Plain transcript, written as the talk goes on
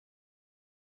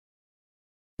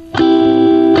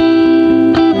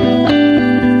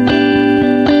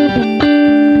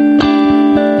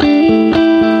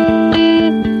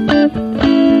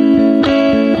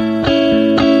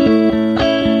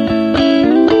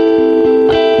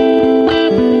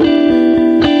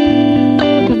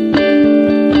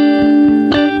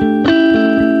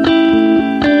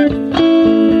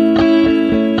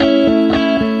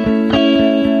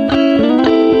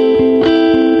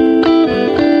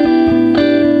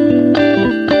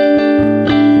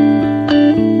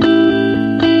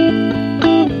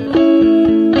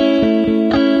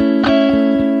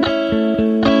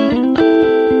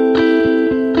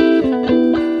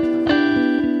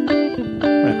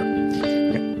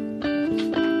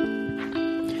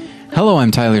I'm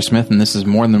Tyler Smith, and this is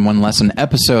More Than One Lesson,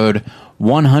 episode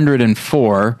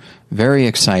 104. Very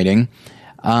exciting.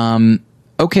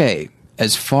 Okay,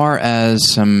 as far as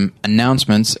some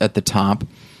announcements at the top,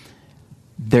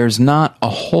 there's not a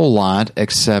whole lot,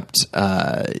 except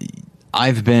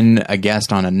I've been a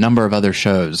guest on a number of other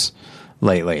shows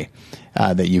lately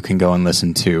that you can go and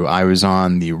listen to. I was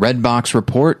on the Red Box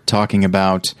Report talking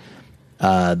about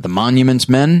the Monuments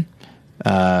Men.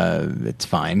 It's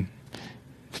fine.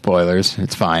 Spoilers,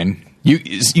 it's fine. You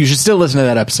should still listen to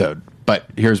that episode, but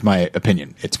here's my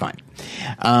opinion. It's fine.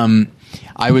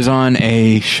 I was on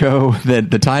a show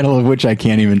that the title of which I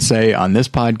can't even say on this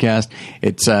podcast.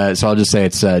 It's so I'll just say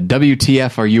it's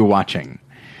WTF Are You Watching?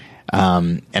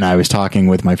 And I was talking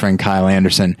with my friend Kyle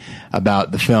Anderson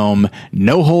about the film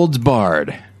No Holds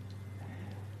Barred.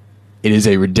 It is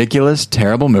a ridiculous,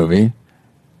 terrible movie.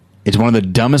 It's one of the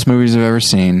dumbest movies I've ever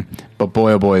seen, but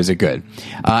boy, oh boy, is it good.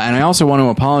 And I also want to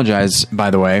apologize,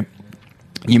 by the way.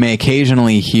 You may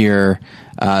occasionally hear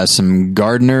some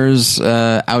gardeners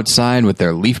outside with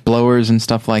their leaf blowers and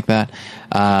stuff like that.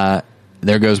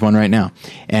 There goes one right now.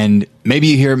 And maybe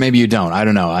you hear it, maybe you don't. I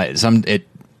don't know. It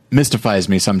mystifies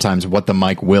me sometimes what the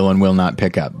mic will and will not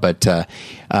pick up. But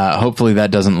hopefully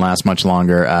that doesn't last much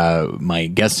longer. My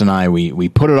guest and I, we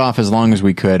put it off as long as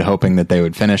we could, hoping that they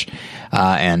would finish.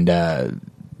 And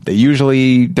they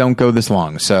usually don't go this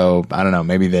long. So I don't know.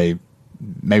 Maybe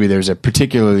there's a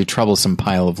particularly troublesome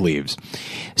pile of leaves.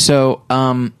 So,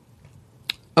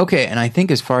 okay. And I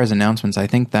think as far as announcements, I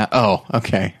think that, oh,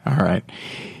 okay. All right.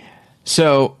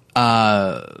 So,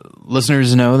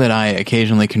 listeners know that I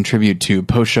occasionally contribute to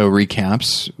post-show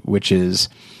recaps, which is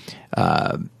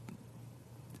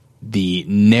the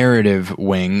narrative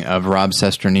wing of Rob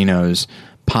Sesternino's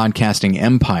podcasting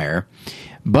empire.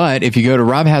 But if you go to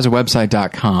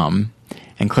robhasawebsite.com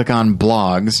and click on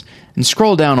blogs and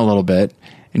scroll down a little bit,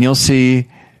 and you'll see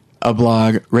a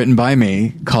blog written by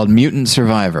me called Mutant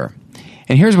Survivor.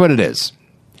 And here's what it is.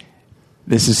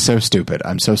 This is so stupid.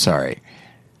 I'm so sorry.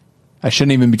 I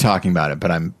shouldn't even be talking about it, but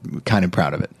I'm kind of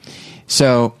proud of it.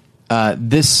 So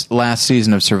this last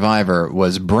season of Survivor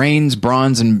was Brains,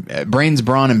 Brawn,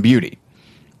 and Beauty.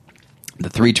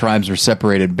 The three tribes were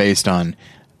separated based on,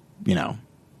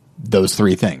 those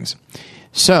three things.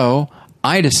 So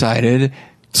I decided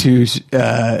to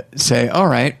say, all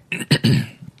right,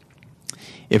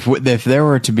 if there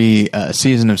were to be a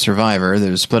season of Survivor that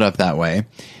was split up that way,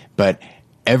 but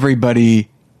everybody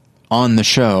on the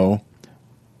show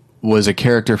was a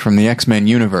character from the X-Men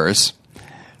universe,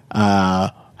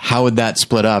 how would that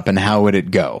split up and how would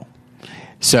it go?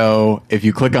 So if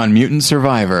you click on Mutant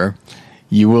Survivor,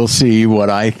 you will see what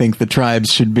I think the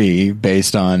tribes should be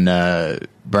based on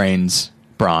Brains,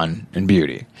 Brawn, and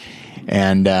Beauty.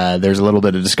 And there's a little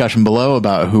bit of discussion below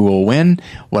about who will win.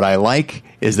 What I like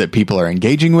is that people are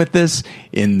engaging with this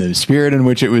in the spirit in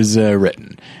which it was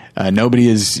written. Nobody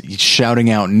is shouting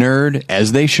out nerd,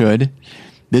 as they should.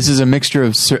 This is a mixture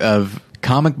of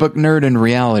comic book nerd and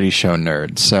reality show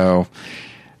nerd. So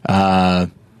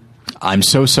I'm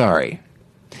so sorry.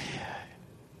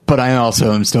 But I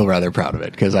also am still rather proud of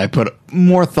it because I put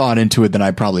more thought into it than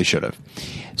I probably should have.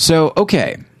 So,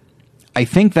 okay. I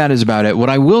think that is about it. What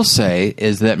I will say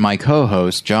is that my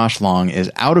co-host, Josh Long, is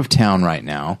out of town right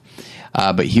now,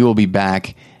 but he will be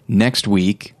back next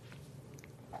week.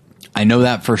 I know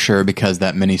that for sure because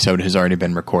that minisode has already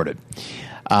been recorded.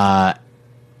 But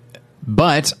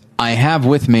I have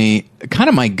with me kind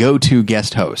of my go-to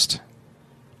guest host,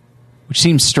 which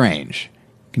seems strange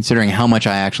considering how much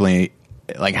I actually,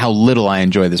 how little I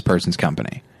enjoy this person's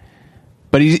company.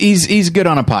 But he's good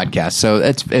on a podcast, so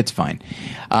it's fine.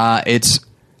 It's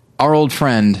our old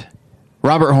friend,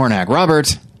 Robert Hornack.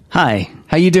 Robert. Hi.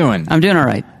 How you doing? I'm doing all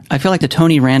right. I feel like the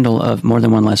Tony Randall of More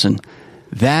Than One Lesson.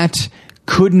 That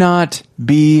could not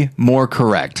be more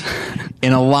correct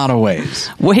in a lot of ways.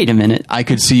 Wait a minute. I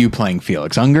could see you playing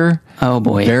Felix Unger. Oh,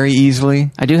 boy. Very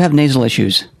easily. I do have nasal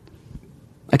issues.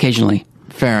 Occasionally.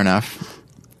 Fair enough.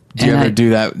 Do you And ever I- do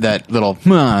that little? Do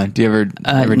you ever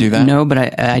do that? No,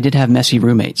 but I did have messy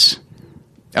roommates.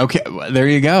 Okay, well, there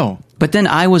you go. But then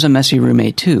I was a messy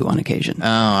roommate too on occasion. Oh,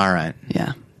 all right.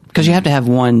 Yeah, because you have to have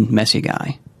one messy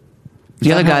guy. Is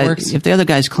that how it works? If the other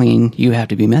guy's clean, you have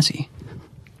to be messy.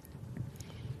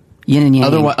 Yin and yang.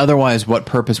 Otherwise, what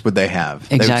purpose would they have?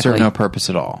 They would serve Exactly. no purpose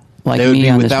at all. Like they would me be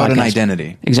on this without an podcast.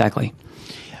 identity. Exactly.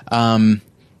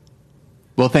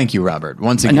 Well, thank you, Robert.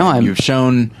 Once again, No, you've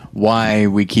shown why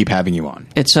we keep having you on.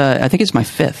 It's I think it's my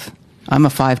 5th. I'm a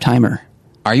 5-timer.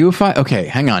 Are you a five? Okay,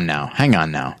 hang on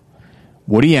now.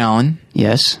 Woody Allen,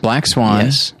 Yes. Black Swan,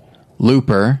 Yes.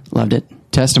 Looper, Loved it.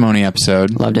 testimony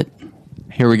episode. Loved it.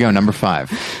 Here we go, number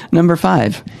 5. Number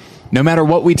 5. No matter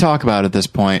what we talk about at this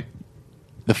point,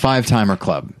 the 5-timer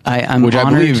club, I'm which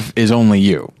honored. I believe is only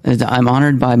you. I'm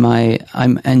honored by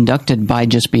I'm inducted by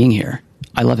just being here.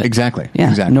 I love it. Exactly. Yeah.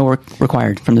 Exactly. No work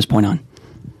required from this point on.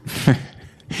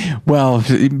 Well,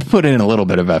 put in a little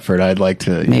bit of effort. I'd like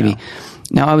to Maybe.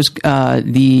 Now I was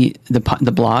the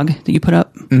blog that you put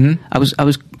up. Mm-hmm.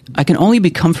 I can only be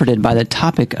comforted by the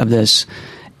topic of this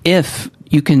if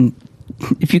you can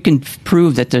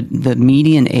prove that the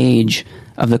median age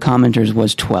of the commenters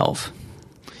was 12.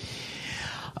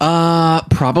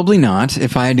 Probably not.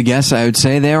 If I had to guess, I would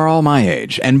say they are all my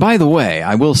age. And by the way,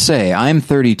 I will say I'm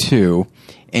 32,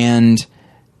 and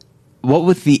what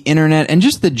with the internet and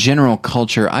just the general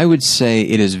culture, I would say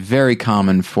it is very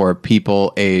common for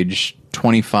people age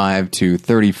 25 to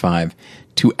 35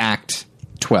 to act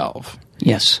 12.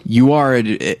 Yes. You are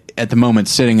at the moment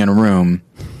sitting in a room,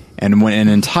 and when an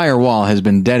entire wall has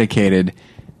been dedicated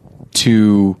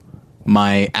to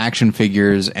my action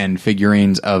figures and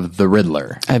figurines of the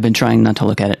Riddler. I've been trying not to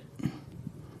look at it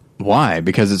Why?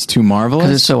 Because it's too marvelous?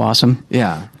 because it's so awesome.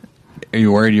 Yeah. Are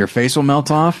you worried your face will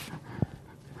melt off?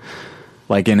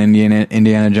 Like in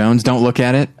Indiana Jones? Don't look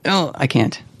at it. Oh, I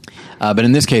can't. But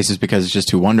in this case, it's because it's just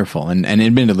too wonderful. And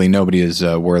admittedly, nobody is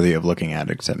worthy of looking at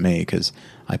it except me, because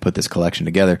I put this collection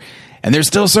together. And there's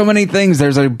still so many things.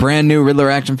 There's a brand new Riddler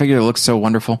action figure that looks so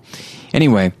wonderful.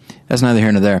 Anyway, that's neither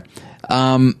here nor there.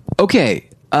 Okay.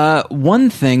 One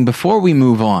thing before we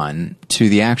move on to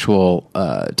the actual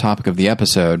topic of the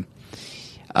episode,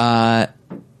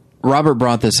 Robert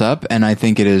brought this up, and I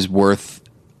think it is worth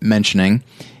mentioning.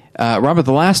 Robert,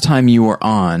 the last time you were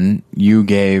on, you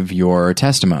gave your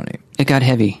testimony. It got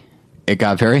heavy. It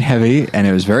got very heavy, and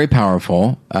it was very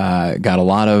powerful. Got a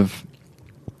lot of...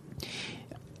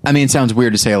 I mean, it sounds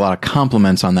weird to say a lot of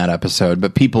compliments on that episode,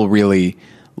 but people really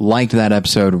liked that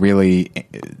episode. Really,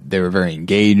 they were very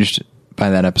engaged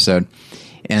by that episode.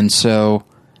 And so...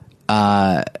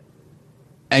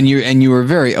 And you were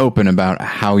very open about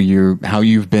how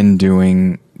you've been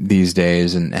doing these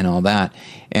days and all that.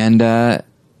 And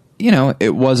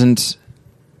it wasn't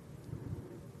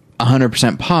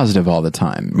 100% positive all the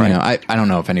time. Right. You know, I don't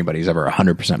know if anybody's ever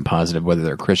 100% positive, whether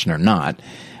they're Christian or not.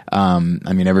 I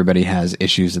mean, everybody has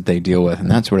issues that they deal with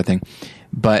and that sort of thing.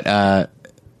 But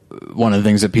one of the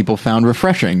things that people found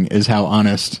refreshing is how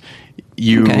honest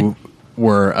you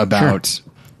were about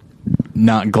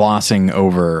not glossing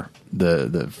over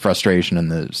the frustration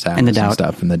and the sadness And the doubt.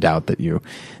 stuff and the doubt that you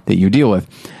deal with.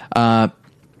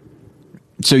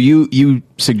 So you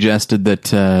suggested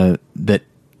that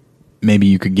maybe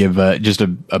you could give just a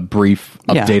brief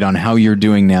update on how you're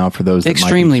doing now for those that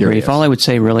Extremely might be curious. brief. All I would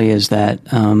say really is that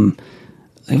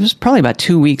it was probably about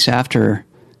 2 weeks after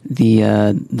the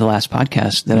last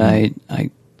podcast that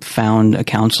I found a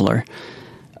counselor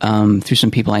through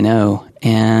some people I know,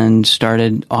 and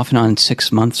started off and on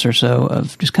 6 months or so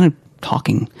of just kind of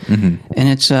talking. Mm-hmm. And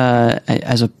it's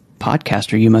as a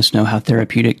podcaster, you must know how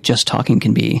therapeutic just talking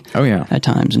can be. Oh, yeah. At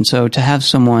times. And so to have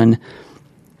someone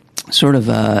sort of,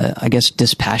 I guess,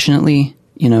 dispassionately,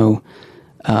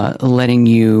 letting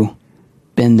you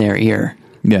bend their ear,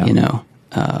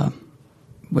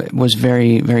 was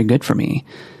very, very good for me.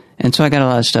 And so I got a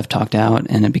lot of stuff talked out,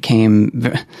 and it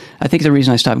became, I think the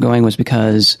reason I stopped going was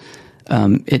because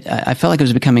I felt like it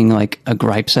was becoming like a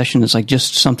gripe session. It's like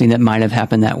just something that might have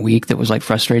happened that week that was like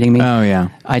frustrating me. Oh, yeah.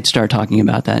 I'd start talking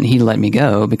about that, and he let me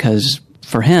go because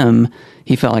for him,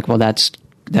 he felt like, well, that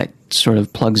sort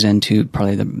of plugs into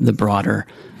probably the broader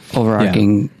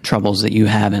overarching troubles that you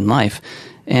have in life.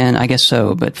 And I guess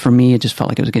so, but for me, it just felt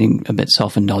like it was getting a bit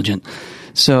self-indulgent.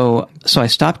 So I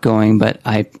stopped going, but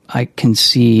I can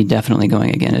see definitely going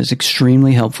again. It's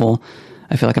extremely helpful.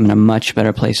 I feel like I'm in a much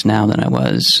better place now than I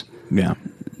was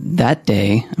that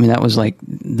day. I mean, that was like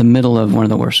the middle of one of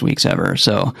the worst weeks ever.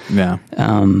 So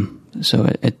so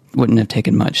it wouldn't have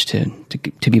taken much to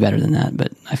be better than that.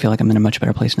 But I feel like I'm in a much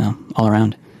better place now, all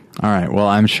around. All right. Well,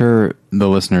 I'm sure the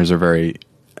listeners are very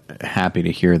happy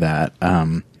to hear that.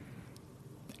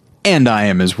 And I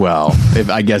am as well.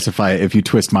 If you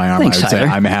twist my arm, Thanks, I would say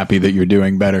Tyler. I'm happy that you're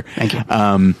doing better. Thank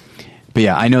you. But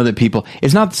yeah, I know that people,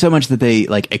 it's not so much that they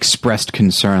like expressed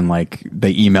concern, like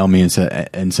they emailed me and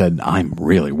said, I'm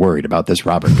really worried about this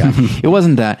Robert guy. It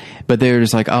wasn't that, but they were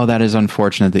just like, oh, that is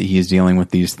unfortunate that he's dealing with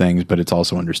these things, but it's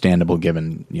also understandable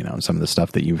given, some of the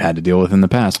stuff that you've had to deal with in the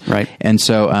past. Right. And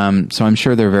so I'm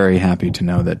sure they're very happy to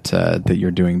know that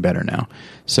you're doing better now.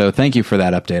 So thank you for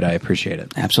that update. I appreciate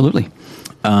it. Absolutely.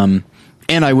 And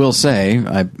I will say,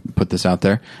 I put this out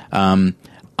there,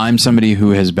 I'm somebody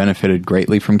who has benefited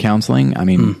greatly from counseling. I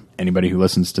mean, anybody who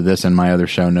listens to this and my other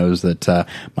show knows that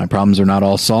my problems are not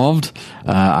all solved.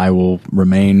 I will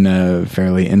remain a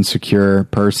fairly insecure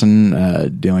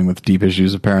person dealing with deep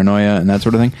issues of paranoia and that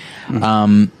sort of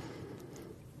thing.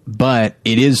 But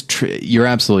it is you're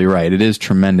absolutely right. It is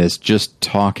tremendous just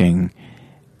talking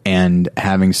and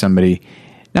having somebody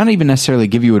not even necessarily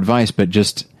give you advice, but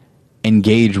just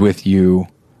engage with you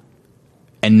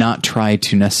and not try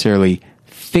to necessarily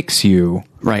fix you.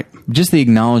 Right. Just the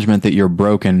acknowledgement that you're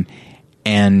broken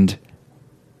and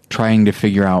trying to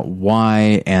figure out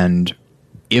why and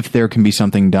if there can be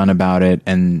something done about it.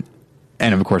 And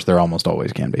of course there almost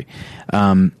always can be.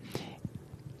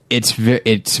 It's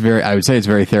very, I would say it's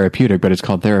very therapeutic, but it's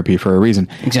called therapy for a reason.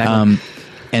 Exactly.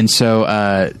 And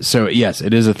so yes,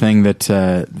 it is a thing that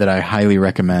I highly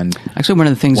recommend. Actually, one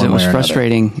of the things that was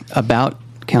frustrating about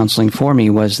counseling for me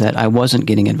was that I wasn't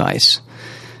getting advice.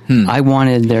 I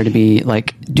wanted there to be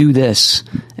like, do this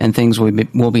and things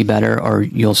will be better, or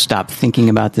you'll stop thinking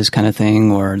about this kind of thing,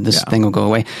 or this thing will go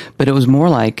away. But it was more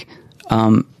like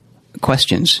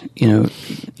questions.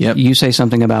 You say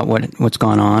something about what's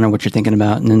gone on or what you're thinking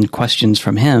about, and then questions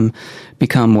from him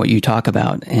become what you talk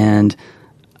about. And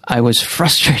I was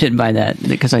frustrated by that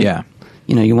because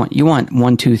you want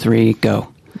 1, 2, 3,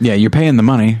 go. Yeah, you're paying the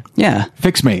money. Yeah,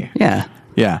 fix me. Yeah,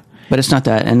 yeah. But it's not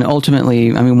that. And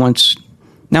ultimately, I mean,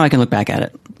 now I can look back at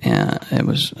it. It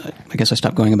was, I guess I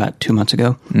stopped going about 2 months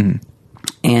ago. Mm-hmm.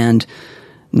 And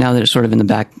now that it's sort of in the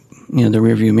back, the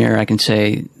rearview mirror, I can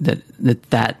say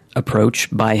that approach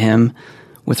by him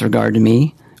with regard to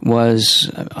me was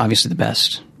obviously the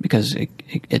best, because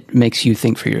it makes you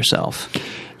think for yourself.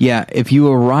 Yeah, if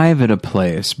you arrive at a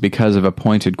place because of a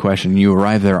pointed question, you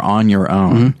arrive there on your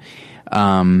own,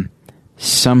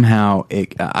 somehow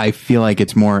I feel like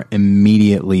it's more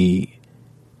immediately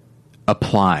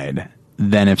applied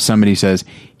than if somebody says,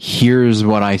 here's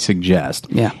what I suggest.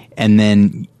 Yeah. And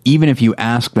then even if you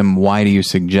ask them, why do you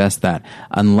suggest that?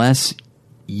 Unless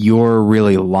you're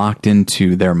really locked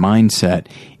into their mindset,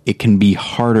 it can be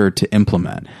harder to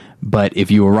implement. But if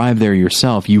you arrive there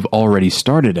yourself, you've already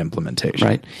started implementation.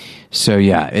 Right. So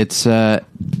yeah, it's the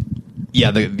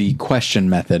question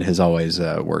method has always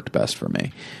worked best for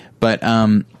me. But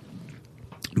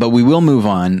we will move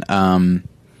on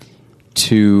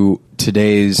to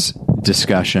today's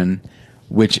discussion,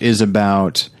 which is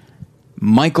about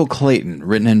Michael Clayton,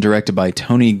 written and directed by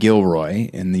Tony Gilroy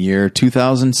in the year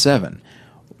 2007.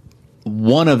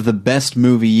 One of the best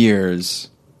movie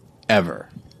years ever.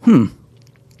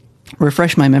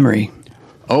 Refresh my memory.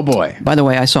 Oh boy. By the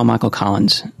way, I saw Michael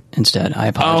Collins instead. I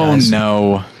apologize. Oh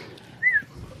no.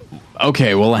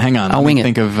 Okay, well hang on. I'll wing it.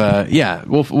 Think of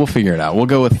we'll figure it out. We'll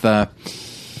go with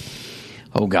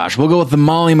we'll go with the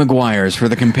Molly Maguires for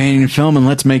the companion film, and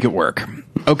let's make it work.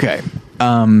 Okay.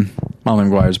 Molly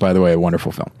Maguires, by the way, a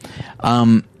wonderful film.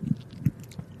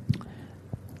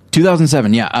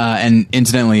 2007, and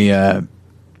incidentally,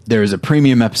 there is a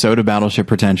premium episode of Battleship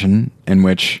Pretension in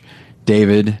which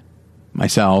David,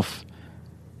 myself,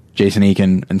 Jason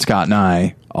Eakin, and Scott and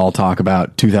I all talk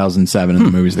about 2007 and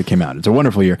the movies that came out. It's a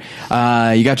wonderful year.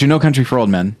 You got your No Country for Old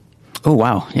Men. Oh,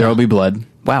 wow. There Will Be Blood.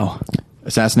 Wow.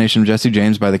 Assassination of Jesse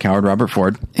James by the coward Robert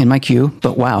Ford. In my queue,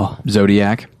 but wow.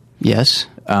 Zodiac. Yes.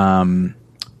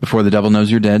 Before the Devil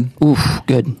Knows You're Dead. Oof,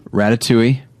 good.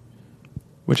 Ratatouille,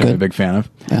 which good. I'm a big fan of.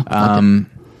 Yeah,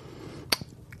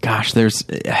 gosh,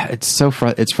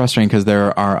 it's frustrating because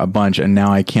there are a bunch, and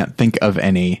now I can't think of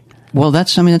any. Well,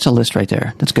 that's a list right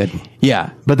there. That's good.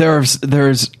 Yeah, but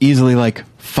there's easily like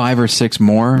 5 or 6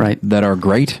 more that are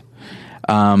great.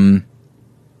 The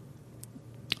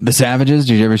Savages.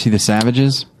 Did you ever see The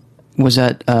Savages? Was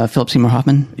that Philip Seymour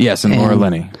Hoffman? Yes, and Laura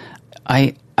Linney.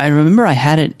 I remember I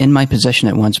had it in my possession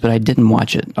at once, but I didn't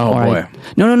watch it. Oh, boy.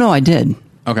 No, I did.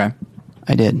 Okay.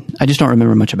 I did. I just don't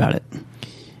remember much about it.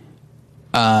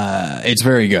 It's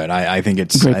very good. I think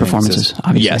it's... Great performances,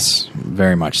 obviously. Yes,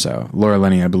 very much so. Laura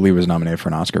Linney, I believe, was nominated for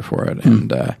an Oscar for it.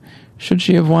 And should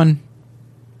she have won?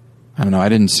 I don't know. I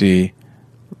didn't see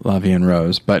La Vie en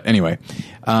Rose. But anyway...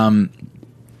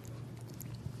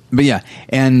 But yeah,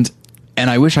 and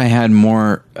I wish I had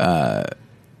more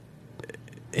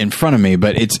in front of me,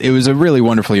 but it was a really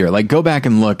wonderful year. Like, go back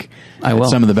and look at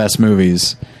some of the best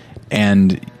movies,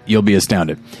 and you'll be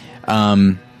astounded.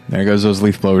 There goes those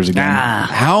leaf blowers again.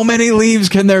 How many leaves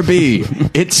can there be?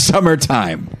 It's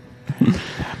summertime.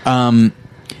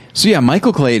 So yeah,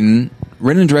 Michael Clayton,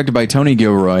 written and directed by Tony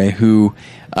Gilroy, who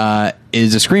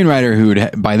is a screenwriter who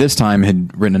by this time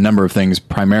had written a number of things.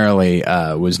 Primarily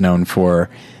was known for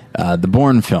the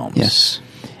Bourne films. Yes.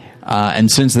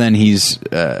 And since then he's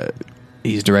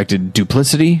directed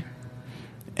Duplicity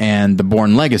and The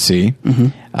Bourne Legacy. Mm-hmm.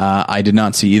 I did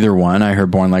not see either one. I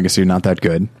heard Bourne Legacy not that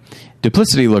good.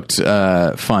 Duplicity looked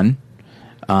fun.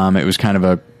 It was kind of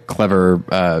a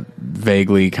clever,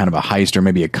 vaguely kind of a heist or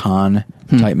maybe a con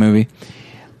type movie.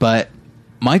 But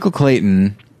Michael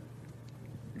Clayton,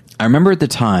 I remember at the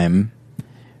time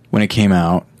when it came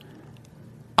out,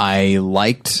 I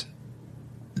liked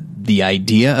the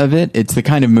idea of it. It's the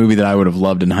kind of movie that I would have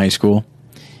loved in high school.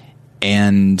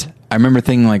 And I remember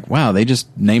thinking like, wow, they just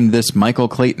named this Michael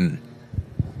Clayton.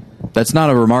 That's not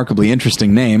a remarkably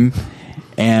interesting name.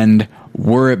 And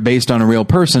were it based on a real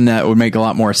person, that would make a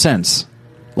lot more sense.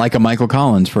 Like a Michael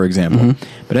Collins, for example.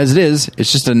 Mm-hmm. But as it is,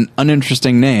 it's just an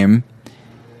uninteresting name.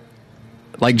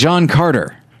 Like John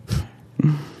Carter.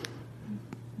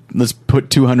 Let's put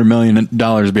 $200 million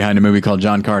behind a movie called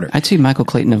John Carter. I'd see Michael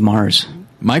Clayton of Mars.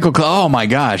 Oh my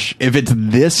gosh. If it's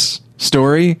this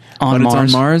story, on Mars.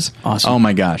 It's on Mars. Awesome. Oh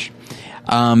my gosh.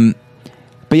 But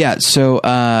yeah, so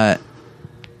I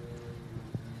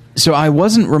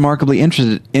wasn't remarkably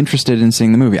interested in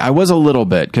seeing the movie. I was a little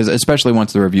bit, because especially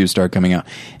once the reviews started coming out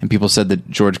and people said that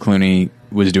George Clooney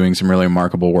was doing some really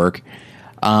remarkable work.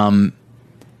 But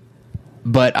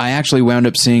I actually wound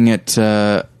up seeing it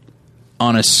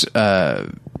on a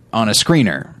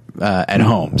screener at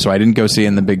home, so I didn't go see it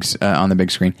in the on the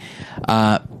big screen.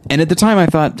 And at the time, I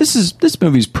thought this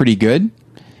movie's pretty good.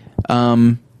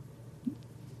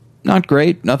 Not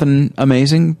great, nothing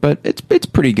amazing, but it's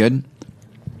pretty good.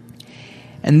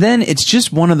 And then it's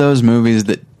just one of those movies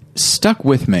that stuck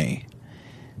with me.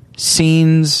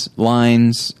 Scenes,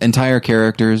 lines, entire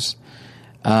characters,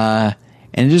 and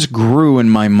it just grew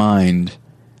in my mind.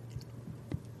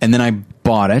 And then I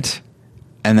bought it,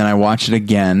 and then I watched it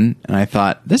again, and I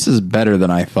thought, this is better than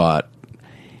I thought.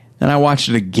 Then I watched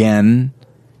it again,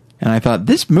 and I thought,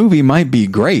 this movie might be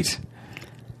great.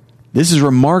 This is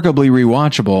remarkably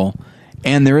rewatchable,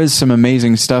 and there is some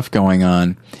amazing stuff going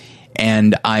on.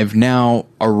 And I've now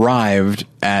arrived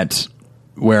at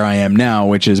where I am now,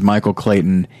 which is Michael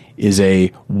Clayton is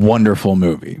a wonderful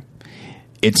movie.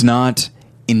 It's not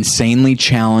insanely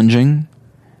challenging,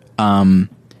 but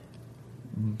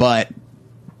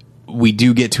we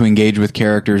do get to engage with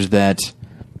characters that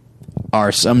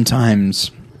are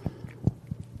sometimes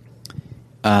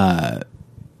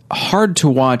hard to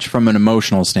watch from an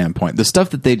emotional standpoint. The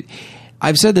stuff that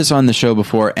I've said this on the show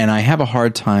before, and I have a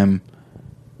hard time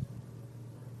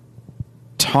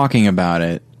talking about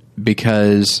it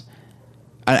because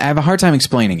I have a hard time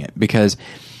explaining it, because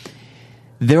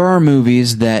there are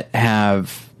movies that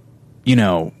have,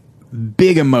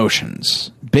 big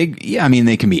emotions. I mean,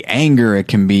 they can be anger, it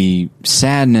can be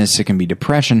sadness, it can be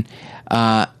depression,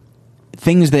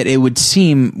 things that it would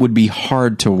seem would be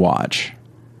hard to watch.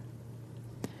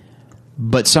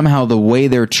 But somehow the way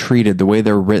they're treated, the way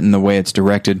they're written, the way it's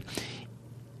directed,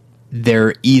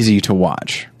 they're easy to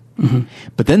watch. Mm-hmm.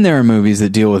 But then there are movies that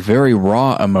deal with very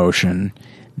raw emotion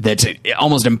that's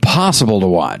almost impossible to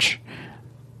watch,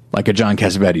 like a John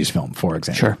Cassavetes film, for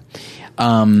example. Sure.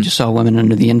 Just saw a woman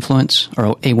under the influence,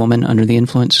 or a woman under the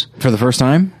influence. For the first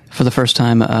time? For the first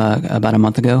time about a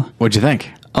month ago. What'd you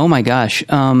think? Oh my gosh.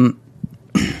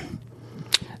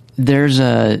 There's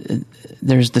the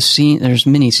scene, there's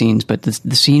many scenes, but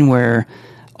the scene where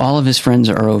all of his friends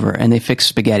are over and they fix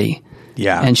spaghetti.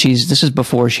 Yeah. And this is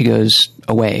before she goes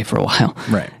away for a while.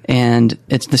 Right. And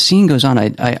the scene goes on.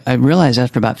 I realized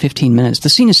after about 15 minutes, the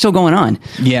scene is still going on.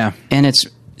 Yeah. And it's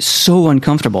so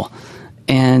uncomfortable.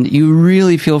 And you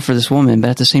really feel for this woman, but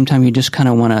at the same time, you just kind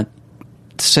of want to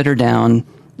sit her down,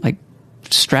 like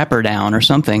strap her down or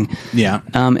something. Yeah.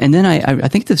 And then I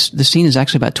think the scene is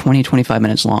actually about 20, 25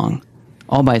 minutes long.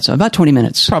 All by itself. About 20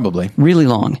 minutes. Probably. Really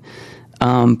long.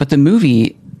 But the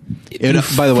movie...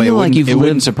 by the way, it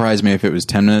wouldn't surprise me if it was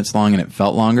 10 minutes long and it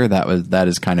felt longer. That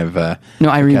is kind of no,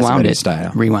 I rewound it.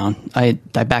 Style. Rewound. I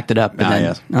backed it up. And then,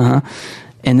 yes.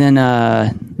 And then,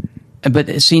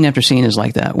 but scene after scene is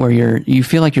like that, where you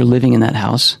feel like you're living in that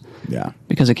house. Yeah.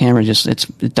 Because the camera it's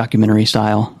documentary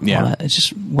style. Yeah. It's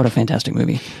just, what a fantastic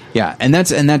movie. Yeah. And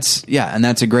that's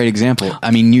a great example.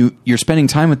 I mean, you're spending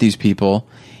time with these people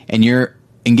and you're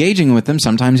engaging with them.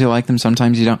 Sometimes you like them,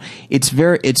 sometimes you don't.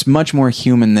 It's much more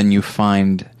human than you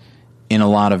find in a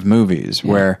lot of movies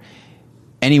where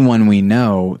anyone we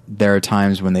know, there are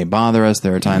times when they bother us,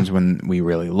 there are times when we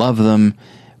really love them,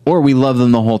 or we love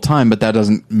them the whole time, but that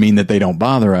doesn't mean that they don't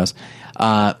bother us.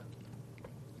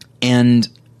 And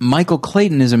Michael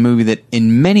Clayton is a movie that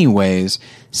in many ways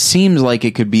seems like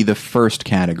it could be the first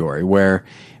category, where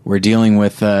we're dealing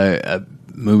with a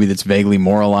movie that's vaguely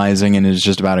moralizing and is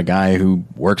just about a guy who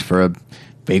works for a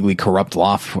vaguely corrupt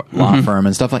law firm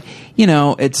and stuff like,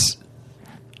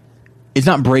 it's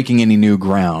not breaking any new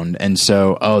ground. And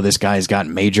so, this guy's got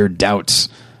major doubts.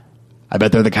 I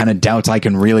bet they're the kind of doubts I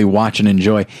can really watch and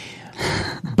enjoy.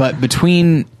 But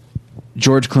between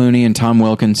George Clooney and Tom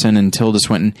Wilkinson and Tilda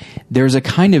Swinton, there's a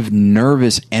kind of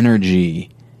nervous energy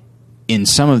in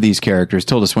some of these characters,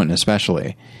 Tilda Swinton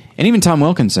especially, and even Tom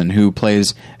Wilkinson, who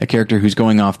plays a character who's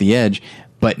going off the edge,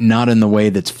 but not in the way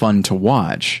that's fun to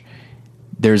watch.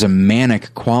 There's a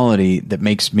manic quality that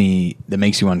makes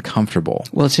you uncomfortable.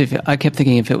 Well, I kept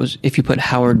thinking if you put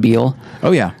Howard Beale.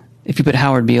 Oh yeah. If you put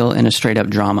Howard Beale in a straight up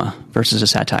drama versus a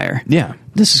satire. Yeah.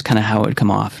 This is kind of how it would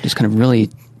come off. Just kind of really,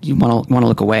 you want to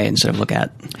look away instead of look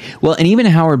at. Well, and even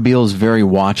Howard Beale is very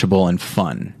watchable and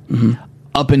fun. Mm-hmm.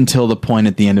 Up until the point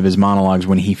at the end of his monologues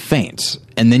when he faints.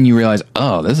 And then you realize,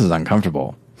 this is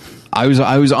uncomfortable. I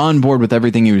was on board with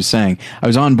everything he was saying. I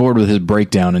was on board with his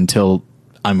breakdown until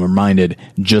I'm reminded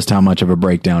just how much of a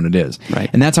breakdown it is. Right.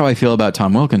 And that's how I feel about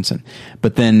Tom Wilkinson.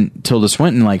 But then Tilda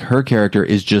Swinton, like, her character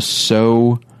is just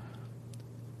so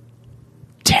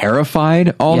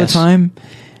terrified all the time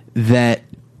that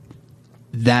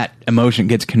emotion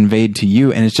gets conveyed to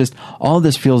you. And it's just, all of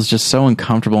this feels just so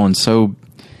uncomfortable and so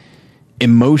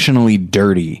emotionally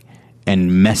dirty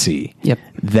and messy. Yep.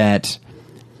 That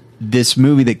this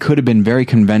movie that could have been very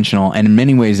conventional, and in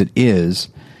many ways it is,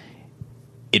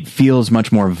 it feels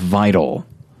much more vital.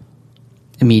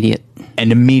 Immediate.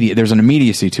 There's an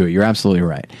immediacy to it. You're absolutely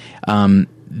right.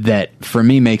 That for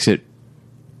me makes it,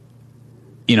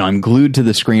 I'm glued to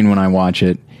the screen when I watch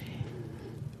it.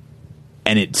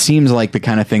 And it seems like the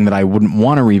kind of thing that I wouldn't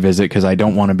want to revisit because I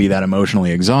don't want to be that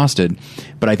emotionally exhausted.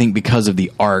 But I think because of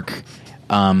the arc,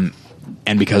 and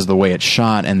because of the way it's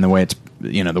shot and the way it's,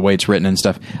 the way it's written and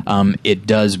stuff, it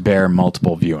does bear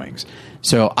multiple viewings.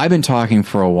 So I've been talking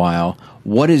for a while.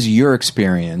 What is your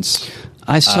experience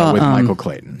with Michael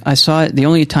Clayton? I saw it the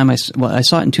only time I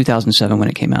saw it in 2007 when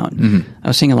it came out. Mm-hmm. I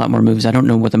was seeing a lot more movies. I don't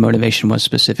know what the motivation was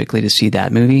specifically to see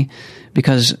that movie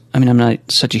because, I'm not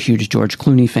such a huge George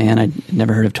Clooney fan. I'd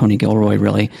never heard of Tony Gilroy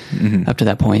really up to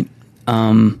that point.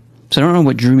 So I don't know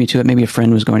what drew me to it. Maybe a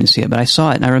friend was going to see it, but I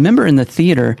saw it. And I remember in the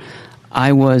theater,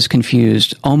 I was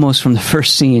confused almost from the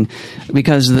first scene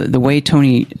because the way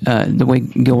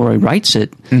Gilroy writes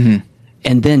it and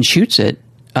then shoots it,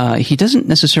 he doesn't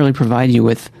necessarily provide you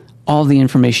with all the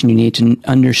information you need to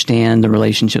understand the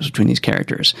relationships between these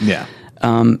characters. Yeah.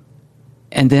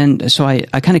 And then, so I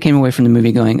kind of came away from the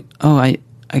movie going,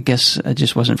 I guess it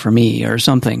just wasn't for me or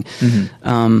something.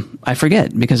 Mm-hmm. I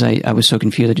forget because I was so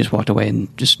confused. I just walked away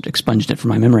and just expunged it from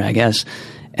my memory, I guess.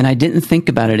 And I didn't think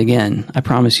about it again, I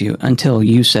promise you, until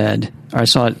you said, or I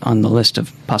saw it on the list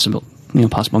of possible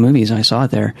movies, and I saw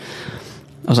it there.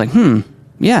 I was like,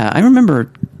 yeah, I remember,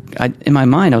 in my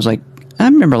mind, I was like, I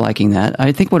remember liking that.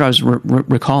 I think what I was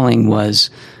recalling was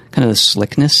kind of the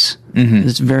slickness. Mm-hmm.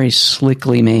 It's very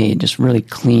slickly made, just really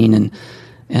clean,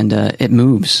 and it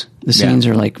moves. The scenes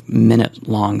are like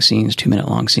 2-minute-long scenes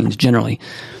generally.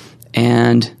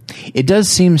 And it does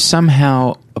seem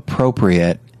somehow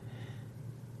appropriate.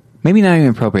 Maybe not even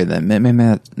appropriate.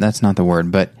 Maybe that's not the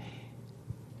word, but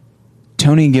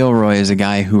Tony Gilroy is a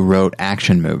guy who wrote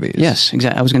action movies. Yes,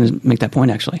 exactly. I was going to make that point,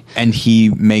 actually. And he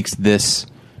makes this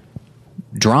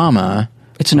drama.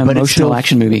 It's an emotional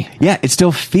action movie. Yeah, it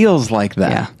still feels like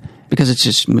that. Yeah, because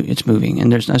it's moving,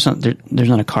 and there's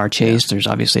not a car chase. There's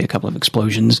obviously a couple of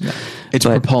explosions. Yeah. It's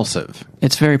propulsive.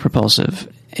 It's very propulsive,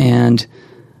 and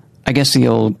I guess the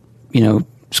old,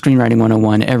 Screenwriting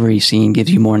 101, every scene gives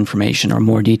you more information or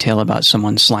more detail about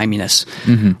someone's sliminess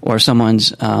or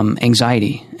someone's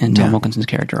anxiety in Tom Wilkinson's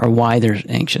character or why they're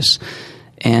anxious.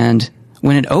 And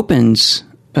when it opens,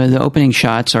 the opening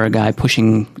shots are a guy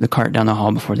pushing the cart down the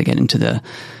hall before they get into the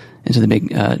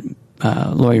big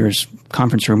lawyer's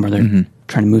conference room where they're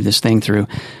trying to move this thing through.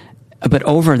 But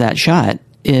over that shot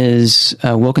is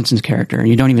Wilkinson's character, and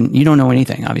you don't know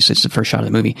anything. Obviously, it's the first shot of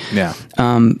the movie. Yeah.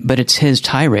 But it's his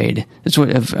tirade. It's what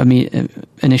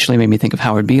initially made me think of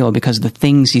Howard Beale because the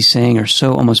things he's saying are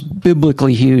so almost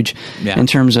biblically huge in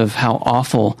terms of how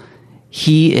awful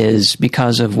he is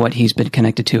because of what he's been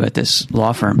connected to at this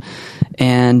law firm,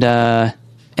 and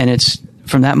it's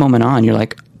from that moment on, you're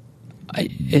like,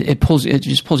 it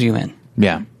just pulls you in.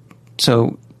 Yeah.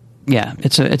 So, yeah,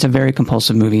 it's a very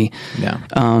compulsive movie. Yeah.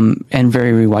 And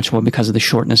very rewatchable because of the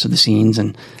shortness of the scenes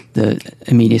and the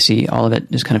immediacy. All of it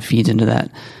just kind of feeds into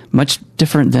that. Much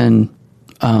different than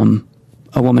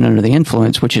A Woman Under the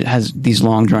Influence, which it has these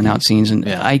long, drawn-out scenes. And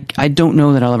yeah. I don't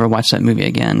know that I'll ever watch that movie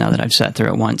again now that I've sat through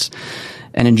it once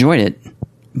and enjoyed it.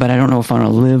 But I don't know if I want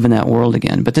to live in that world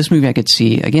again. But this movie I could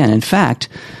see again. In fact,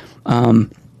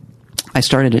 I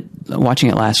started watching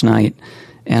it last night,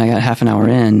 and I got half an hour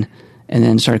in, and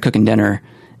then started cooking dinner,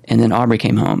 and then Aubrey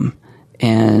came home.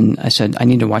 And I said, I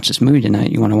need to watch this movie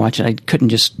tonight. You want to watch it? I couldn't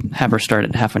just have her start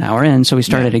at half an hour in. So we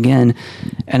started again.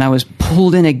 And I was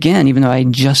pulled in again, even though I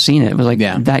had just seen it. It was like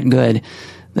that good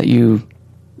that you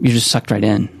just sucked right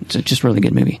in. It's just a really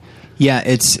good movie. Yeah,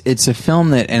 it's a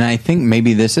film that, and I think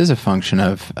maybe this is a function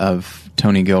of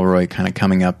Tony Gilroy kind of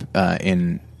coming up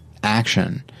in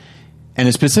action,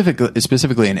 and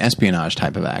specifically an espionage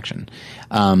type of action,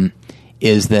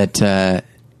 is that...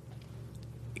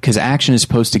 because action is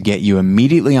supposed to get you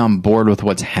immediately on board with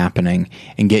what's happening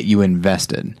and get you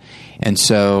invested. And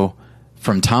so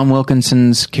from Tom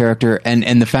Wilkinson's character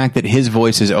and the fact that his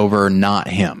voice is over not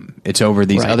him, it's over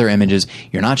these other images,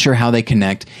 you're not sure how they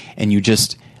connect, and you're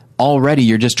just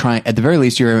trying, at the very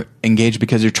least, you're engaged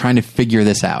because you're trying to figure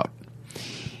this out.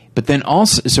 But then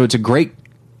also, so it's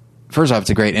first off,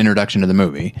 it's a great introduction to the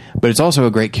movie, but it's also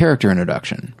a great character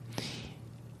introduction.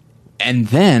 And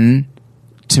then,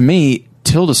 to me,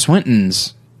 Tilda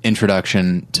Swinton's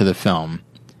introduction to the film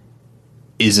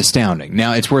is astounding.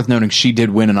 Now, it's worth noting she did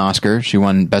win an Oscar. She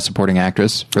won Best Supporting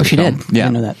Actress for the film. Did. Yeah. I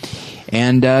didn't know that.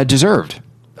 And deserved.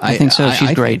 I think so.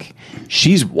 She's great.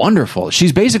 She's wonderful.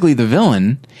 She's basically the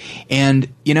villain. And,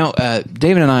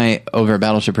 David and I, over at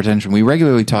Battleship Pretension, we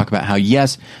regularly talk about how,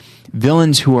 yes,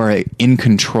 villains who are in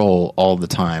control all the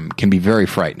time can be very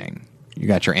frightening. You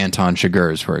got your Anton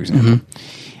Chigurhs, for example.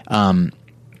 Mm-hmm.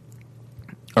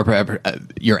 Or perhaps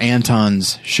your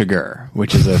Anton's Chigurh,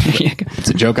 which is it's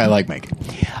a joke I like making.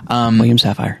 William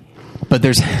Sapphire. But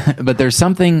there's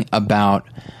something about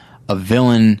a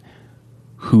villain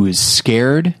who is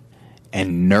scared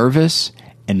and nervous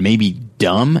and maybe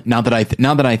dumb. Not that I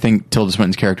think Tilda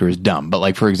Swinton's character is dumb, but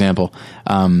like, for example,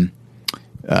 Don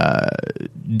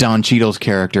Cheadle's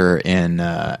character in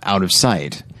Out of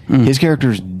Sight. His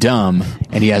character's dumb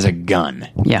and he has a gun.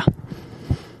 Yeah.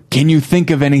 Can you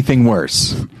think of anything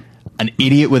worse? An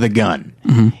idiot with a gun.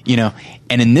 Mm-hmm.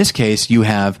 And in this case, you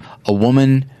have a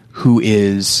woman who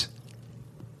is,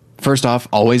 first off,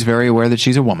 always very aware that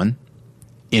she's a woman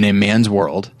in a man's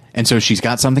world. And so she's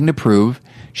got something to prove.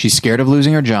 She's scared of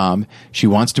losing her job. She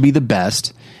wants to be the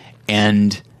best.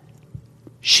 And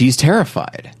she's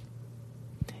terrified.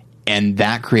 And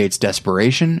that creates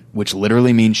desperation, which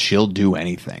literally means she'll do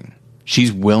anything.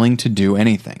 She's willing to do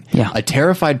anything. Yeah. A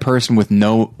terrified person with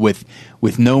no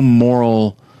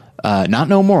moral, not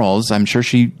no morals. I'm sure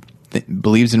she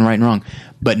believes in right and wrong,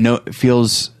 but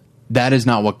feels that is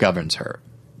not what governs her.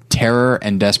 Terror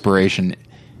and desperation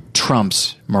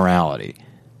trumps morality.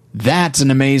 That's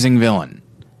an amazing villain,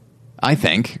 I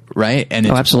think. Right? And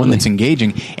it's absolutely. one that's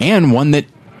engaging and one that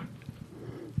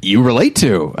you relate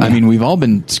to. Yeah. I mean, we've all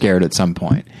been scared at some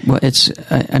point. Well,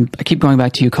 I keep going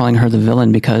back to you calling her the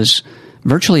villain because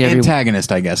virtually every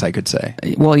antagonist, I guess I could say.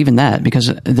 Well, even that,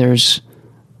 because there's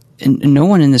no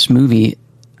one in this movie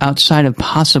outside of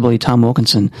possibly Tom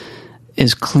Wilkinson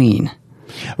is clean.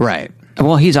 Right.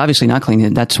 Well, he's obviously not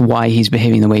clean. That's why he's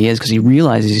behaving the way he is, because he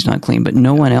realizes he's not clean. But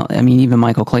no one else. I mean, even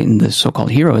Michael Clayton, the so-called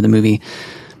hero of the movie,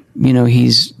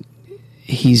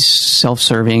 he's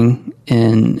self-serving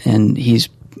and he's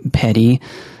petty,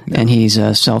 and he's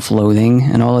self-loathing,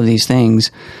 and all of these things.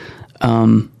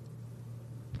 It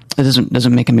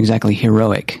doesn't make him exactly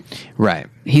heroic. Right.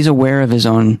 He's aware of his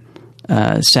own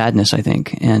sadness, I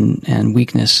think, and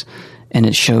weakness, and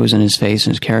it shows in his face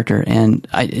and his character. And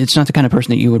it's not the kind of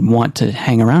person that you would want to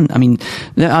hang around. I mean,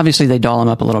 obviously they doll him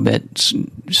up a little bit,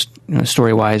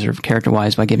 story-wise or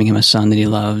character-wise, by giving him a son that he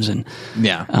loves, and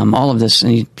all of this,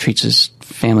 and he treats his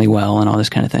family well, and all this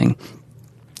kind of thing.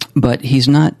 But he's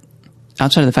not,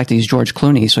 outside of the fact that he's George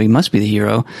Clooney, so he must be the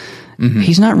hero. Mm-hmm.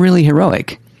 He's not really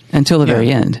heroic until the very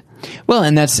end. Well,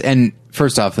 and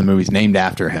first off, the movie's named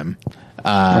after him.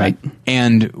 Right.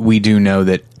 And we do know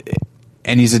that,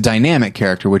 and he's a dynamic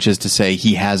character, which is to say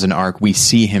he has an arc. We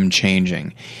see him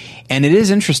changing. And it is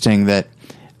interesting that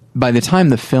by the time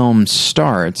the film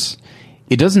starts,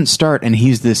 it doesn't start and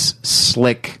he's this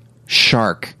slick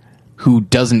shark who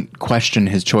doesn't question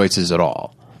his choices at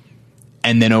all.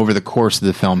 And then over the course of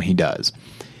the film, he does.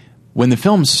 when the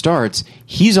film starts,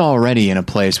 he's already in a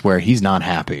place where he's not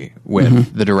happy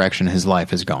with the direction his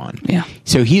life has gone. Yeah.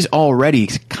 So he's already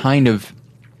kind of,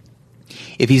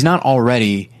 if he's not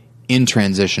already in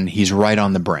transition, he's right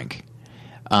on the brink.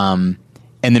 And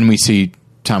then we see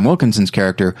Tom Wilkinson's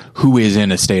character, who is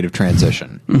in a state of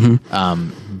transition,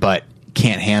 but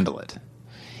can't handle it.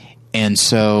 And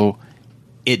so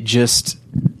it just,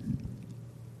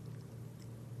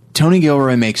 Tony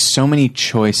Gilroy makes so many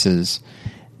choices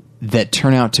that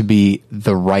turn out to be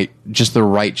the right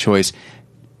choice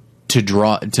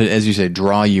to, as you say,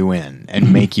 draw you in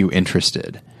and make you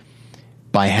interested,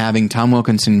 by having Tom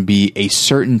Wilkinson be a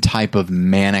certain type of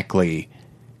manically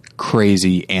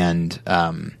crazy and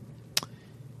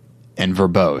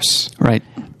verbose. Right.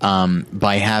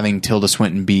 By having Tilda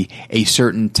Swinton be a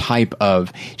certain type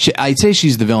of... I'd say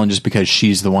she's the villain just because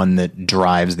she's the one that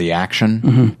drives the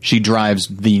action. She drives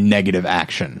the negative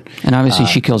action. And obviously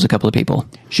she kills a couple of people.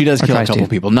 She does kill a couple of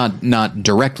people. Not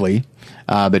directly,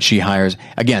 but she hires...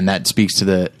 Again, that speaks to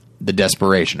the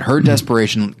desperation. Her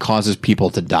desperation causes people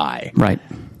to die. Right.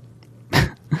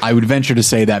 I would venture to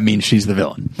say that means she's the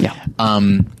villain. Yeah.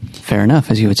 Fair enough,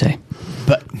 as you would say.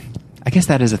 But I guess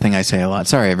that is a thing I say a lot.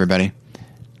 Sorry, everybody.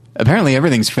 Apparently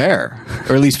everything's fair,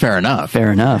 or at least fair enough.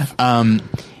 Fair enough.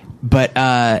 But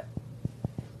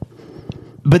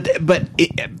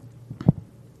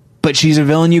she's a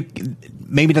villain you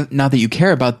maybe not that you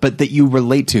care about, but that you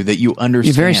relate to, that you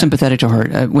understand. You're very sympathetic to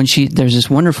her. There's this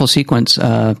wonderful sequence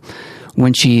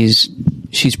when she's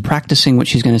practicing what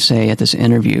she's going to say at this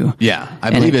interview. Yeah,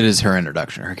 I believe it is her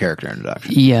introduction, her character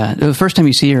introduction. Yeah, the first time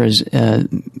you see her is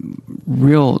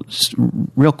real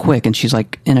quick, and she's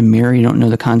like in a mirror. You don't know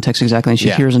the context exactly, and she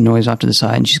hears a noise off to the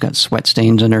side, and she's got sweat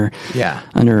stains under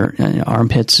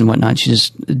armpits and whatnot. She's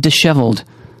just disheveled,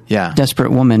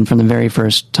 desperate woman from the very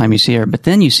first time you see her. But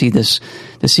then you see the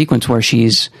sequence where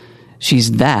she's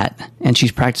that, and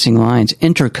she's practicing lines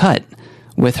intercut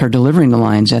with her delivering the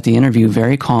lines at the interview,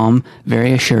 very calm,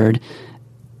 very assured.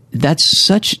 That's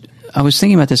such... I was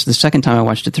thinking about this the second time I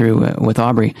watched it through with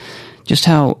Aubrey, just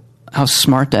how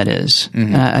smart that is.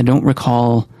 I don't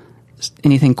recall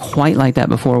anything quite like that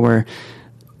before,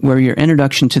 where your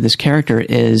introduction to this character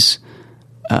is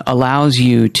allows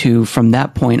you to, from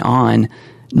that point on,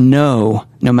 know,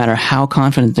 no matter how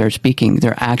confident they're speaking,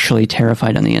 they're actually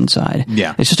terrified on the inside.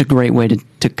 Yeah. It's just a great way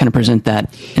to kind of present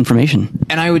that information.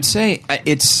 And I would say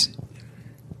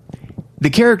the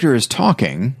character is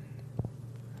talking,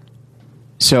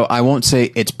 so I won't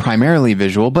say it's primarily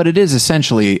visual, but it is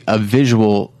essentially a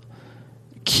visual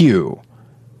cue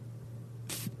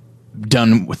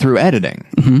done through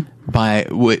editing, by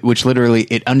which literally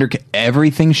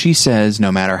everything she says,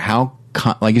 no matter how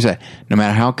like you said, no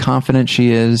matter how confident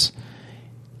she is,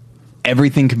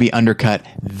 everything can be undercut.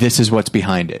 This is what's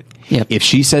behind it. Yep. If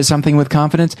she says something with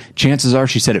confidence, chances are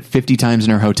she said it 50 times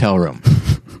in her hotel room.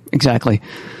 Exactly.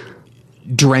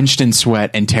 Drenched in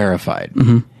sweat and terrified.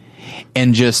 And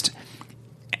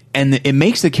it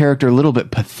makes the character a little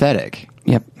bit pathetic.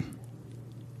 Yep.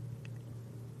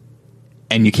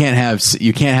 And you can't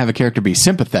have a character be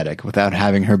sympathetic without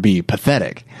having her be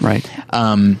pathetic. Right.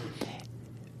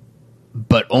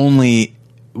 But only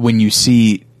when you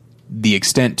see the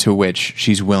extent to which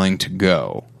she's willing to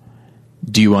go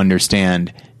do you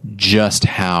understand just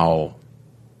how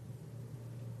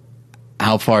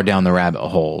far down the rabbit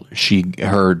hole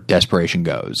her desperation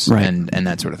goes, right. and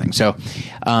that sort of thing. So,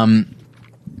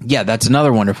 that's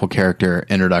another wonderful character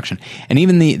introduction. And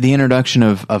even the introduction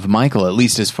of Michael, at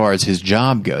least as far as his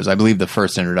job goes, I believe the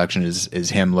first introduction is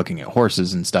him looking at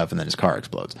horses and stuff, and then his car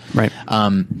explodes. Right.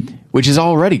 Which is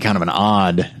already kind of an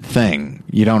odd thing.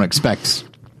 You don't expect...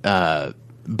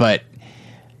 but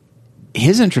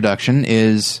his introduction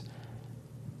is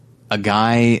a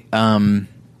guy...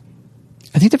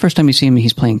 I think the first time you see him,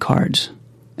 he's playing cards.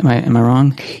 Am I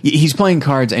wrong? He's playing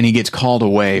cards, and he gets called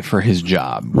away for his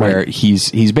job, where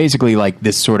he's basically like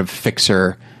this sort of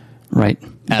fixer, right?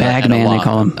 Bagman, they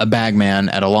call him, a bagman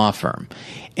at a law firm.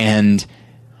 And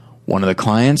one of the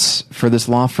clients for this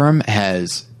law firm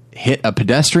has hit a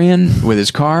pedestrian with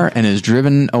his car and is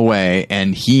driven away,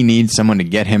 and he needs someone to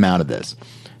get him out of this.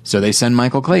 So they send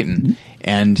Michael Clayton,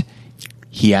 and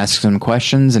he asks him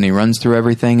questions, and he runs through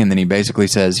everything, and then he basically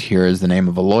says, here is the name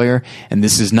of a lawyer, and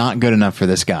this is not good enough for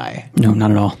this guy. No,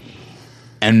 not at all.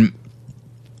 And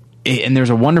there's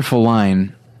a wonderful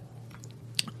line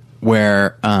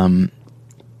where the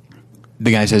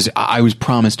guy says, I was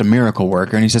promised a miracle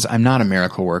worker, and he says, I'm not a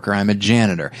miracle worker, I'm a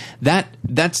janitor. That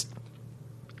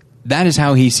is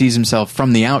how he sees himself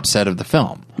from the outset of the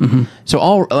film. So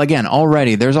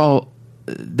already there's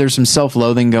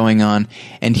self-loathing going on,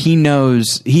 and he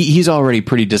knows he's already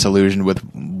pretty disillusioned with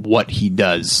what he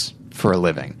does for a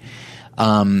living.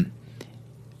 But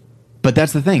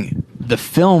that's the thing. The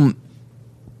film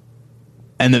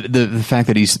and the fact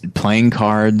that he's playing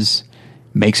cards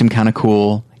makes him kind of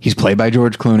cool. He's played by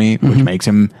George Clooney, which makes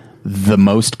him the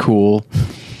most cool.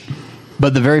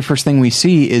 But the very first thing we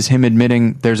see is him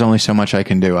admitting there's only so much I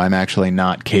can do. I'm actually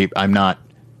not I'm not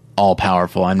all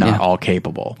powerful. I'm not all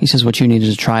capable. He says what you need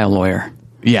is a trial lawyer.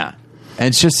 Yeah. And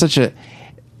it's just such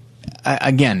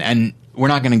again, and we're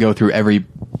not going to go through every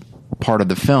part of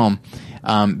the film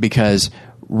because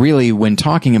really when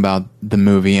talking about the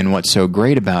movie and what's so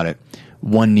great about it,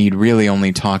 one need really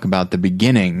only talk about the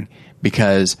beginning,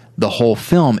 because the whole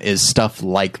film is stuff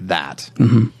like that,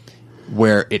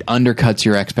 where it undercuts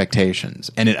your expectations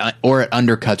and it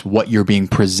undercuts what you're being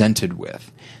presented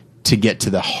with to get to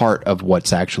the heart of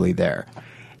what's actually there.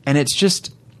 And it's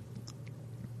just,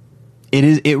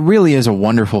 it really is a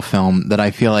wonderful film that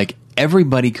I feel like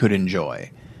everybody could enjoy,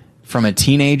 from a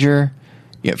teenager,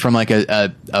 from like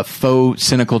a faux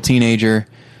cynical teenager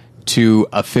to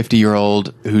a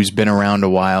 50-year-old who's been around a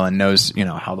while and knows,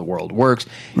 how the world works.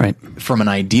 Right. From an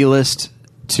idealist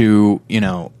to,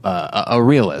 a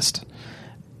realist.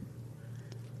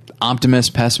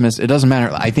 Optimist, pessimist, it doesn't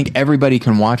matter. I think everybody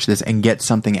can watch this and get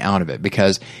something out of it,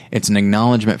 because it's an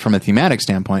acknowledgement from a thematic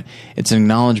standpoint. It's an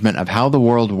acknowledgement of how the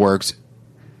world works,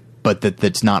 but that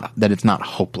it's not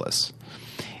hopeless.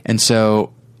 And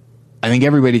so I think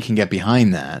everybody can get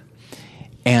behind that.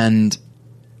 And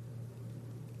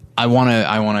I want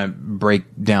to break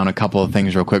down a couple of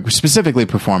things real quick, specifically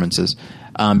performances,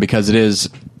 because it is,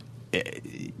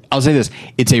 I'll say this,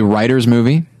 it's a writer's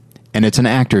movie and it's an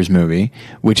actor's movie,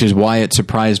 which is why it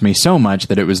surprised me so much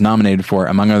that it was nominated for,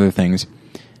 among other things,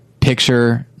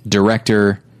 picture,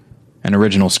 director, and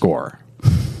original score.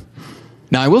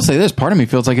 Now, I will say this, part of me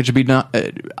feels like it should be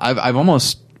I've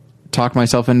almost talked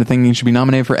myself into thinking it should be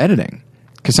nominated for editing,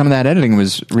 because some of that editing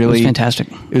was really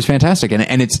fantastic. It was fantastic,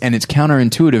 and it's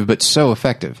counterintuitive but so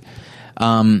effective.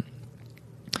 But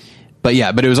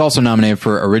it was also nominated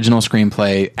for original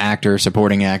screenplay, actor,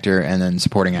 supporting actor, and then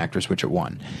supporting actress, which it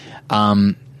won.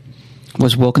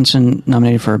 Was Wilkinson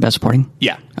nominated for Best Supporting?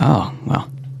 Yeah. Oh,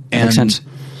 well, makes sense.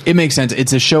 It makes sense.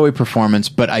 It's a showy performance,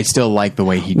 but I still like the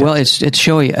way he does. Well, it's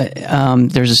showy.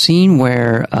 There's a scene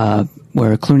where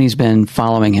Clooney's been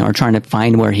following him or trying to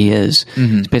find where he is.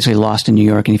 He's basically lost in New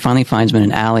York, and he finally finds him in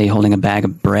an alley holding a bag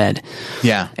of bread.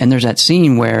 Yeah. And there's that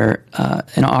scene where,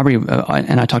 and Aubrey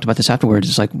and I talked about this afterwards,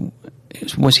 it's like,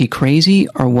 was he crazy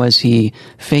or was he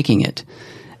faking it?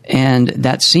 And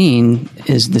that scene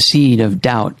is the seed of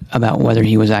doubt about whether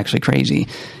he was actually crazy.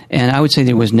 And I would say that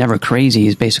he was never crazy.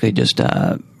 He's basically just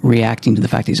reacting to the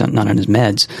fact that he's not on his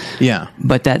meds. Yeah.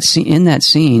 But in that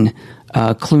scene,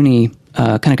 Clooney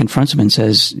kind of confronts him and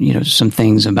says, some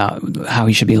things about how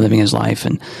he should be living his life,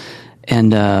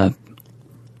 and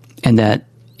that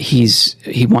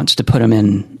he wants to put him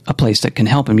in a place that can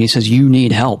help him. He says, "You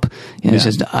need help." He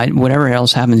says, "Whatever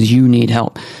else happens, you need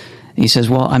help." And he says,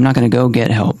 "Well, I'm not going to go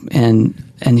get help." And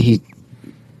he,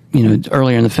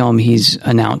 earlier in the film, he's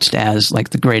announced as like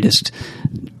the greatest,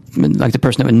 like the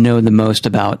person that would know the most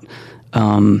about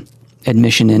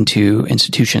admission into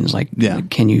institutions. Like,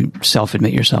 can you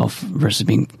self-admit yourself versus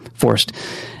being forced?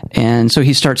 And so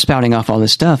he starts spouting off all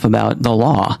this stuff about the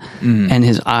law, and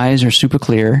his eyes are super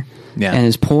clear. Yeah. And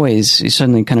his poise, he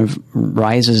suddenly kind of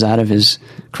rises out of his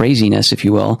craziness, if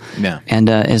you will, and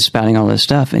is spouting all this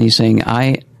stuff. And he's saying,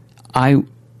 I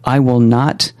will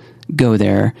not go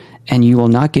there, and you will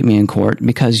not get me in court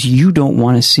because you don't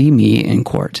want to see me in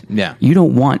court. Yeah. You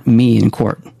don't want me in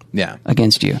court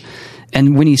against you.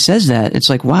 And when he says that, it's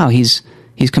like, wow, he's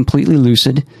completely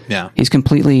lucid. Yeah. He's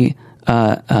completely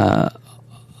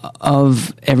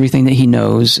of everything that he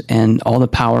knows and all the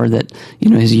power that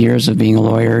his years of being a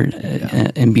lawyer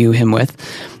imbue him with,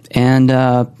 and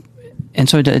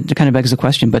so it kind of begs the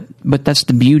question. But that's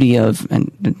the beauty of,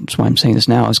 and that's why I'm saying this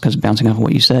now, is because bouncing off of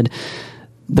what you said,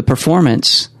 the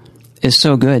performance is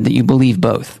so good that you believe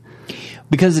both.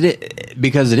 Because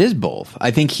it is both.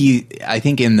 I think in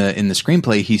the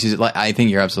screenplay he sees it like, I think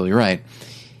you're absolutely right.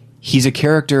 He's a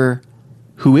character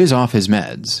who is off his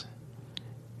meds,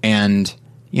 and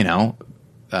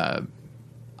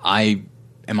I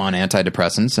am on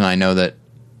antidepressants, and I know that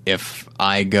if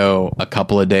I go a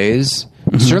couple of days,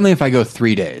 certainly if I go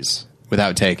 3 days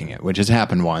without taking it, which has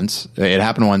happened once, it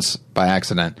happened once by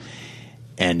accident,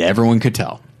 and everyone could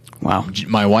tell. Wow.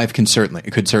 My wife could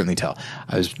certainly tell.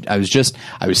 I was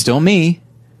still me,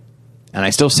 and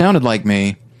I still sounded like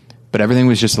me, but everything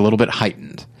was just a little bit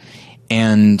heightened.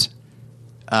 And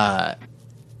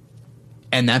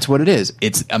And that's what it is.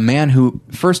 It's a man who,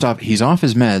 first off, he's off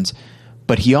his meds,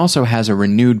 but he also has a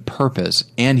renewed purpose,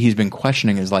 and he's been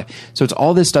questioning his life. So it's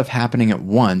all this stuff happening at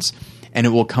once, and it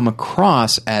will come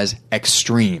across as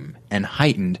extreme and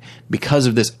heightened because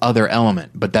of this other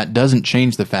element. But that doesn't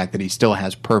change the fact that he still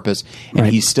has purpose, and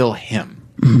he's still him.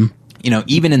 Mm-hmm. You know,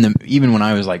 even when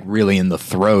I was like really in the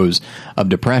throes of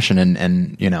depression,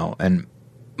 and you know, and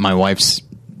my wife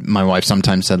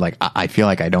sometimes said, like, I feel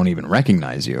like I don't even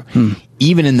recognize you.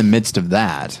 Even in the midst of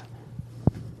that,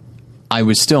 I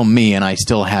was still me, and I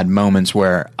still had moments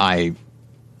where I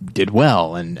did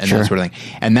well and that sort of thing.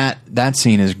 And that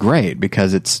scene is great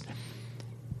because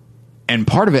and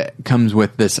part of it comes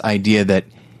with this idea that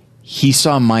he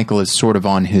saw Michael as sort of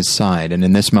on his side, and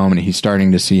in this moment he's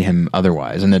starting to see him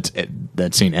otherwise. And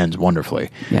that scene ends wonderfully,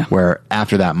 where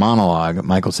after that monologue,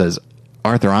 Michael says,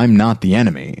 Arthur, I'm not the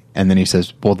enemy. And then he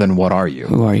says, well, then what are you?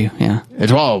 Who are you? Yeah.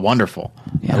 It's all wonderful.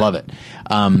 Yeah. I love it.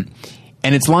 And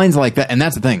it's lines like that. And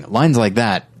that's the thing. Lines like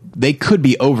that, they could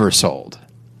be oversold,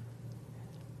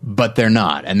 but they're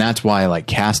not. And that's why, like,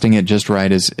 casting it just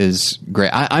right is great.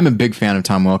 I'm a big fan of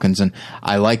Tom Wilkinson.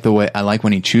 I like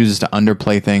when he chooses to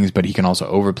underplay things, but he can also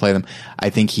overplay them. I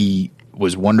think he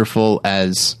was wonderful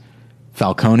as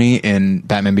Falcone in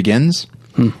Batman Begins.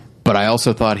 But I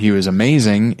also thought he was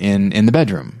amazing in The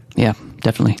Bedroom. Yeah,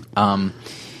 definitely.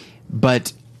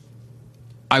 But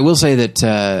I will say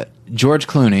that George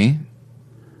Clooney,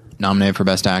 nominated for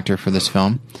Best Actor for this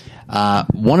film,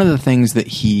 one of the things that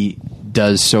he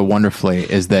does so wonderfully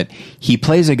is that he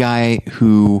plays a guy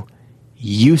who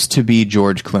used to be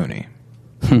George Clooney.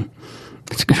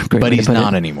 That's a great but way he's to put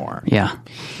not it. anymore. Yeah.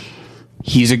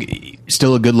 He's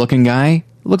still a good-looking guy.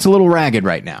 Looks a little ragged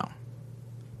right now.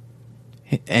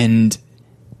 And,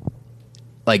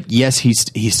 like, yes, he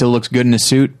still looks good in a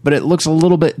suit, but it looks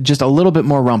just a little bit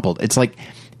more rumpled. It's like,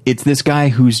 it's this guy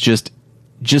who's just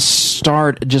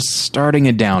starting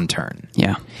a downturn.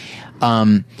 Yeah.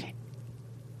 And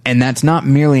that's not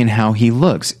merely in how he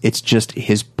looks. It's just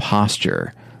his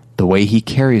posture, the way he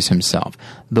carries himself,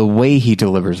 the way he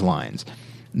delivers lines,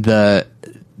 the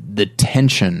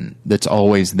tension that's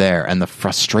always there, and the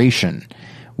frustration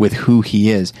with who he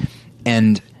is.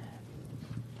 And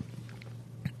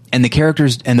the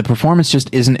characters and the performance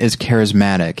just isn't as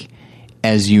charismatic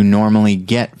as you normally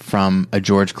get from a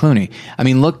George Clooney. I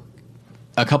mean, look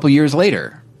a couple years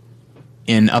later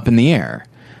in Up in the Air,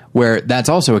 where that's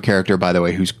also a character, by the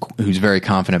way, who's very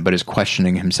confident but is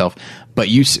questioning himself. But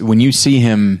when you see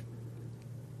him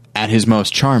at his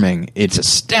most charming, it's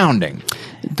astounding.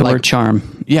 The word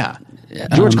charm. Yeah.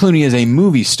 George Clooney is a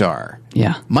movie star.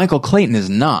 Yeah. Michael Clayton is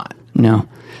not. No.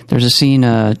 There's a scene...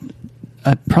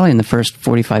 probably in the first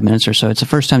 45 minutes or so. It's the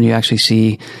first time you actually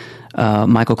see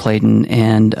Michael Clayton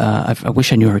and I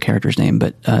wish I knew her character's name,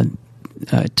 but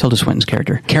Tilda Swinton's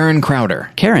character. Karen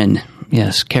Crowder. Karen.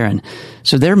 Yes, Karen.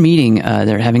 So they're meeting,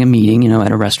 they're having a meeting,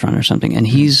 at a restaurant or something, and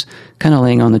he's kind of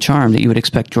laying on the charm that you would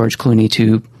expect George Clooney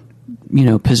to,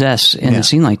 possess in a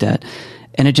scene like that.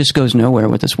 And it just goes nowhere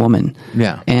with this woman.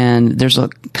 Yeah. And there's a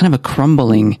kind of a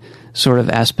crumbling sort of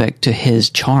aspect to his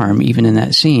charm, even in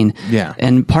that scene. Yeah.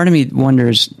 And part of me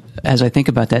wonders, as I think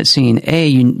about that scene, A,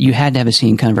 you had to have a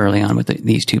scene kind of early on with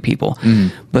these two people.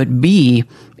 But B,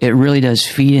 it really does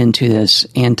feed into this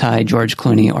anti-George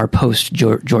Clooney or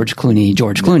post-George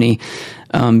Clooney,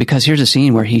 because here's a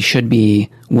scene where he should be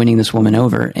winning this woman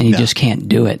over, and he just can't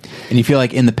do it. And you feel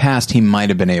like in the past he might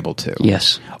have been able to.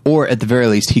 Yes. Or at the very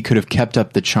least, he could have kept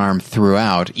up the charm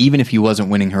throughout. Even if he wasn't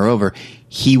winning her over,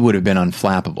 he would have been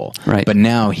unflappable. Right. But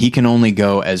now he can only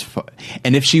go as far.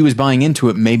 And if she was buying into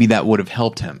it, maybe that would have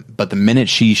helped him. But the minute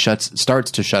she starts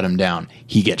to shut him down,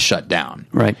 he gets shut down.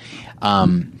 Right.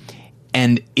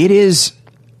 And it is...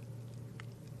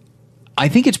 I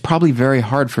think it's probably very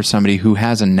hard for somebody who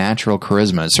has a natural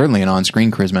charisma, certainly an on-screen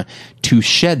charisma, to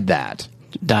shed that.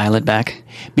 Dial it back.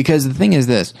 Because the thing is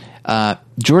this,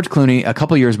 George Clooney, a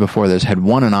couple years before this, had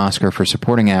won an Oscar for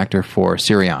supporting actor for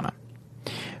Syriana,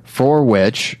 for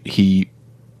which he,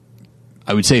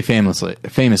 I would say famously,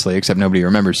 except nobody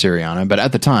remembers Syriana, but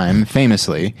at the time,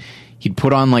 famously, he'd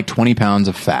put on like 20 pounds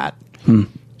of fat.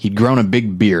 He'd grown a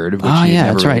big beard, which he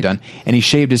had never really done, and he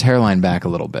shaved his hairline back a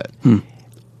little bit.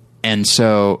 And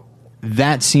so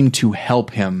that seemed to help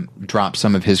him drop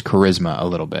some of his charisma a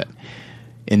little bit.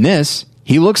 In this,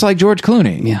 he looks like George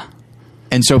Clooney. Yeah.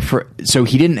 And so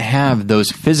he didn't have those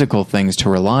physical things to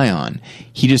rely on.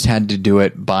 He just had to do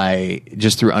it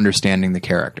through understanding the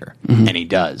character. And he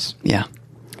does. Yeah.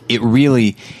 It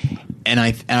really, and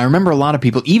I remember a lot of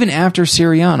people, even after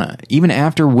Syriana, even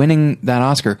after winning that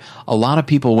Oscar, a lot of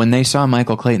people, when they saw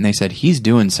Michael Clayton, they said, he's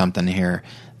doing something here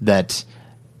that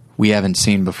we haven't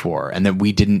seen before and that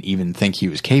we didn't even think he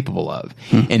was capable of.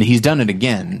 And he's done it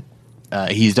again.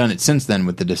 He's done it since then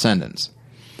with The Descendants.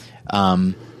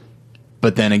 But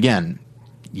then again,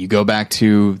 you go back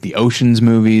to the Ocean's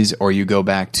movies, or you go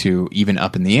back to even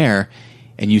Up in the Air,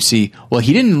 and you see, well,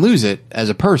 he didn't lose it as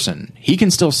a person. He can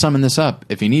still summon this up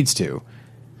if he needs to,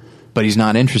 but he's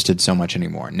not interested so much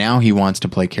anymore. Now he wants to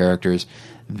play characters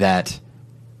that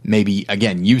maybe,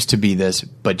 again, used to be this,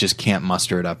 but just can't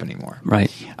muster it up anymore.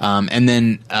 Right. And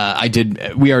then I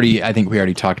think we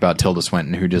already talked about Tilda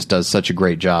Swinton, who just does such a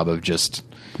great job of just...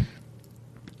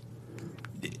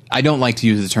 I don't like to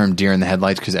use the term deer in the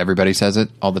headlights because everybody says it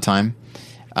all the time.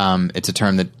 It's a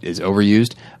term that is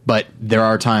overused, but there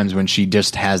are times when she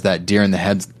just has that deer in the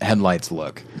headlights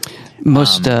look.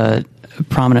 Most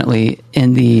prominently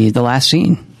in the last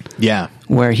scene. Yeah.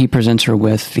 Where he presents her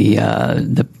with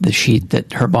the sheet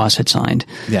that her boss had signed.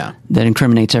 Yeah. That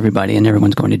incriminates everybody, and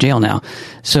everyone's going to jail now.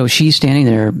 So she's standing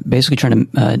there basically trying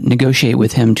to negotiate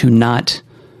with him to not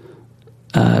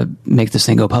make this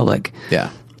thing go public.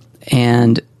 Yeah.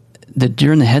 And the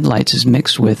deer in the headlights is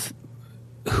mixed with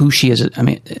who she is. I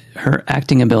mean, her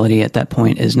acting ability at that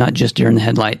point is not just deer in the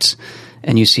headlights,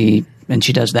 and you see, and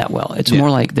she does that well. It's more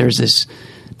like there's this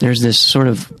sort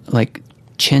of like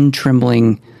chin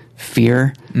trembling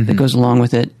fear that goes along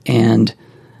with it, and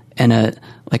a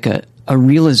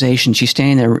realization. She's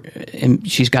standing there, and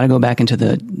she's got to go back into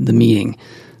the meeting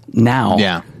now.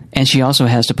 Yeah, and she also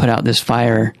has to put out this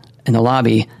fire in the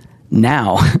lobby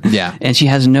now. Yeah. And she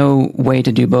has no way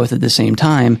to do both at the same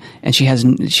time, and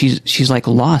she's like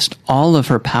lost all of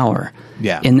her power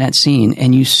in that scene,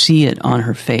 and you see it on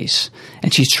her face,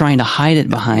 and she's trying to hide it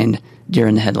behind deer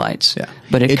in the headlights. Yeah.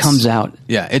 But it comes out.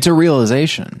 Yeah, it's a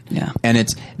realization. Yeah. And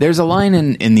there's a line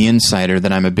in The Insider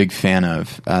that I'm a big fan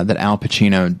of, that Al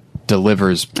Pacino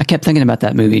delivers. I kept thinking about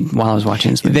that movie while I was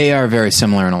watching this movie. They are very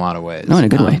similar in a lot of ways. No, in a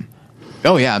good way.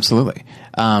 Oh yeah, absolutely.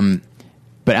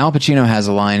 But Al Pacino has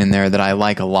a line in there that I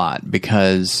like a lot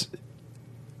because,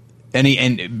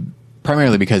 and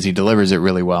primarily because he delivers it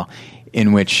really well,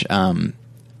 in which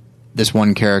this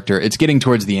one character, it's getting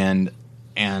towards the end,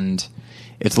 and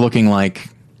it's looking like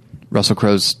Russell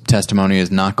Crowe's testimony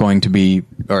is not going to be,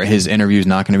 or his interview is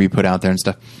not going to be put out there and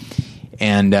stuff.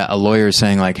 And a lawyer is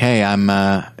saying like, "Hey,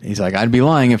 he's like, I'd be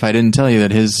lying if I didn't tell you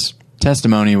that his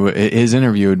testimony, his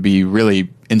interview would be really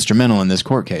instrumental in this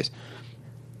court case."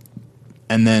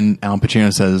 And then Al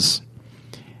Pacino says,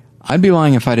 "I'd be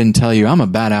lying if I didn't tell you I'm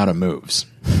about out of moves."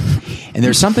 And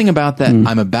there's something about that,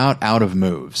 I'm about out of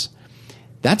moves.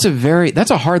 That's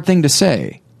a hard thing to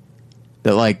say.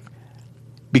 That like,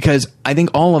 because I think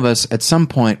all of us at some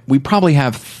point, we probably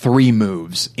have 3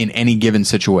 moves in any given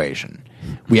situation.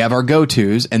 We have our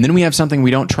go-tos, and then we have something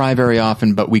we don't try very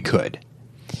often, but we could.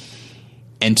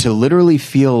 And to literally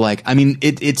feel like, I mean,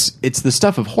 it's the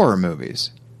stuff of horror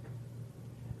movies.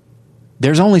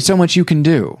 There's only so much you can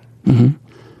do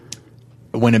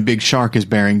when a big shark is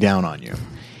bearing down on you.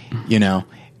 You know,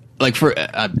 like for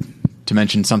to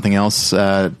mention something else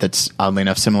that's oddly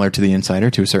enough similar to The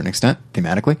Insider to a certain extent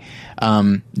thematically,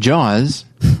 Jaws.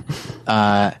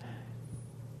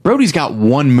 Brody's got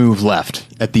one move left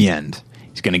at the end.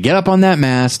 He's going to get up on that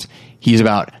mast. He's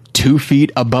about 2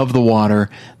 feet above the water.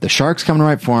 The shark's coming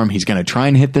right for him. He's going to try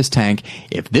and hit this tank.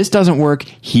 If this doesn't work,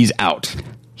 he's out.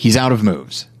 He's out of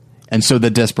moves. And so the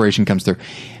desperation comes through.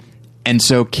 And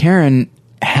so Karen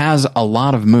has a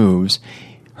lot of moves.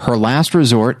 Her last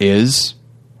resort is,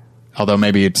 although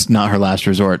maybe it's not her last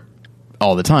resort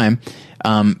all the time,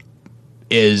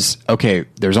 is, okay,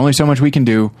 there's only so much we can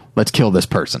do. Let's kill this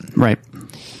person. Right.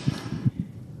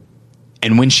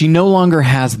 And when she no longer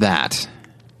has that,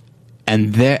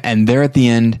 and there at the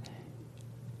end,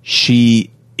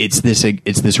 it's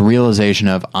this realization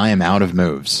of, I am out of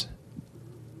moves.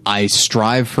 I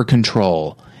strive for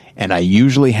control, and I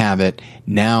usually have it.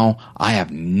 Now I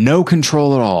have no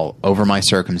control at all over my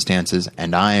circumstances,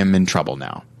 and I am in trouble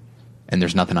now. And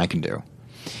there's nothing I can do.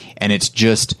 And it's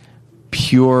just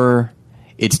pure,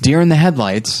 it's deer in the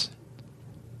headlights,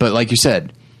 but like you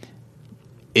said,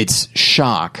 it's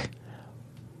shock,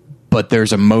 but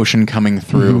there's emotion coming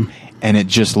through, and it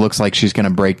just looks like she's going to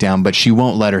break down, but she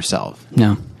won't let herself.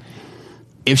 No.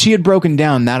 If she had broken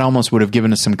down, that almost would have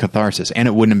given us some catharsis, and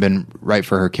it wouldn't have been right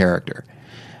for her character.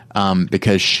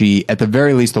 Because she, at the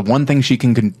very least, the one thing she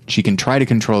can try to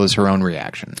control is her own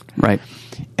reaction. Right.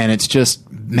 And it's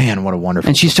just, man, what a wonderful.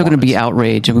 And she's still going to be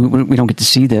outraged. We don't get to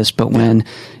see this, but when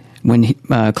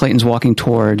Clayton's walking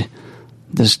toward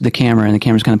the camera, and the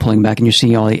camera's kind of pulling back, and you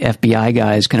see all the FBI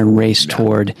guys kind of race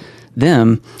toward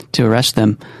them to arrest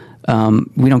them,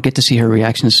 We don't get to see her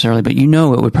reaction necessarily, but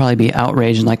it would probably be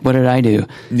outrage and like, what did I do?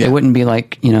 Yeah. It wouldn't be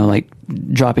like, like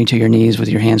dropping to your knees with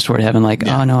your hands toward heaven, like,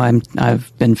 oh no,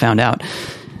 I've been found out.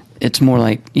 It's more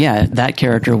like, that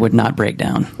character would not break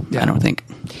down. I don't think.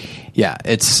 Yeah,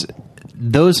 it's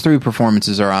those three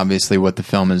performances are obviously what the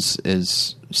film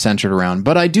is centered around.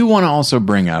 But I do want to also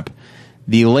bring up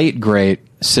the late great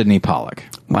Sydney Pollack.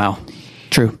 Wow,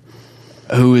 true.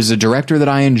 Who is a director that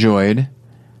I enjoyed.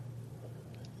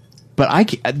 But I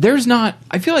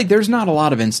feel like there's not a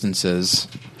lot of instances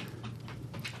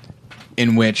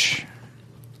in which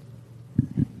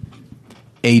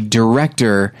a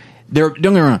director, don't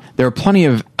get me wrong, there are plenty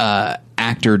of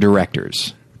actor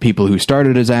directors, people who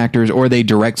started as actors or they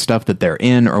direct stuff that they're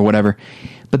in or whatever.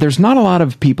 But there's not a lot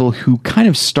of people who kind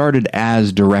of started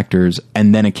as directors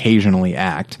and then occasionally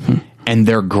act, and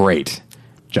they're great.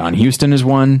 John Huston is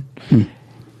one.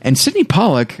 And Sydney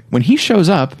Pollack, when he shows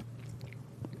up,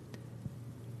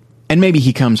 and maybe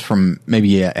he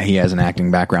has an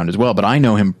acting background as well, but I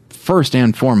know him first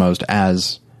and foremost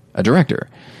as a director.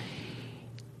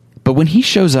 But when he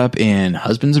shows up in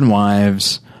Husbands and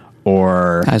Wives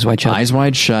or Eyes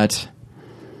Wide Shut,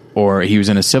 or he was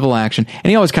in a Civil Action, and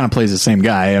he always kind of plays the same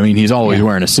guy. I mean, he's always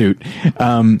wearing a suit.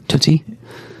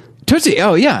 Tootsie,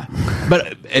 oh yeah.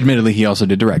 But admittedly, he also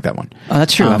did direct that one. Oh,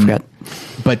 that's true. I forgot.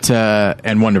 But,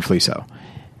 and wonderfully so.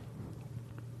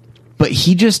 But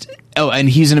he just... Oh, and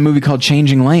he's in a movie called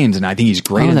Changing Lanes, and I think he's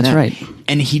great in that. Oh, that's right.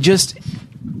 And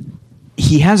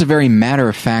he has a very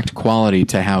matter-of-fact quality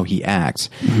to how he acts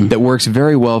that works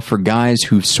very well for guys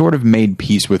who've sort of made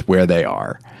peace with where they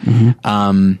are.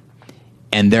 And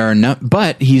there are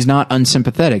but he's not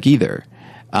unsympathetic either.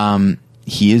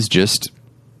 He is just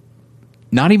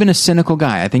not even a cynical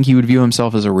guy. I think he would view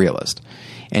himself as a realist.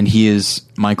 And he is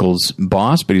Michael's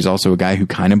boss, but he's also a guy who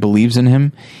kind of believes in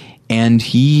him. And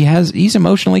he's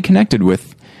emotionally connected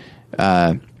with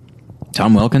Tom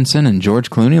Wilkinson and George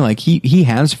Clooney. Like he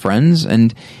has friends,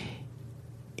 and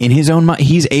in his own mind,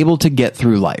 he's able to get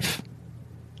through life,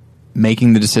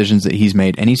 making the decisions that he's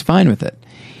made, and he's fine with it.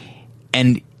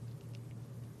 And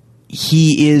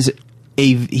he's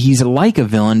like a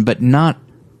villain, but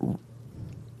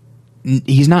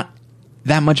he's not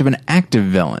that much of an active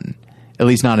villain, at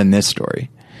least not in this story.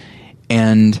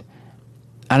 And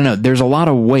I don't know. There's a lot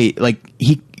of weight. Like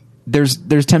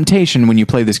there's temptation when you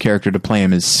play this character to play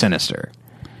him as sinister,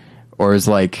 or as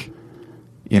like,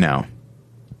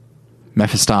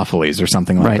 Mephistopheles or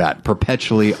something like that,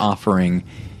 perpetually offering.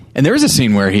 And there is a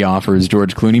scene where he offers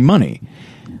George Clooney money,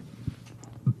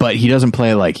 but he doesn't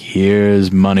play like,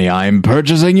 "Here's money, I'm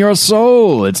purchasing your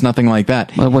soul." It's nothing like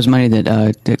that. Well, it was money that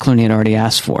Clooney had already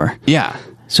asked for. Yeah.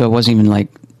 So it wasn't even like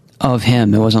of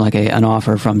him. It wasn't like an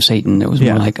offer from Satan. It was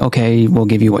more like, okay, we'll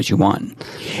give you what you want,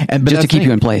 just to keep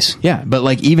you in place. Yeah, but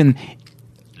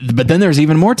but then there's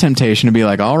even more temptation to be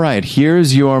like, all right,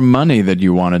 here's your money that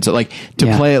you wanted. So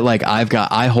play it like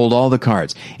I hold all the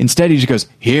cards. Instead, he just goes,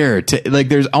 here,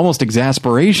 there's almost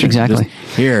exasperation. Exactly.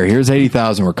 Just, here's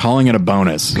 80,000. We're calling it a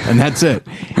bonus, and that's it.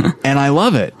 And I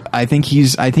love it. I think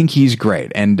he's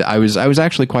great. And I was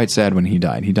actually quite sad when he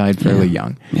died. He died fairly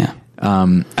young. Yeah.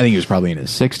 I think he was probably in his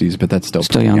 60s, but that's still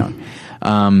pretty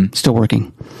young. Still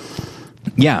working.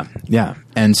 Yeah.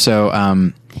 And so,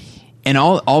 and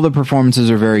all the performances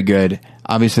are very good.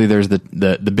 Obviously, there's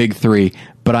the big three,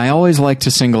 but I always like to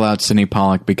single out Sydney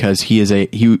Pollack because he's a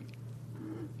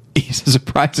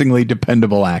surprisingly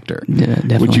dependable actor,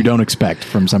 which you don't expect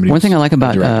from somebody. One thing I like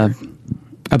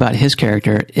about his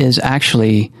character is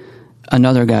actually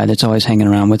another guy that's always hanging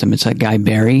around with him. It's that guy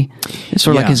Barry. It's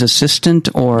sort of like his assistant,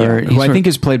 who I think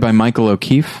is played by Michael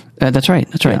O'Keefe. That's right.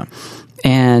 Yeah.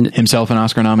 And himself an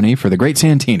Oscar nominee for The Great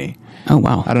Santini. Oh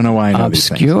wow! I don't know why I know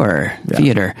obscure these things.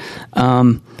 Theater.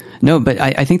 No, but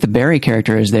I think the Barry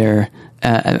character is there.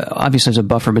 Obviously, as a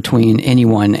buffer between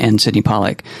anyone and Sydney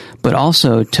Pollack, but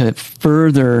also to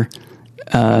further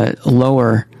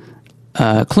lower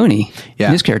Clooney,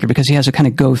 his character, because he has to kind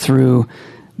of go through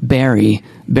Barry,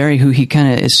 who he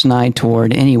kind of is snide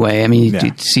toward anyway. I mean,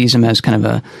 he sees him as kind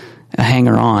of a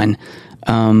hanger-on,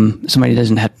 somebody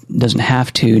doesn't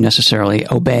have to necessarily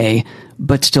obey,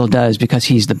 but still does because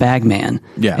he's the bag man,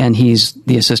 and he's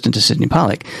the assistant to Sydney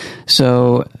Pollack.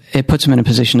 So it puts him in a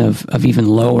position of even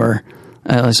lower.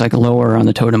 It's like lower on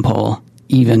the totem pole.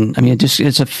 Even, I mean,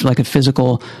 it's like a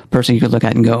physical person you could look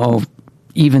at and go, oh,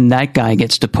 even that guy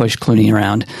gets to push Clooney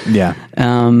around. Yeah,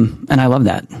 and I love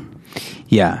that.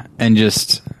 Yeah, and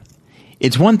just,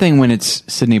 it's one thing when it's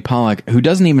Sydney Pollack, who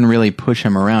doesn't even really push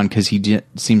him around because he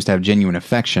seems to have genuine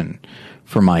affection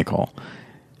for Michael.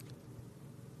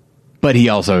 But he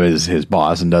also is his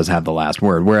boss and does have the last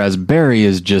word. Whereas Barry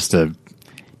is just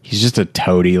he's just a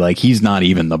toady. Like, he's not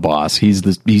even the boss. He's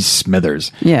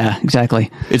Smithers. Yeah, exactly.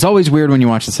 It's always weird when you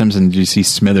watch The Simpsons, you see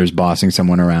Smithers bossing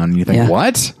someone around, and you think,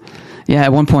 what? Yeah,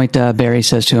 at one point, Barry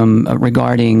says to him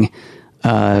regarding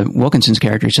Wilkinson's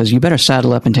character, he says, "You better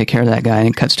saddle up and take care of that guy." And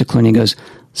it cuts to Clooney and goes,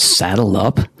 "Saddle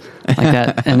up?" Like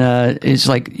that. And it's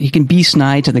like, he can be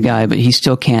snide to the guy, but he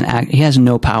still can't act. He has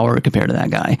no power compared to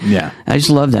that guy. Yeah. I just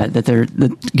love that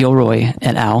Gilroy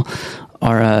et al.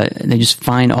 They just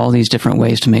find all these different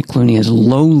ways to make Clooney as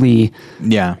lowly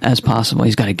as possible.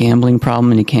 He's got a gambling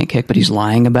problem and he can't kick, but he's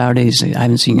lying about it. I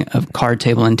haven't seen a card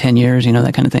table in 10 years,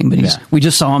 that kind of thing. But we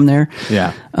just saw him there.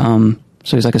 Yeah.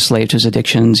 So he's like a slave to his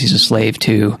addictions. He's a slave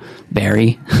to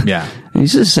Barry. Yeah.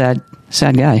 He's a sad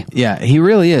guy. Yeah, he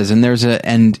really is. And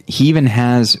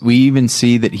we even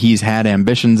see that he's had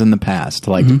ambitions in the past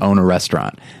to own a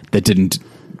restaurant that didn't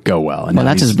go well. And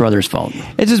that's his brother's fault.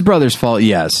 It's his brother's fault,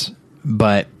 yes.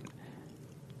 But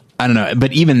I don't know.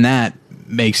 But even that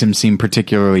makes him seem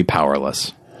particularly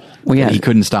powerless. Well, yeah. He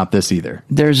couldn't stop this either.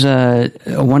 There's a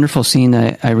wonderful scene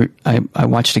that I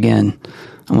watched again.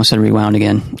 I almost said rewound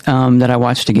again. That I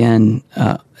watched again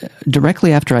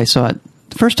directly after I saw it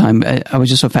the first time. I was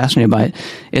just so fascinated by it.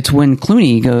 It's when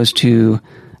Clooney goes to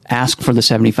ask for the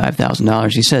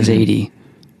 $75,000. He says 80,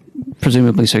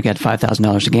 presumably so he got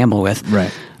 $5,000 to gamble with.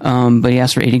 Right. But he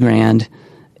asked for 80 grand,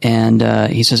 and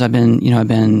he says, I've been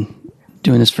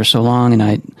doing this for so long,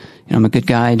 and I'm a good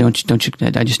guy. Don't you?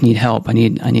 I just need help. I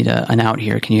need an out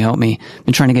here. Can you help me? I've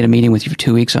been trying to get a meeting with you for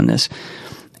 2 weeks on this.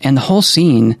 And the whole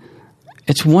scene,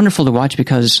 it's wonderful to watch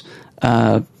because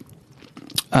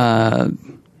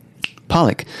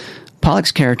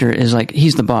Pollock's character is like,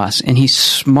 he's the boss and he's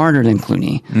smarter than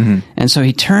Clooney. Mm-hmm. And so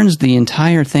he turns the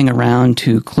entire thing around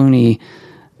to Clooney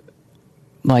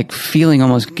like feeling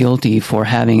almost guilty for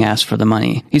having asked for the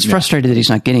money. He's frustrated that he's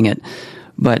not getting it.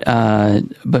 But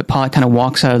Pollock kind of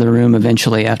walks out of the room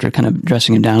eventually after kind of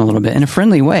dressing him down a little bit in a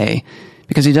friendly way,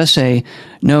 because he does say,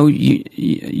 "No,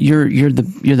 you're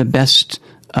the best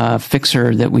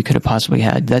fixer that we could have possibly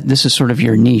had. That this is sort of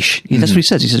your niche." That's what he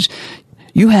says. He says,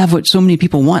 "You have what so many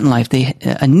people want in life.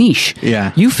 A niche.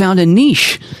 Yeah, you found a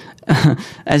niche."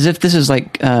 As if this is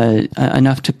like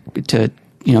enough to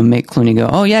make Clooney go,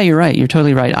 "Oh yeah, you're right. You're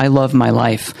totally right. I love my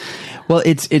life." Well,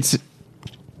 it's.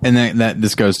 And that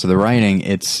this goes to the writing.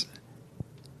 It's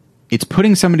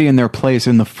putting somebody in their place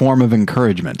in the form of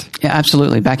encouragement. Yeah,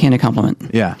 absolutely. Backhanded compliment.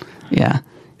 Yeah.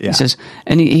 He says,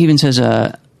 and he even says,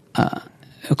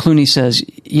 Clooney says,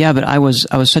 "Yeah, but I was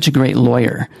such a great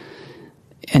lawyer."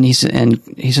 And he says,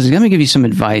 "Let me give you some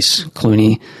advice,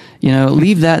 Clooney.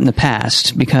 Leave that in the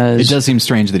past, because it does seem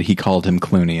strange that he called him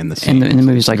Clooney in the scene. In the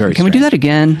movie, he's like, "Can we do that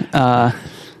again?"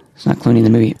 It's not Clooney in the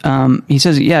movie. He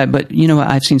says, "Yeah, but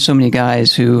I've seen so many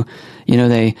guys who,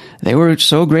 they were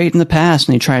so great in the past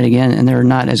and they try it again and they're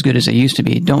not as good as they used to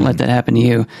be. Don't let that happen to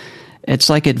you." It's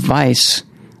like advice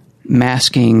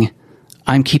masking,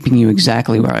 "I'm keeping you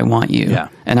exactly where I want you. Yeah.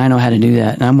 And I know how to do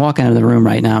that. And I'm walking out of the room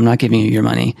right now. I'm not giving you your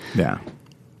money." Yeah.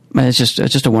 But it's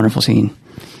just a wonderful scene.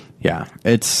 Yeah.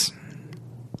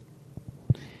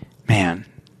 Man.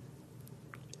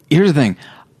 Here's the thing.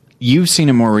 You've seen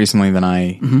it more recently than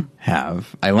I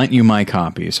have. I lent you my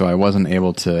copy, so I wasn't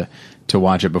able to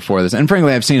watch it before this. And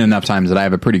frankly, I've seen enough times that I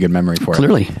have a pretty good memory for it.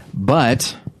 Clearly.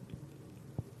 But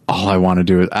all I want to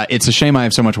do is... it's a shame I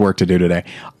have so much work to do today.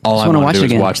 All I want to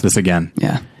do is watch this again.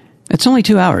 Yeah. It's only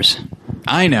 2 hours.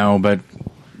 I know, but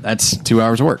that's 2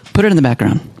 hours of work. Put it in the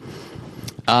background.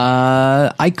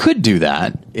 I could do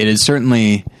that. It is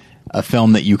certainly a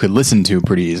film that you could listen to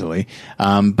pretty easily,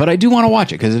 but I do want to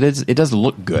watch it because it does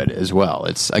look good as well.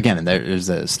 It's, again, there's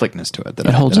a slickness to it that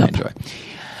I enjoy.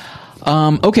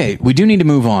 Okay, we do need to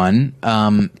move on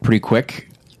pretty quick.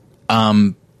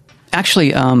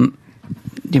 Actually, do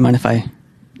you mind if I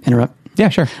interrupt? Yeah,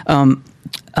 sure.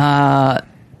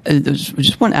 There's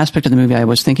just one aspect of the movie I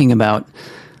was thinking about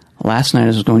last night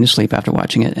as I was going to sleep after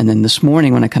watching it, and then this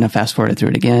morning when I kind of fast forwarded through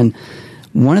it again,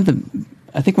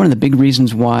 I think one of the big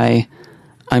reasons why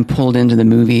I'm pulled into the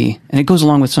movie, and it goes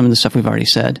along with some of the stuff we've already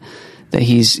said, that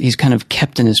he's kind of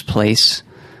kept in his place,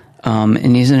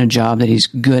 and he's in a job that he's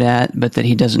good at, but that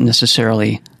he doesn't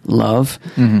necessarily love.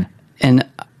 Mm-hmm. And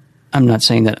I'm not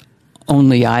saying that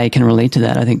only I can relate to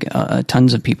that. I think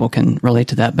tons of people can relate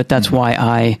to that, but that's why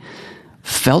I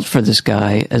felt for this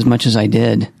guy as much as I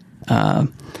did.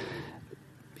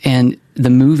 And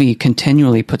the movie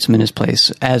continually puts him in his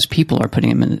place as people are putting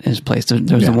him in his place.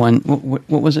 There's the one, what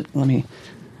was it? Let me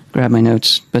grab my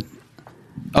notes. But,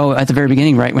 at the very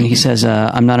beginning, right, when he says,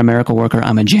 "I'm not a miracle worker,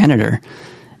 I'm a janitor."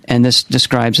 And this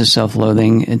describes his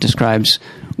self-loathing. It describes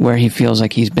where he feels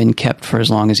like he's been kept for as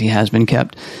long as he has been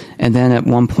kept. And then at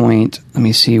one point, let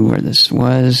me see where this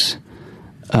was.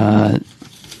 Yeah,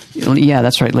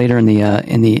 that's right. Later in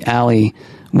the alley,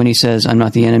 when he says, "I'm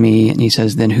not the enemy," and he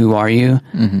says, "Then who are you?"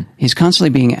 Mm-hmm. He's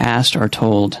constantly being asked or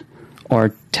told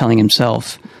or telling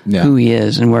himself who he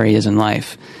is and where he is in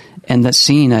life. And that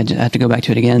scene, I have to go back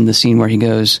to it again, the scene where he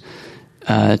goes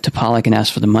to Pollock and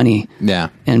asks for the money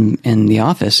in the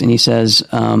office. And he says,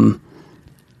 of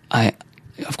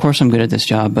course I'm good at this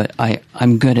job, but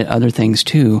I'm good at other things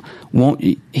too.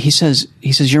 He says,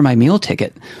 "You're my meal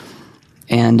ticket.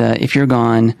 And if you're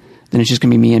gone, then it's just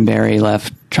going to be me and Barry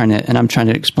left and I'm trying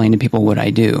to explain to people what I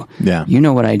do. Yeah. You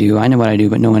know what I do. I know what I do,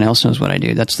 but no one else knows what I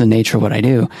do. That's the nature of what I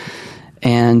do."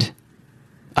 And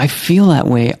I feel that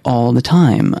way all the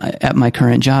time at my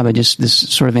current job. This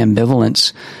sort of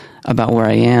ambivalence about where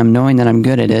I am, knowing that I'm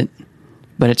good at it,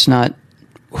 but it's not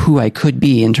who I could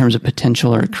be in terms of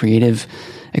potential or creative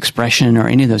expression or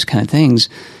any of those kind of things.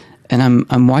 And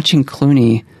I'm watching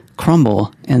Clooney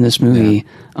crumble in this movie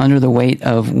under the weight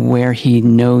of where he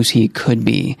knows he could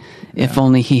be, if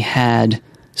only he had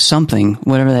something,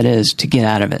 whatever that is, to get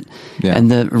out of it. Yeah.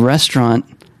 And the restaurant,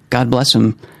 God bless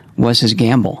him, was his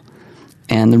gamble.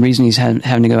 And the reason he's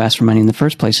having to go ask for money in the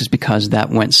first place is because that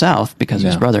went south because of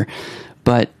his brother.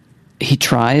 But he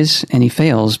tries and he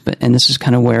fails. And this is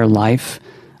kind of where life,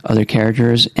 other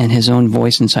characters, and his own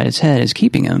voice inside his head is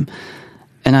keeping him.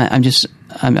 And I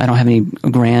don't have any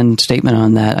grand statement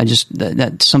on that.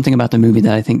 That's something about the movie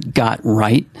that I think got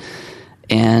right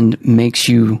and makes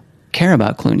you care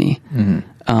about Clooney.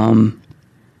 Mm-hmm.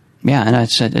 And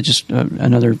it's just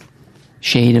another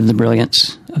shade of the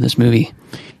brilliance of this movie.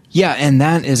 Yeah, and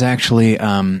that is actually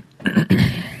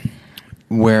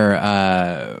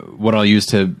where what I'll use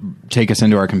to take us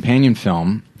into our companion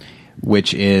film,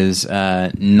 which is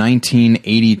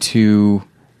 1982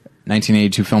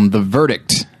 film The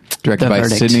Verdict, directed by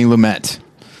Sidney Lumet.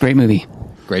 Great movie.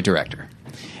 Great director.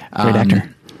 Great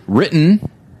actor. Written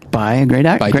by a great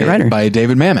writer. By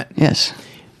David Mamet. Yes.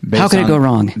 How could it go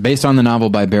wrong? Based on the novel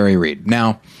by Barry Reed.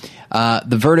 Now,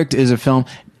 The Verdict is a film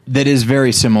that is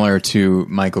very similar to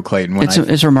Michael Clayton.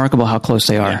 It's remarkable how close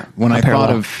they are. Yeah. When I thought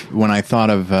of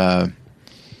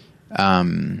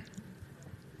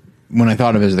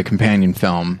it as the companion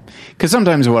film, because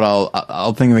sometimes what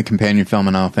I'll think of a companion film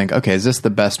and I'll think, okay, is this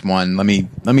the best one? Let me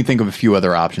think of a few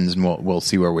other options and we'll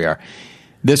see where we are.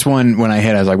 This one, when I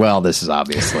hit, I was like, well, this is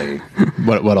obviously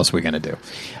what else are we going to do?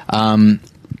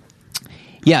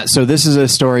 So this is a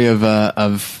story of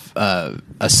a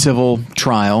civil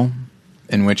trial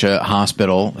in which a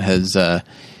hospital has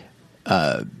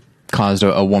caused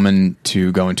a woman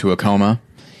to go into a coma,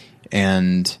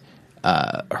 and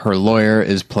her lawyer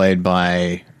is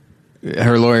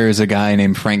a guy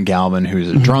named Frank Galvin, who's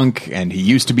a drunk, and he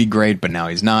used to be great, but now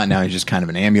he's not. Now he's just kind of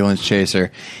an ambulance chaser.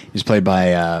 He's played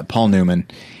by Paul Newman,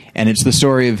 and it's the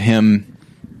story of him,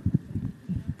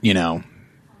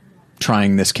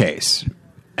 trying this case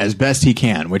as best he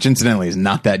can, which incidentally is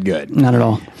not that good. Not at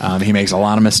all. He makes a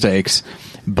lot of mistakes,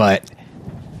 but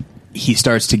he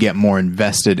starts to get more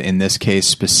invested in this case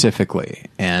specifically.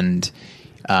 And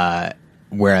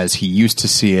whereas he used to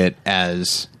see it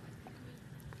as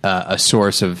a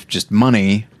source of just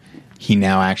money, he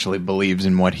now actually believes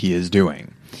in what he is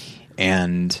doing.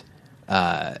 And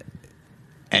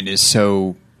is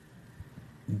so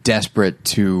desperate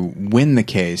to win the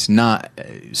case. Not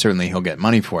certainly he'll get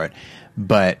money for it,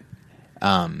 but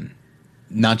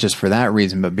not just for that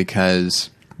reason, but because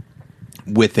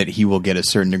with it he will get a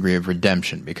certain degree of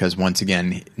redemption, because once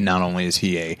again, not only is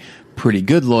he a pretty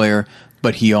good lawyer,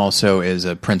 but he also is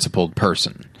a principled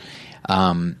person.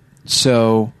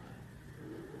 So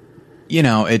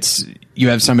it's, you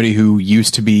have somebody who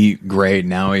used to be great,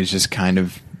 now he's just kind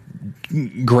of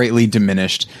greatly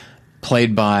diminished,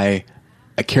 played by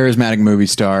a charismatic movie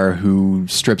star who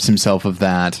strips himself of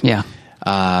that. Yeah.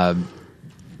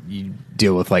 You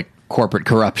deal with like corporate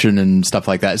corruption and stuff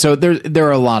like that. So there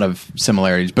are a lot of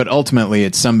similarities, but ultimately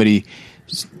it's somebody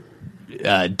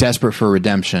desperate for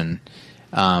redemption,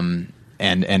 and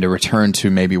a return to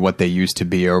maybe what they used to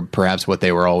be, or perhaps what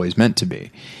they were always meant to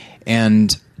be.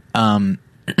 And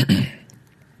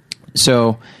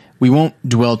so we won't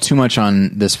dwell too much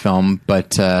on this film,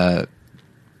 but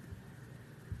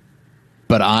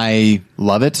I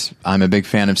love it. I'm a big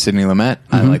fan of Sidney Lumet.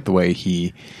 Mm-hmm. I like the way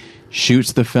he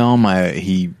shoots the film.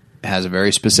 He has a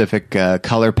very specific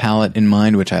color palette in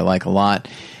mind, which I like a lot.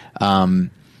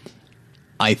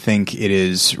 I think it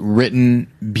is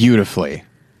written beautifully.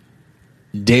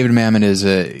 David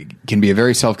Mamet can be a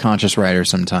very self-conscious writer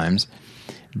sometimes,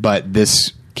 but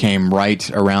this came right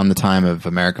around the time of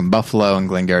American Buffalo and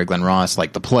Glengarry Glen Ross,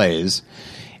 like the plays,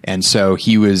 and so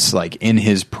he was like in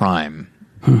his prime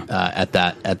at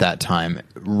that time,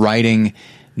 writing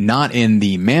not in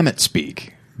the Mamet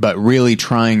speak, but really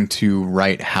trying to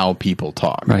write how people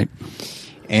talk. Right.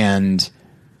 And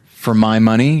for my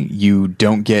money, you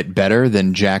don't get better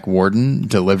than Jack Warden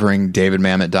delivering David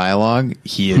Mamet dialogue.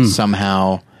 He is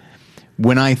somehow,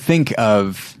 when I think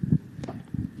of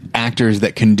actors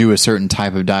that can do a certain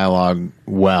type of dialogue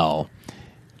well,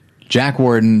 Jack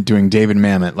Warden doing David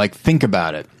Mamet, like, think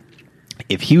about it.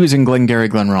 If he was in Glengarry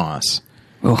Glen Ross,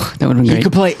 Oh, that would have been great. he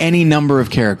could play any number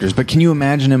of characters, but can you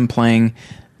imagine him playing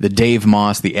the Dave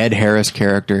Moss, the Ed Harris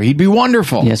character? He'd be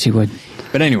wonderful. Yes, he would.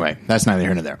 But anyway, that's neither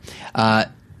here nor there.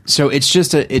 So it's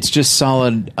just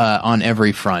solid on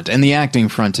every front, and the acting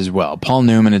front as well. Paul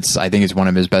Newman, I think it's one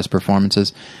of his best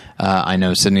performances. I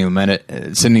know Sidney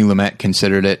Lumet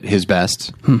considered it his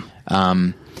best.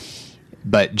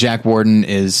 But Jack Warden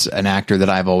is an actor that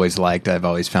I've always liked. I've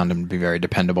always found him to be very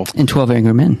dependable. In 12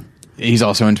 Angry Men. He's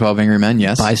also in 12 Angry Men,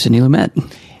 yes. By Sidney Lumet.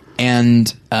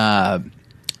 And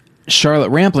Charlotte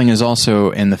Rampling is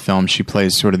also in the film. She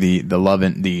plays sort of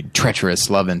the treacherous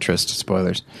love interest.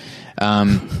 Spoilers.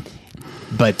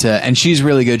 But and she's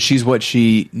really good. She's what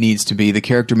she needs to be. The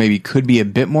character maybe could be a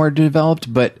bit more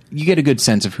developed, but you get a good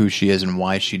sense of who she is and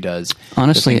why she does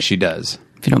Honestly, the things she does.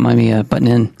 If you don't mind me butting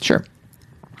in. Sure.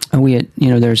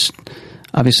 There's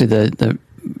obviously the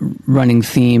running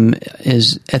theme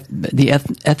is ethically.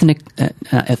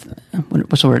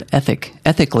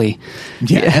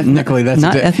 Yeah, ethnically. That's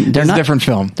a different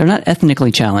film. They're not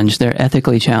ethnically challenged. They're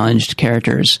ethically challenged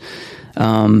characters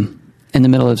in the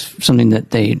middle of something that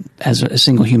they, as a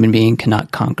single human being,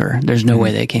 cannot conquer. There's no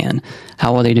way they can.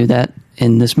 How will they do that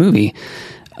in this movie?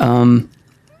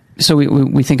 So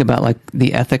we think about like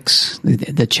the ethics,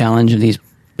 the challenge of these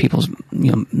people's,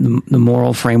 the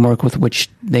moral framework with which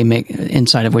they make,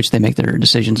 inside of which they make their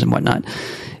decisions and whatnot.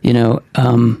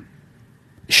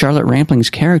 Charlotte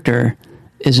Rampling's character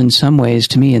is in some ways,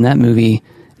 to me, in that movie,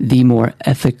 the more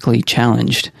ethically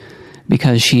challenged,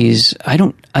 because she's, I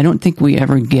don't think we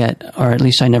ever get, or at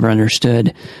least I never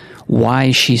understood why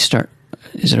she is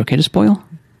it okay to spoil?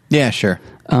 Yeah, sure.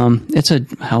 It's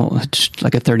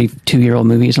like a 32-year-old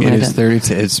movie or something It like is that.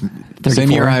 32. It's the same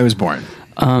year I was born.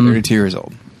 32 years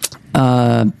old.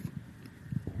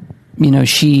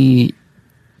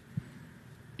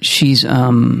 She's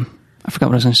I forgot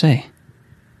what I was going to say.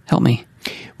 Help me.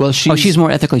 Well, she's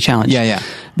more ethically challenged. Yeah.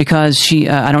 Because she,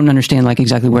 I don't understand like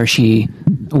exactly why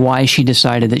she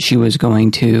decided that she was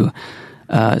going to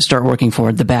start working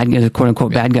for the quote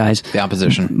unquote bad guys, the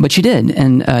opposition. But she did,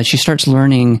 and she starts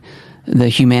learning the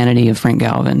humanity of Frank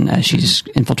Galvin as she's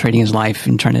infiltrating his life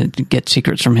and trying to get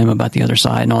secrets from him about the other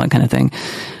side and all that kind of thing.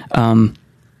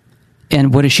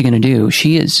 And what is she going to do?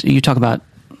 You talk about,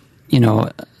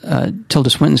 Tilda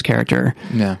Swinton's character.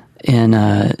 Yeah. In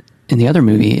the other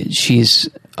movie, she's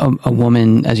a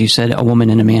woman, as you said, a woman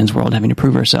in a man's world having to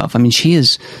prove herself. I mean, she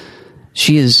is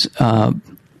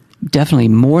definitely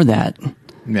more that.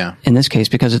 Yeah. In this case,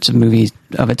 because it's a movie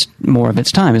of more of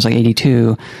its time. It's like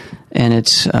 82, and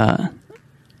it's I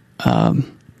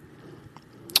don't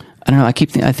know. I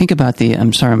think about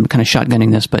I'm sorry, I'm kind of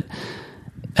shotgunning this, but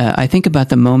I think about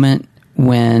the moment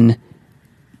when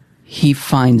he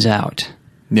finds out.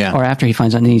 Yeah. Or after he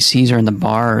finds out, and he sees her in the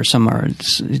bar or somewhere.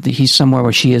 He's somewhere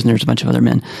where she is, and there's a bunch of other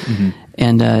men. Mm-hmm.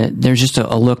 And there's just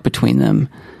a look between them.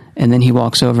 And then he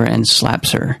walks over and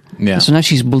slaps her. Yeah. So now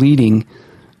she's bleeding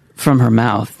from her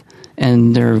mouth,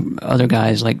 and there are other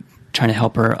guys like trying to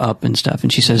help her up and stuff.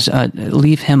 And she says,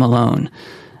 leave him alone.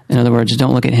 In other words,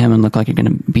 don't look at him and look like you're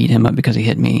going to beat him up because he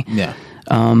hit me. Yeah.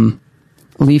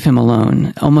 Leave him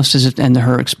alone. Almost as if, and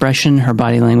her expression, her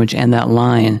body language, and that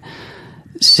line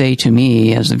say to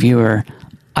me as the viewer,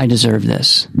 I deserve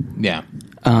this. Yeah.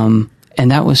 And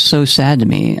that was so sad to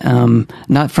me.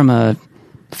 Not from a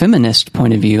feminist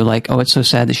point of view, like, oh, it's so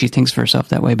sad that she thinks of herself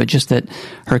that way, but just that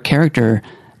her character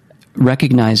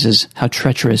recognizes how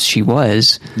treacherous she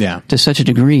was to such a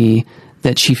degree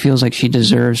that she feels like she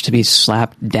deserves to be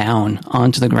slapped down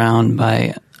onto the ground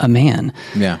by a man.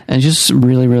 Yeah. And it's just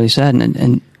really, really sad.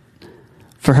 And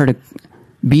for her to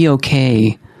be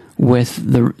okay with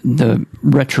the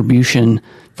retribution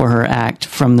for her act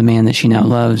from the man that she now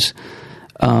loves,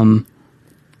 and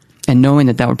knowing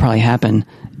that would probably happen,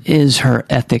 is her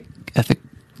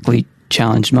ethically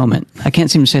challenged moment. I can't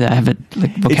seem to say that. I have a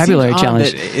vocabulary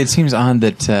challenge. It seems odd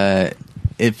that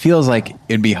it feels like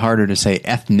it'd be harder to say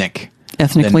ethnically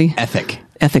than ethic.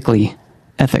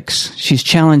 Ethics. She's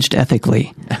challenged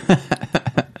ethically.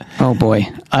 Oh boy,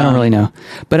 I don't really know.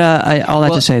 But all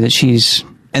that to say that she's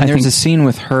And there's a scene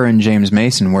with her and James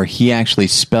Mason where he actually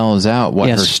spells out what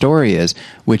her story is,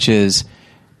 which is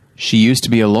she used to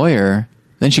be a lawyer,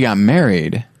 then she got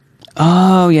married.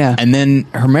 Oh, yeah. And then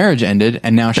her marriage ended,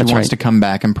 and now she wants to come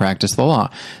back and practice the law.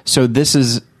 So this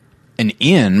is an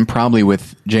in, probably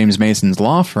with James Mason's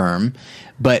law firm,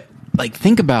 but like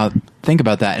think about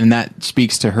that, and that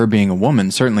speaks to her being a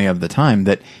woman, certainly of the time,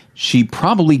 that she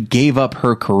probably gave up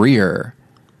her career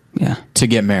to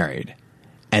get married.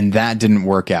 And that didn't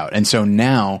work out. And so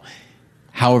now,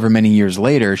 however many years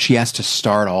later, she has to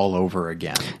start all over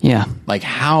again. Yeah. Like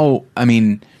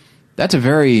that's a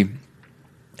very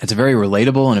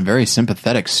relatable and a very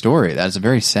sympathetic story. That's a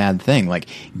very sad thing. Like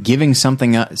giving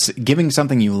something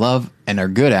you love and are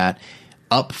good at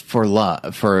up for love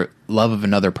of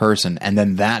another person, and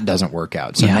then that doesn't work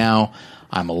out. So now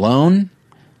I'm alone.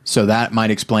 So that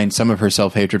might explain some of her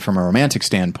self-hatred from a romantic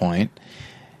standpoint.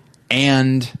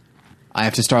 And I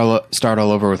have to start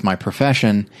all over with my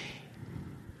profession.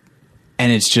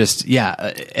 And it's just,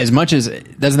 as much as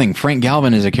that's the thing. Frank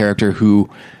Galvin is a character who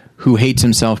hates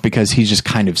himself because he's just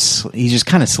kind of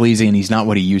sleazy and he's not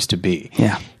what he used to be.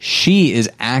 Yeah. She is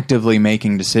actively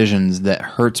making decisions that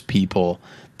hurts people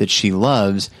that she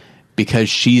loves because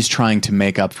she's trying to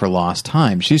make up for lost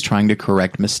time. She's trying to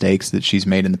correct mistakes that she's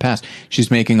made in the past. She's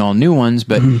making all new ones,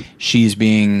 but she's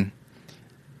being...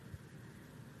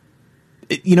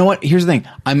 You know what? Here's the thing.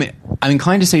 I'm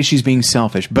inclined to say she's being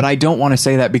selfish, but I don't want to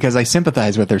say that because I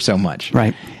sympathize with her so much.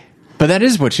 Right. But that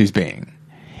is what she's being.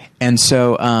 And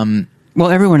so...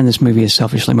 well, everyone in this movie is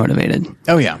selfishly motivated.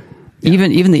 Oh, yeah.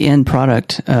 Even the end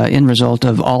product, end result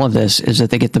of all of this is that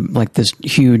they get this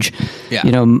huge,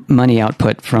 money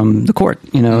output from the court,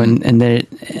 and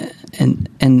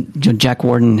Jack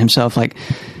Warden himself, like,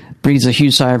 breathes a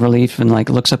huge sigh of relief and like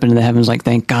looks up into the heavens like,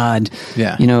 thank God.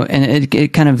 Yeah. And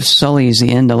it kind of sullies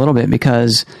the end a little bit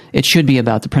because it should be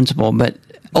about the principle, but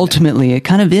ultimately it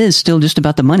kind of is still just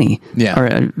about the money.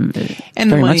 Yeah. And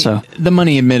very much so. The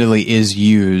money admittedly is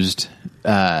used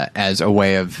as a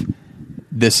way of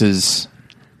this is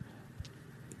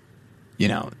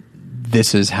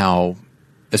how,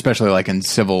 especially like in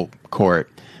civil court,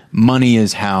 money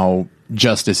is how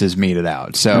justice is meted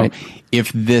out. So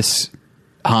if this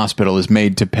hospital is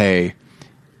made to pay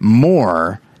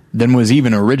more than was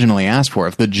even originally asked for,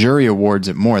 if the jury awards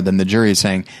it more, then the jury is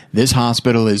saying this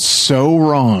hospital is so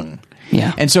wrong.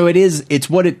 Yeah. And so it's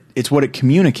what it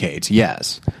communicates,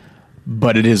 yes.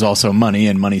 But it is also money,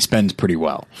 and money spends pretty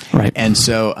well. Right. And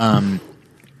so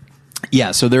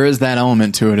so there is that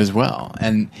element to it as well.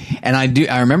 And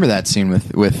I remember that scene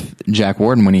with Jack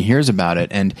Warden when he hears about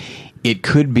it, and it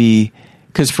could be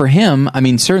because for him, I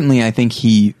mean, certainly I think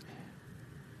he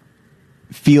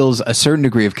feels a certain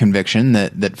degree of conviction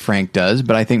that Frank does,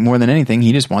 but I think more than anything,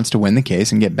 he just wants to win the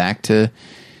case and get back to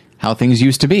how things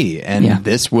used to be. And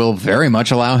this will very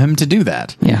much allow him to do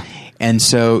that. Yeah. And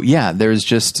so, there's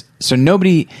just, so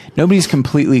nobody's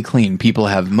completely clean. People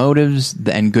have motives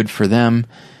and good for them,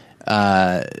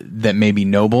 that may be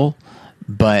noble,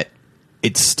 but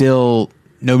it's still,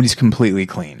 nobody's completely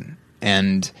clean.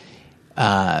 And,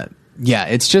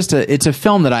 it's a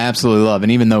film that I absolutely love.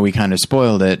 And even though we kind of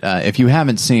spoiled it, if you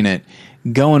haven't seen it,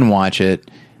 go and watch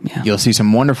it. Yeah. You'll see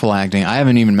some wonderful acting. I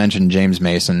haven't even mentioned James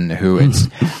Mason,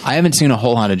 I haven't seen a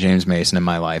whole lot of James Mason in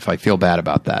my life. I feel bad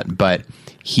about that, but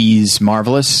he's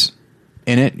marvelous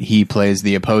in it. He plays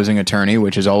the opposing attorney,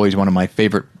 which is always one of my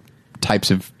favorite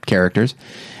types of characters.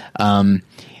 And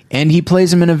he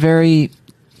plays him in a very,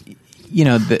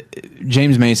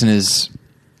 James Mason is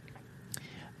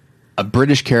a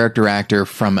British character actor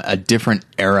from a different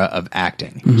era of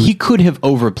acting. Mm-hmm. He could have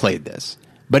overplayed this,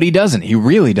 but he doesn't. He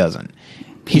really doesn't.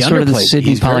 He's sort of the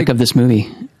Sidney Pollack of this movie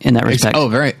in that respect. Oh,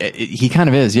 he kind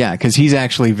of is, yeah, because he's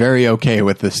actually very okay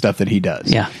with the stuff that he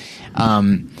does. Yeah.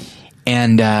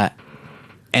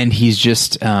 And he's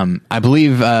just, I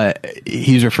believe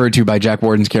he's referred to by Jack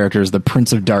Warden's character as the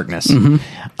Prince of Darkness.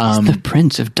 Mm-hmm. The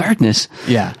Prince of Darkness.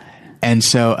 Yeah. And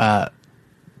so,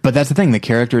 but that's the thing. The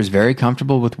character is very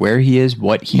comfortable with where he is,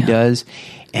 what he does,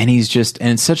 and he's just,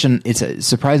 and it's a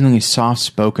surprisingly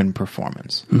soft-spoken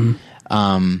performance,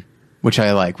 which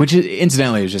I like. Which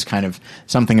incidentally is just kind of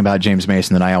something about James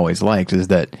Mason that I always liked, is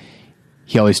that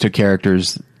he always took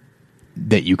characters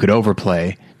that you could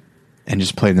overplay and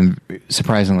just play them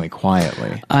surprisingly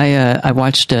quietly. I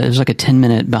watched, it was like a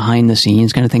 10-minute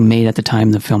behind-the-scenes kind of thing made at the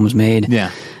time the film was made. Yeah.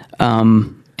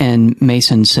 And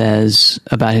Mason says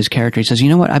about his character, he says, you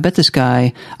know what, I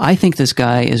think this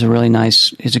guy is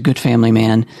is a good family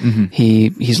man. Mm-hmm.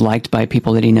 He's liked by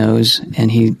people that he knows, and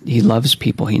he loves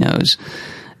people he knows.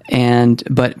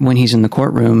 But when he's in the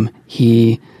courtroom,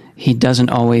 he he doesn't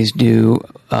always do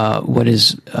what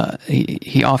is.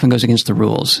 He often goes against the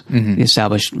rules, the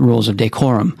established rules of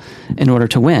decorum, in order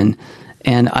to win.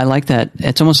 And I like that.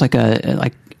 It's almost like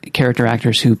character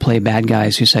actors who play bad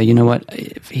guys who say, you know what,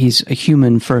 he's a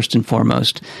human first and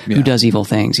foremost who does evil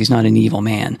things. He's not an evil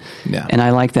man. Yeah. And I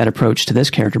like that approach to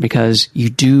this character because you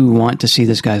do want to see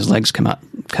this guy's legs cut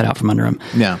out from under him.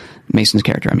 Yeah. Mason's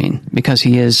character, I mean, because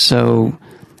he is so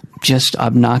just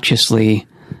obnoxiously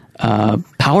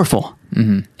powerful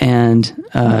and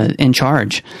in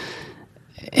charge.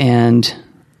 And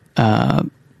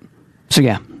so,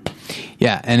 yeah.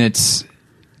 Yeah,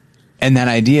 and that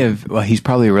idea of, well, he's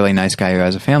probably a really nice guy who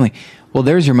has a family. Well,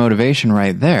 there's your motivation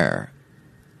right there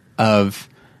of,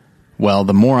 well,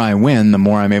 the more I win, the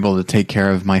more I'm able to take care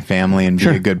of my family and be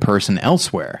a good person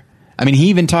elsewhere. I mean, he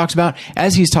even talks about,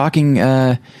 as he's talking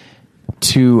to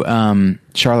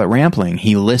Charlotte Rampling,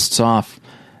 he lists off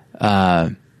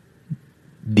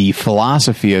the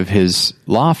philosophy of his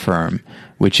law firm,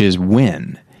 which is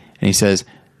win. And he says,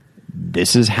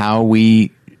 this is how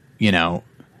we,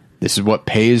 this is what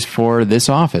pays for this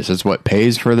office. It's what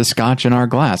pays for the scotch in our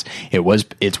glass.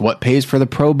 It's what pays for the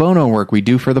pro bono work we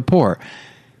do for the poor.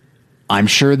 I'm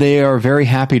sure they are very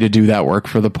happy to do that work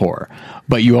for the poor.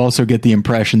 But you also get the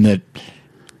impression that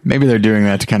maybe they're doing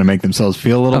that to kind of make themselves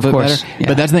feel a little bit better. Yeah.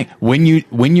 But that's the thing.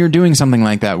 When you're doing something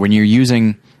like that, when you're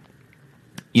using,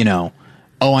 oh,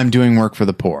 I'm doing work for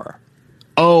the poor.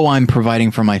 Oh, I'm providing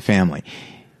for my family.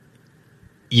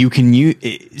 You can use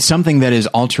something that is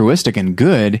altruistic and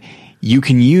good. You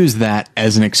can use that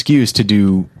as an excuse to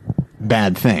do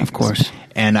bad things. Of course.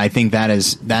 And I think that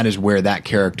is where that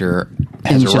character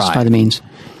has arrived. Justify the means.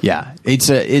 Yeah, it's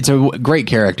a great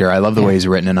character. I love the way he's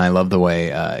written, and I love the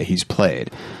way he's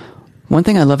played. One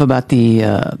thing I love about the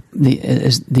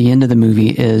end of the movie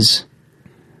is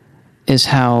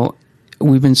how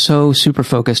we've been so super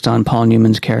focused on Paul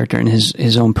Newman's character and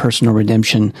his own personal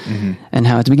redemption, and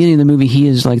how at the beginning of the movie he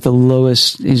is like the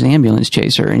lowest, he's an ambulance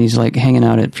chaser, and he's like hanging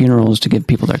out at funerals to give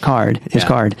people his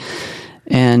card.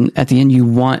 And at the end, you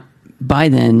want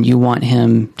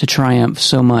him to triumph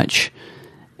so much,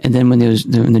 and then when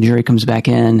the jury comes back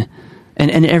in,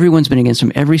 and everyone's been against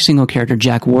him. Every single character,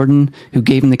 Jack Warden, who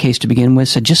gave him the case to begin with,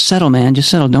 said, "Just settle, man, just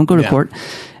settle. Don't go to court."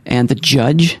 And the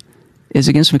judge is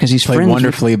against him because he's played friends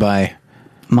wonderfully by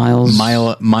Milo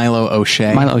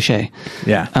O'Shea. Milo O'Shea.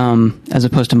 Yeah. As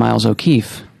opposed to Miles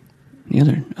O'Keefe, the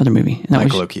other movie.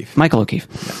 Michael O'Keefe.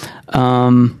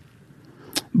 Yeah.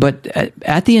 But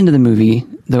at the end of the movie,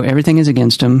 though everything is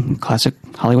against him, classic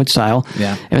Hollywood style,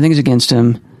 everything is against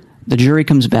him, the jury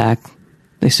comes back,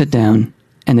 they sit down,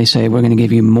 and they say, we're going to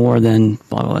give you more than,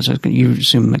 blah, blah, blah. So you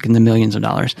assume like in the millions of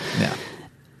dollars. Yeah.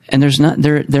 And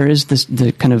there is this,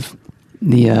 the kind of,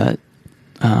 the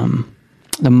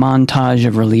montage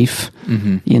of relief,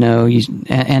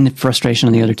 and frustration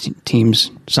on the other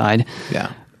team's side.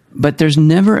 Yeah. But there's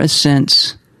never a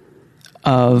sense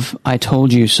of "I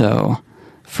told you so"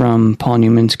 from Paul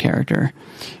Newman's character.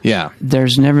 Yeah.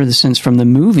 There's never the sense from the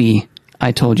movie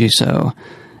 "I told you so."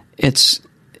 It's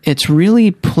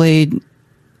really played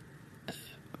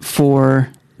for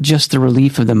just the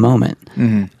relief of the moment.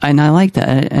 And I like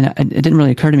that. And it didn't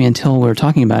really occur to me until we were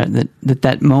talking about it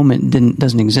that moment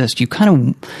doesn't exist. You kind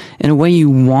of, in a way, you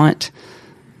want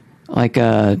like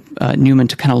Newman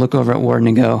to kind of look over at Warden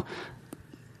and go,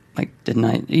 like, didn't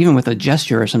I, even with a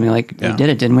gesture or something, like, we did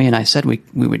it, didn't we? And I said we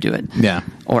would do it. Yeah.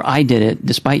 Or I did it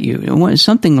despite you.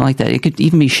 Something like that. It could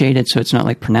even be shaded so it's not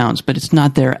like pronounced, but it's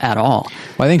not there at all.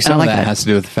 Well, I think some of that has to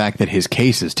do with the fact that his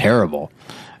case is terrible.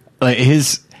 Like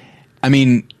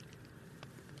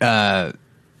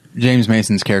James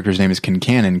Mason's character's name is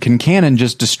Kincannon. Kincannon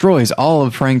just destroys all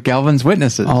of Frank Galvin's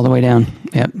witnesses. All the way down.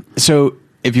 Yep. So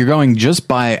if you're going just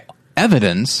by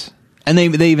evidence, and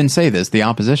they even say this, the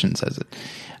opposition says it,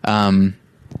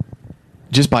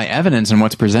 just by evidence and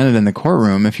what's presented in the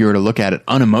courtroom, if you were to look at it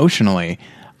unemotionally,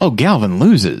 Galvin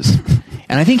loses.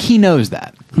 And I think he knows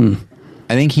that.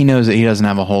 I think he knows that he doesn't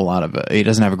have he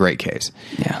doesn't have a great case.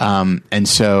 Yeah.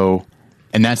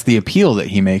 And that's the appeal that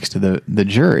he makes to the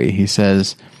jury. He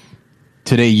says,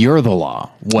 today you're the law.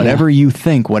 Whatever you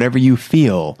think, whatever you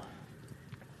feel,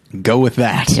 go with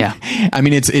that. Yeah. I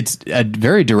mean, it's a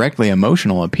very directly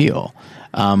emotional appeal.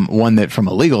 One that from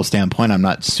a legal standpoint, I'm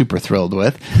not super thrilled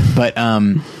with, but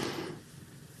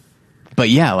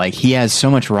yeah, like he has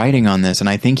so much writing on this, and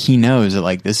I think he knows that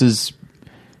like this is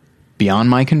beyond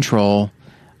my control.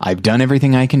 I've done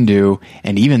everything I can do,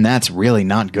 and even that's really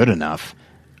not good enough.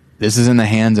 This is in the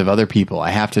hands of other people.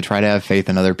 I have to try to have faith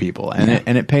in other people,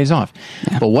 and it pays off.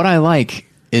 Yeah. But what I like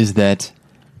is that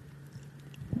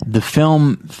the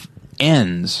film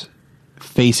ends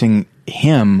facing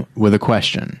him with a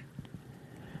question,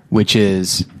 which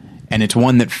is, and it's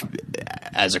one that,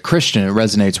 as a Christian, it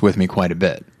resonates with me quite a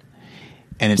bit.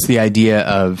 And it's the idea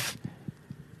of,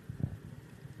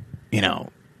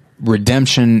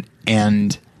 redemption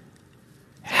and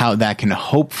how that can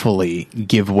hopefully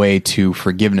give way to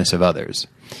forgiveness of others.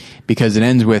 Because it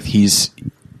ends with he's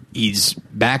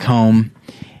back home,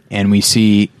 and we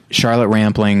see Charlotte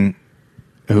Rampling,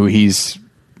 who he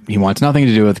wants nothing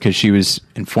to do with because she was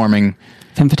informing...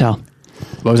 Femme fatale.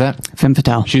 What was that? Femme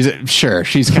fatale. She's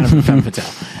kind of a femme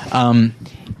fatale.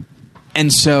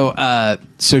 And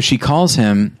so she calls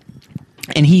him,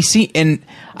 and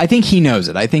I think he knows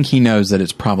it. I think he knows that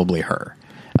it's probably her.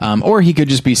 Or he could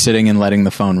just be sitting and letting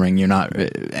the phone ring. You're not,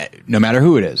 no matter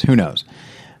who it is, who knows?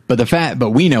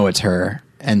 But we know it's her,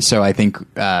 and so I think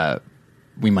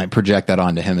we might project that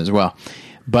onto him as well.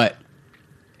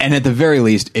 And at the very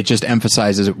least, it just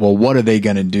emphasizes, well, what are they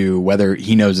going to do, whether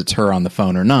he knows it's her on the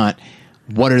phone or not?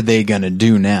 What are they going to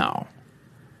do now?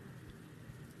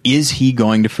 Is he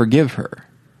going to forgive her?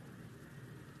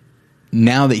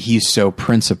 Now that he's so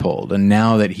principled, and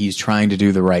now that he's trying to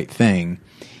do the right thing,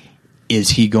 is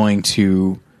he going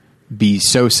to be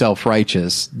so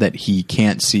self-righteous that he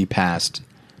can't see past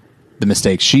the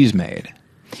mistakes she's made?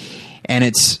 And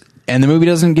the movie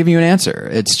doesn't give you an answer.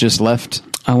 It's just left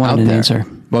I wanted out an there. answer.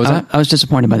 What was that? I was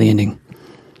disappointed by the ending.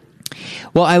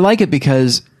 Well, I like it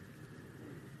because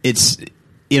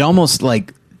it almost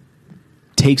like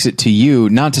takes it to you,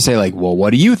 not to say like, well,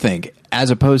 what do you think? As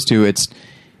opposed to it's,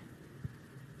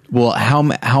 well,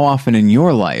 how often in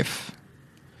your life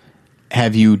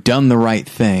have you done the right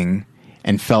thing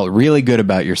and felt really good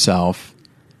about yourself,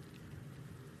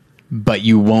 but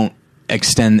you won't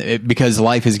extend it because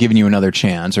life has given you another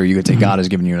chance, or you could say God has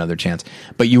given you another chance,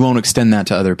 but you won't extend that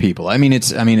to other people. I mean,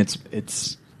 it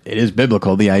is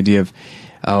biblical. The idea of,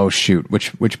 oh shoot,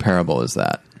 which parable is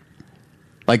that?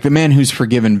 Like the man who's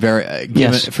forgiven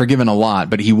forgiven a lot,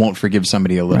 but he won't forgive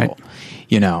somebody a little,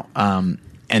 right.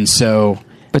 And so.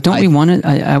 But don't we want it?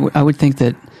 I would think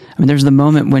that. I mean, there's the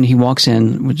moment when he walks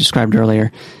in, we described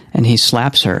earlier, and he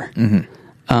slaps her.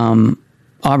 Mm-hmm.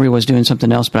 Aubrey was doing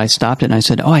something else, but I stopped it and I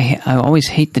said, "Oh, I always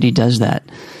hate that he does that."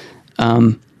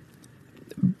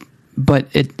 But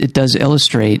it does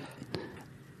illustrate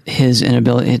his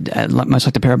inability. Much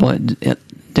like the parable, it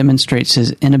demonstrates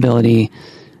his inability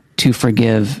to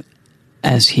forgive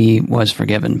as he was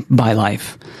forgiven by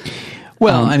life.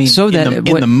 Well, I mean, so that in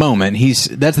the moment,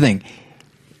 that's the thing.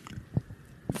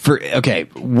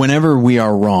 Whenever we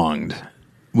are wronged,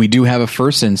 we do have a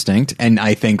first instinct, and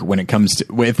I think when it comes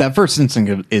to, if that first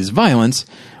instinct is violence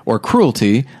or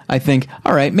cruelty, I think,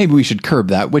 all right, maybe we should curb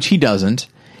that, which he doesn't.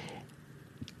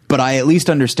 But I at least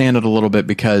understand it a little bit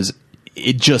because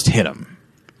it just hit him.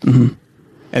 Mm-hmm.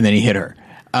 And then he hit her.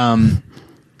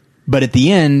 But at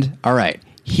the end, all right,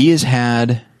 he has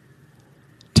had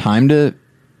time to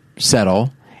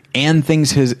settle, and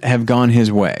things have gone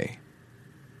his way.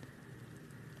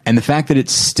 And the fact that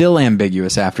it's still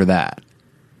ambiguous after that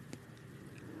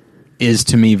is,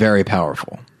 to me, very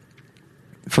powerful.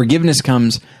 Forgiveness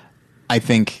comes, I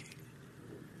think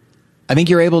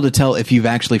you're able to tell if you've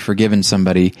actually forgiven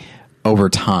somebody over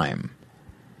time.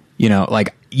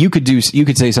 Like you could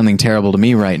say something terrible to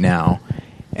me right now,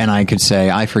 and I could say,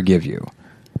 I forgive you.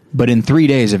 But in 3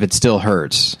 days, if it still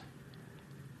hurts,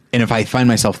 and if I find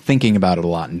myself thinking about it a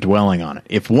lot and dwelling on it,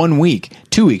 if 1 week,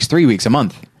 2 weeks, 3 weeks, a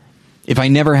month, if I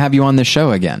never have you on this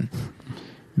show again,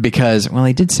 because, well,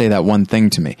 I did say that one thing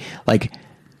to me. Like,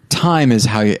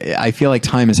 I feel like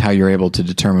time is how you're able to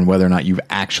determine whether or not you've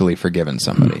actually forgiven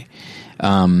somebody.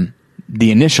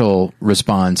 The initial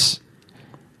response,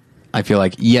 I feel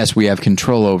like, yes, we have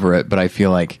control over it, but I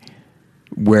feel like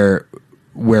where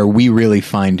we really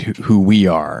find who we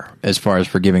are as far as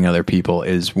forgiving other people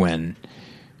is when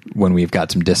we've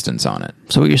got some distance on it.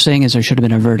 So what you're saying is there should have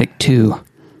been a verdict 2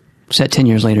 set 10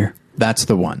 years later. That's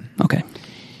the one. Okay.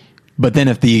 But then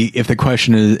if the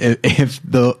question is, if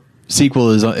the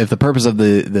sequel is, if the purpose of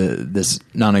this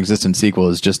non-existent sequel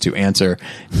is just to answer,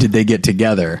 did they get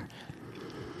together?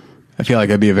 I feel like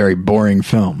that'd be a very boring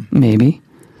film. Maybe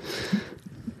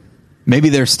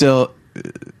they're still,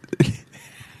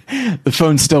 the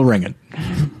phone's still ringing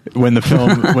when the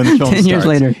film 10 starts. years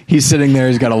later. He's sitting there,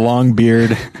 he's got a long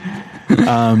beard.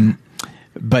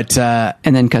 But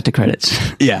and then cut to credits.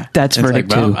 Yeah, that's verdict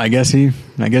 2. I guess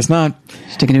not.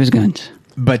 Sticking to his guns.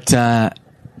 But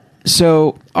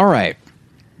so all right.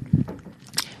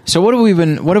 So what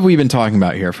have we been talking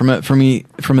about here from a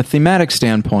thematic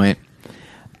standpoint?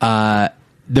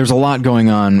 There's a lot going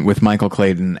on with Michael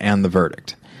Clayton and the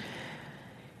verdict,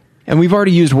 and we've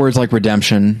already used words like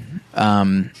redemption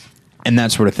and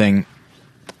that sort of thing.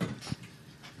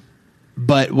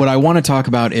 But what I want to talk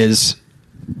about is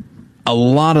a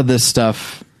lot of this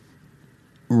stuff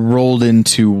rolled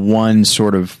into one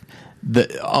sort of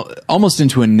almost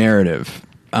into a narrative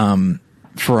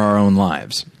for our own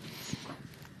lives.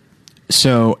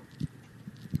 So,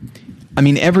 I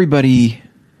mean, everybody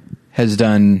has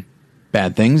done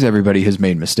bad things. Everybody has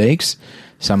made mistakes.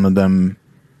 Some of them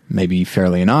may be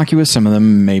fairly innocuous. Some of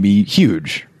them may be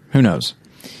huge. Who knows?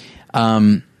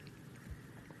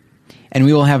 And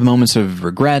we will have moments of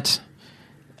regret,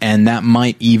 and that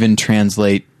might even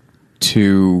translate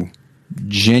to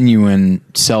genuine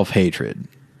self-hatred.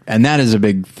 And that is a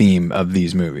big theme of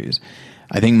these movies.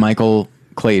 I think Michael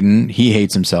Clayton, he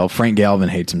hates himself. Frank Galvin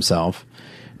hates himself.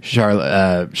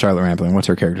 Charlotte Rampling, what's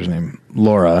her character's name?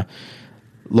 Laura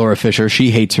Fisher, she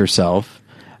hates herself.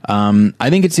 I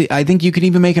think you could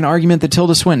even make an argument that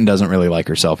Tilda Swinton doesn't really like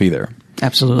herself either.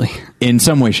 Absolutely. In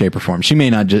some way, shape, or form. She may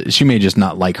just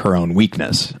not like her own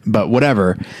weakness, but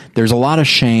whatever. There's a lot of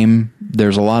shame,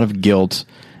 there's a lot of guilt,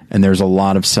 and there's a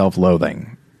lot of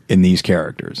self-loathing in these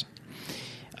characters.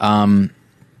 And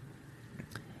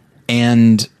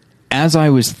as I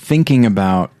was thinking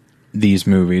about these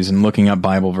movies and looking up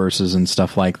Bible verses and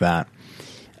stuff like that,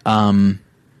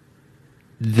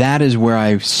 that is where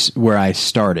I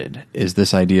started, is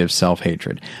this idea of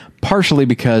self-hatred. Partially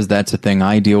because that's a thing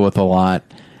I deal with a lot,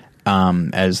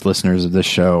 as listeners of this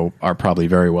show are probably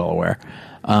very well aware.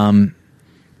 So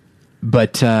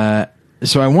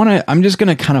I'm just going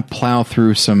to kind of plow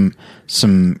through some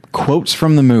quotes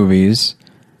from the movies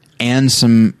and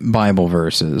some Bible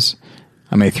verses.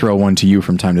 I may throw one to you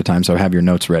from time to time, so have your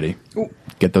notes ready. Ooh.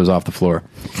 Get those off the floor.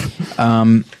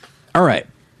 All right.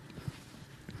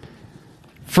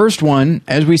 First one,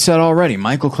 as we said already,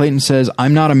 Michael Clayton says,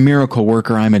 "I'm not a miracle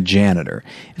worker, I'm a janitor."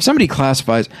 If somebody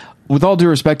classifies, with all due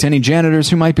respect to any janitors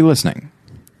who might be listening,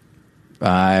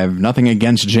 I have nothing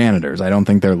against janitors. I don't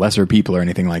think they're lesser people or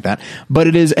anything like that. But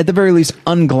it is, at the very least,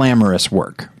 unglamorous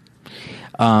work.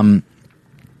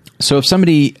 So if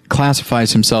somebody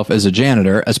classifies himself as a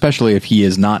janitor, especially if he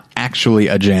is not actually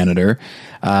a janitor,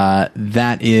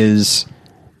 he's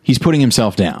putting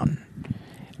himself down.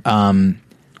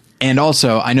 And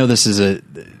also, I know this is a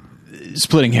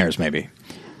splitting hairs maybe,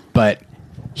 but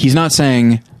he's not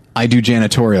saying, "I do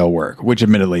janitorial work," which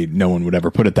admittedly no one would ever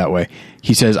put it that way.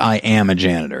 He says, "I am a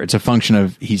janitor." It's a function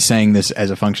of, he's saying this as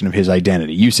a function of his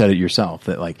identity. You said it yourself,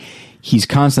 that like he's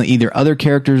constantly, either other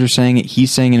characters are saying it,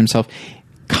 he's saying it himself,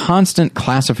 constant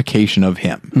classification of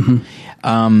him.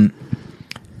 Mm-hmm.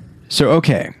 So,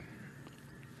 okay.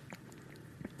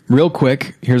 Real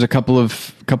quick, here's a couple of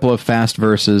fast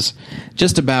verses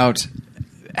just about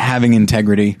having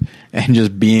integrity and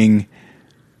just being,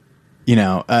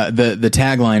 the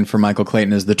tagline for Michael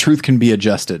Clayton is, "The truth can be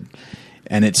adjusted."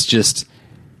 And it's just,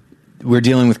 we're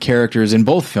dealing with characters in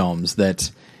both films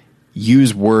that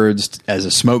use words as a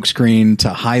smokescreen to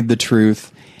hide the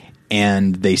truth,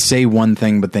 and they say one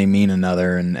thing but they mean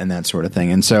another, and that sort of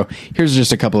thing. And so here's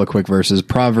just a couple of quick verses.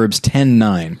 Proverbs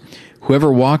 10:9.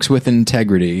 Whoever walks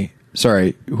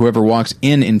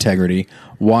in integrity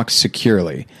walks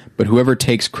securely, but whoever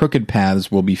takes crooked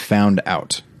paths will be found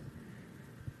out.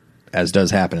 As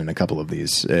does happen in a couple of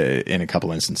these, in a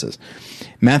couple instances.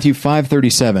 Matthew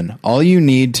 5:37. All you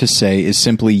need to say is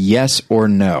simply yes or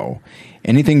no.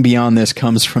 Anything beyond this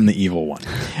comes from the evil one.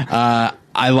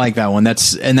 I like that one.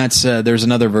 That's there's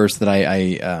another verse that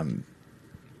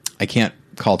I can't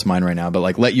call to mind right now, but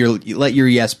like let your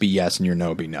yes be yes and your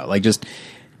no be no. Like, just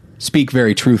speak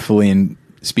very truthfully and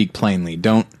speak plainly.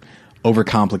 Don't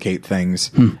overcomplicate things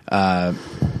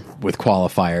with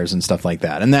qualifiers and stuff like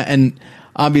that. And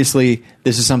obviously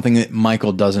this is something that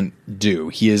Michael doesn't do.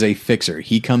 He is a fixer.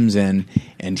 He comes in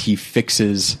and he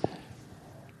fixes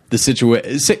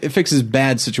fixes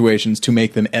bad situations to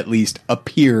make them at least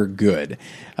appear good,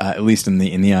 at least in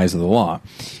the eyes of the law.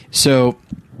 So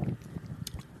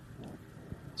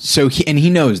he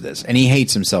knows this, and he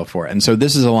hates himself for it. And so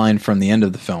this is a line from the end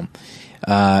of the film.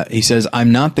 He says,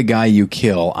 "I'm not the guy you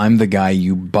kill. I'm the guy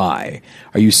you buy.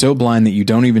 Are you so blind that you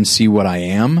don't even see what I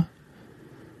am?"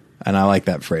 And I like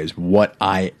that phrase, "what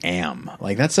I am."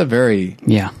 Like, that's a very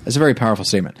powerful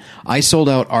statement. "I sold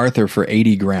out Arthur for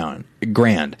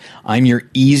 $80,000. I'm your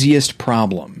easiest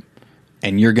problem,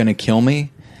 and you're going to kill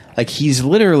me?" Like, he's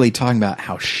literally talking about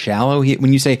how shallow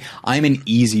when you say, "I'm an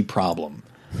easy problem,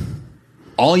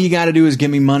 all you got to do is give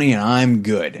me money and I'm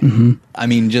good." Mm-hmm. I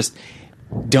mean, just,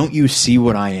 don't you see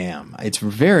what I am? It's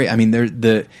very, I mean,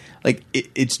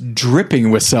 it's dripping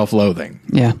with self-loathing.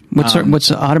 Yeah.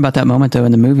 What's odd about that moment, though,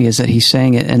 in the movie is that he's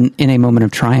saying it in a moment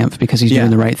of triumph because he's doing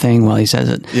the right thing while he says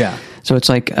it. Yeah. So it's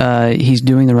like he's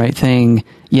doing the right thing,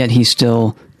 yet he's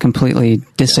still completely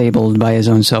disabled by his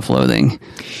own self-loathing.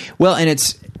 Well, and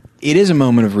it is a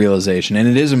moment of realization, and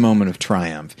it is a moment of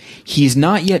triumph. He's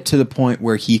not yet to the point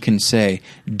where he can say,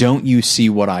 "Don't you see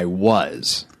what I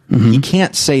was?" He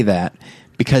can't say that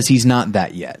because he's not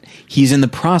that yet. He's in the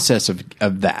process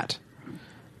of that,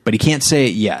 but he can't say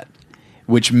it yet,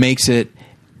 which makes it,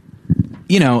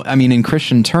 in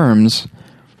Christian terms,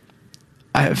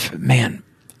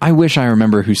 I wish I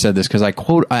remember who said this, because I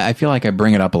feel like I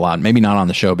bring it up a lot, maybe not on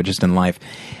the show, but just in life.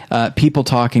 People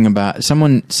talking about,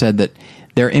 someone said that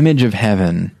their image of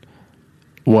heaven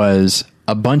was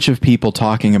a bunch of people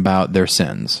talking about their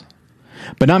sins.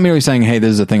 But not merely saying, "Hey,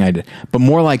 this is a thing I did," but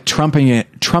more like trumpeting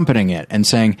it and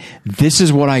saying, "This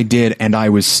is what I did and I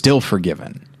was still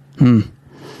forgiven.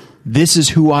 This is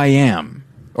who I am."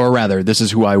 Or rather, this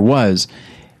is who I was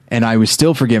and I was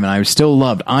still forgiven. I was still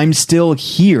loved. I'm still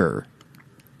here.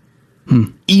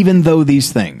 Even though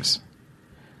these things,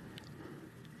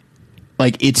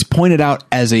 like, it's pointed out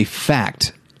as a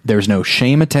fact. There's no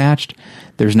shame attached.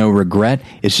 There's no regret.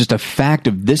 It's just a fact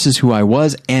of this is who I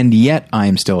was, and yet I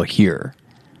am still here.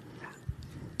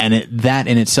 And that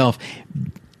in itself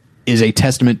is a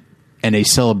testament and a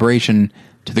celebration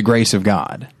to the grace of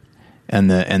God and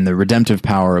the redemptive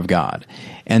power of God.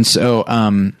 And so,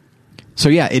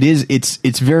 yeah,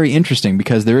 it's very interesting,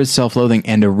 because there is self-loathing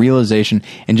and a realization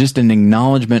and just an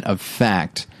acknowledgement of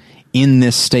fact in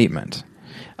this statement.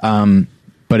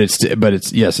 But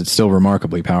it's still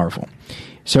remarkably powerful.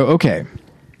 So, okay.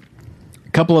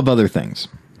 A couple of other things.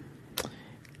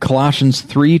 Colossians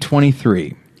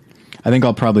 3:23. I think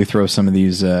I'll probably throw some of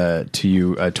these to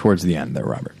you towards the end there,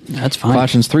 Robert. That's fine.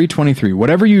 Colossians 3:23.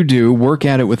 Whatever you do, work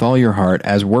at it with all your heart,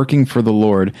 as working for the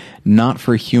Lord, not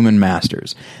for human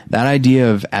masters. That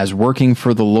idea of as working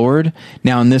for the Lord,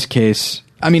 now in this case,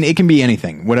 it can be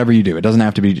anything, whatever you do. It doesn't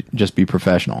have to be just be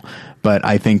professional. But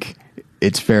I think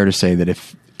it's fair to say that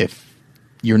if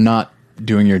you're not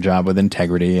doing your job with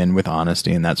integrity and with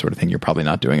honesty and that sort of thing, you're probably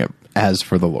not doing it as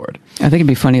for the Lord. I think it'd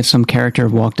be funny if some character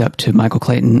walked up to Michael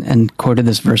Clayton and quoted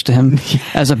this verse to him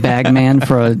as a bagman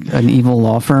for an evil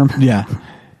law firm. Yeah.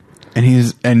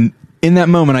 And in that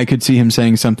moment, I could see him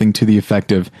saying something to the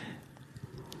effect of,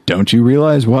 "Don't you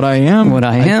realize what I am? What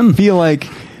I am?" I feel like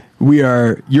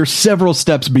you're several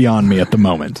steps beyond me at the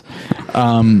moment.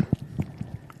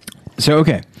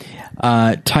 Okay.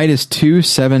 Titus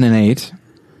 2:7-8.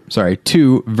 Sorry,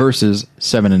 2 verses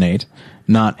 7 and 8,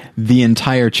 not the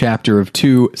entire chapter of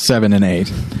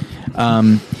 2:7-8.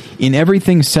 In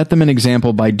everything, set them an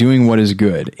example by doing what is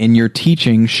good. In your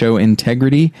teaching, show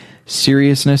integrity,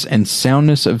 seriousness, and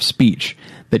soundness of speech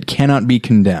that cannot be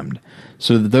condemned,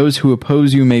 so that those who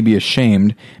oppose you may be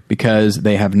ashamed, because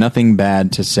they have nothing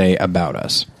bad to say about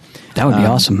us. That would be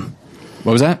awesome.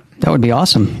 What was that? That would be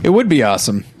awesome. It would be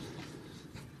awesome.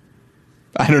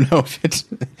 I don't know if it's...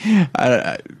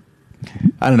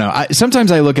 I don't know.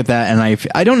 Sometimes I look at that and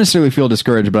I don't necessarily feel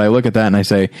discouraged, but I look at that and I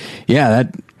say, yeah,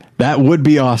 that would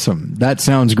be awesome. That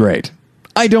sounds great.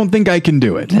 I don't think I can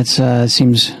do it. That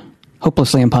seems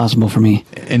hopelessly impossible for me.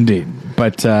 Indeed.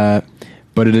 But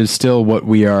it is still what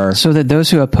we are. So that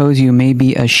those who oppose you may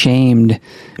be ashamed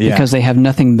because they have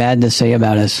nothing bad to say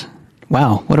about us.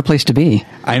 Wow, what a place to be.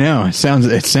 I know. It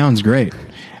sounds great.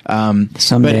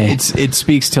 Someday. But it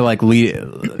speaks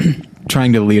to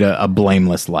trying to lead a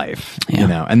blameless life,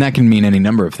 and that can mean any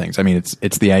number of things.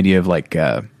 It's the idea of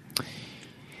the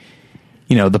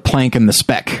plank and the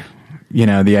speck,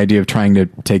 the idea of trying to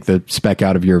take the speck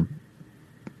out of your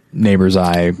neighbor's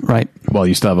eye, right, while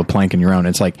you still have a plank in your own.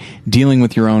 It's like dealing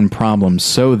with your own problems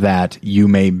so that you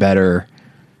may better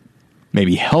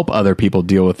maybe help other people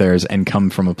deal with theirs and come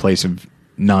from a place of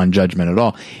non-judgment at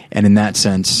all. And in that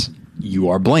sense, you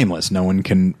are blameless. No one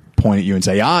can point at you and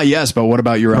say, yes, but what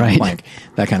about your own plank?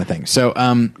 That kind of thing. So,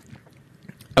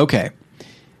 okay.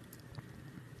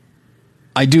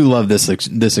 I do love this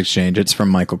exchange. It's from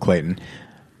Michael Clayton.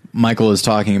 Michael is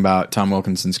talking about Tom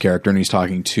Wilkinson's character, and he's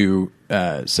talking to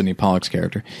Sidney Pollack's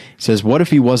character. He says, what if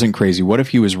he wasn't crazy? What if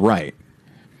he was right?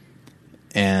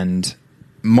 And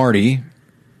Marty,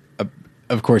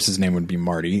 of course his name would be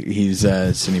Marty. He's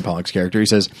Sidney Pollack's character. He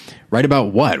says, right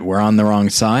about what? We're on the wrong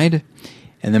side?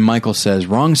 And then Michael says,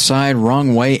 wrong side,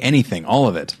 wrong way, anything, all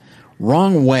of it.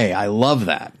 Wrong way, I love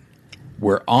that.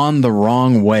 We're on the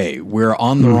wrong way. We're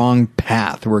on the wrong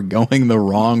path. We're going the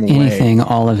wrong way. Anything,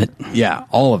 all of it. Yeah,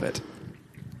 all of it.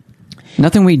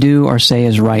 Nothing we do or say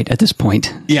is right at this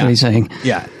point. Yeah. What he's saying.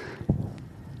 Yeah.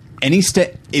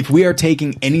 If we are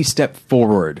taking any step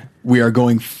forward, we are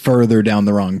going further down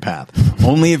the wrong path.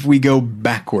 Only if we go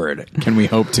backward can we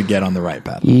hope to get on the right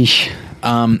path. Yeesh.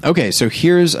 Okay, so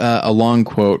here's a long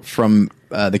quote from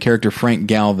the character Frank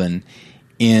Galvin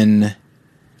in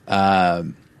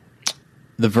the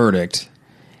verdict,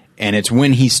 and it's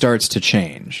when he starts to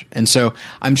change. And so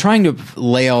I'm trying to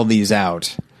lay all these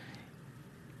out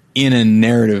in a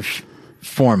narrative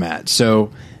format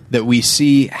so that we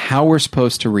see how we're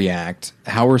supposed to react,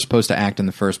 how we're supposed to act in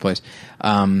the first place,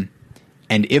 and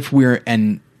if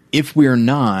we're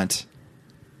not,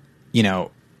 you know,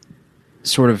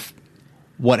 sort of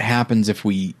what happens if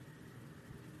we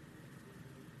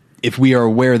are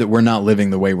aware that we're not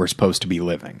living the way we're supposed to be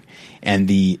living, and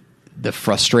the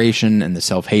frustration and the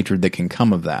self-hatred that can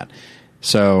come of that.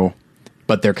 So,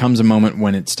 but there comes a moment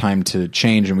when it's time to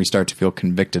change, and we start to feel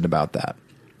convicted about that.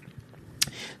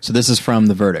 So this is from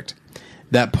the verdict.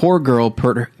 That poor girl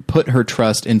put her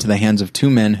trust into the hands of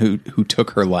two men who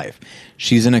took her life.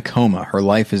 She's in a coma. Her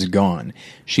life is gone.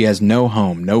 She has no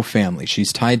home, no family.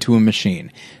 She's tied to a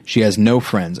machine. She has no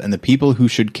friends, and the people who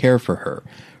should care for her,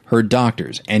 her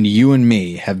doctors, and you and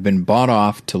me, have been bought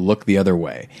off to look the other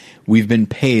way. We've been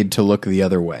paid to look the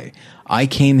other way. I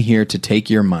came here to take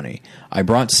your money. I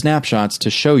brought snapshots to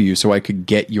show you so I could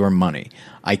get your money.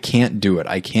 I can't do it.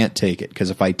 I can't take it, because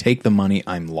if I take the money,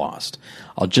 I'm lost.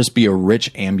 I'll just be a rich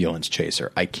ambulance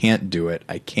chaser. I can't do it.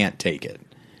 I can't take it.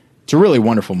 It's a really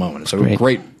wonderful moment. It's a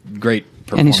great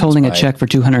performance. And he's holding a check for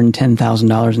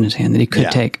 $210,000 in his hand that he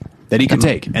could take. That he could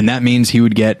take. And that means he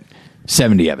would get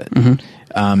 70 of it.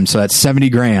 Mm-hmm. So that's 70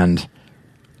 grand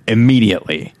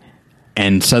immediately.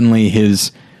 And suddenly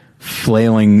his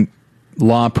flailing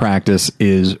law practice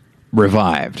is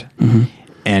revived. Mm-hmm.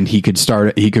 And it's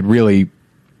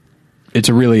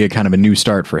a kind of a new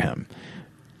start for him.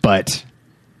 But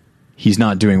he's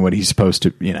not doing what he's supposed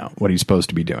to,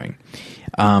 be doing.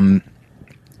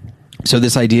 So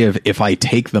this idea of, if I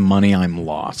take the money, I'm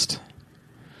lost.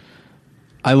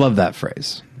 I love that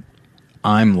phrase.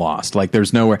 I'm lost. Like,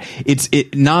 there's nowhere. It's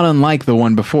not unlike the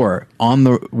one before.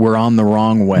 We're on the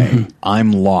wrong way. Mm-hmm.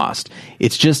 I'm lost.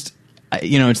 It's just,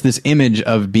 it's this image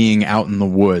of being out in the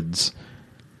woods,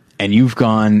 and you've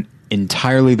gone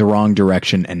entirely the wrong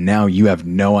direction, and now you have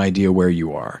no idea where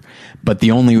you are. But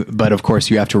of course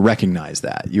you have to recognize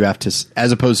that. You have to,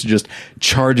 as opposed to just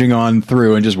charging on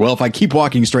through and just, well, if I keep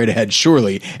walking straight ahead,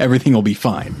 surely everything will be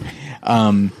fine.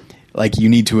 Like, you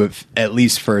need to at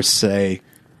least first say,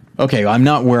 okay, I'm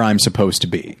not where I'm supposed to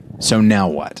be. So now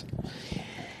what?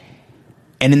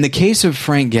 And in the case of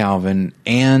Frank Galvin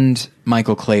and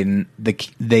Michael Clayton,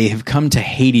 they have come to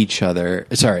hate each other.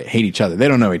 Sorry, hate each other. They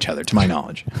don't know each other, to my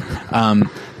knowledge.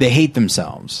 They hate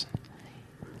themselves.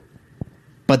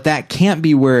 But that can't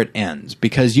be where it ends,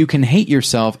 because you can hate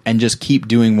yourself and just keep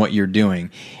doing what you're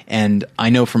doing. And I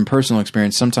know from personal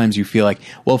experience, sometimes you feel like,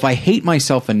 well, if I hate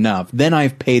myself enough, then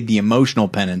I've paid the emotional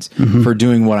penance for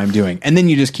doing what I'm doing. And then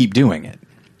you just keep doing it.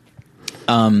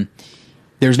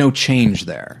 There's no change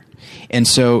there. And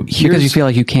so because you feel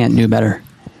like you can't do better.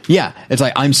 Yeah. It's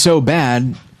like, I'm so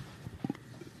bad.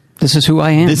 This is who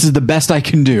I am. This is the best I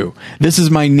can do. This is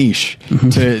my niche,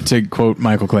 to quote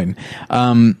Michael Clayton.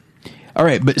 All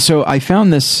right. But so I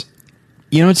found this,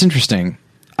 it's interesting.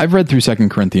 I've read through 2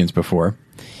 Corinthians before,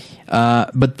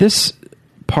 but this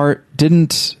part I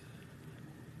didn't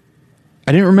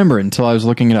remember it until I was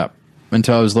looking it up,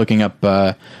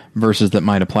 verses that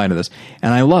might apply to this.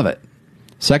 And I love it.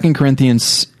 2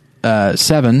 Corinthians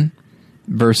 7,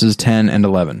 verses 10 and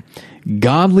 11.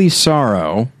 Godly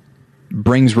sorrow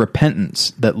brings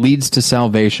repentance that leads to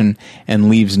salvation and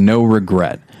leaves no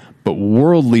regret, but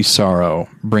worldly sorrow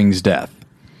brings death.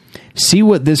 See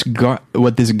what this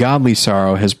godly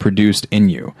sorrow has produced in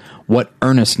you, what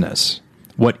earnestness,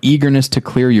 what eagerness to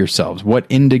clear yourselves, what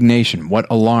indignation, what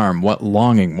alarm, what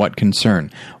longing, what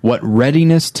concern, what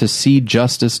readiness to see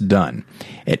justice done.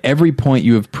 At every point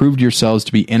you have proved yourselves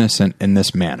to be innocent in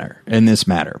this matter.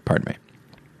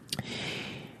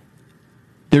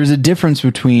 There's a difference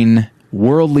between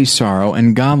worldly sorrow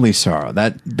and godly sorrow.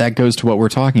 That goes to what we're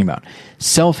talking about.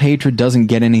 Self-hatred doesn't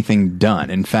get anything done.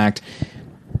 In fact,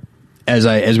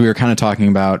 as we were kind of talking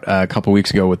about a couple weeks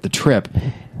ago with the trip,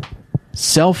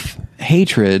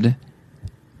 self-hatred,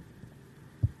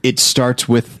 it starts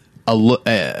with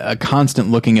a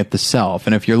constant looking at the self.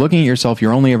 And if you're looking at yourself,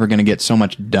 you're only ever going to get so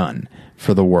much done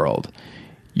for the world.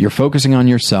 You're focusing on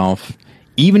yourself.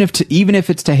 Even if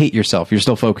it's to hate yourself, you're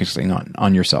still focusing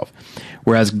on yourself.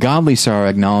 Whereas godly sorrow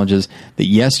acknowledges that,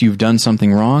 yes, you've done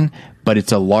something wrong, but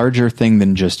it's a larger thing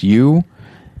than just you.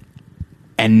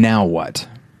 And now what?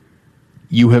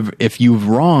 If you've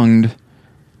wronged,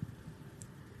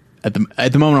 at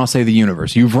the moment I'll say the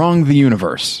universe. You've wronged the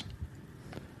universe.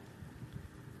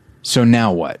 So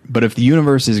now what? But if the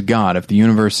universe is God, if the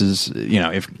universe is,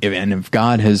 if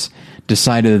God has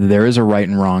decided that there is a right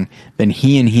and wrong, then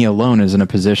he and he alone is in a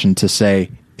position to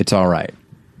say, it's all right.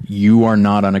 You are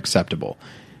not unacceptable.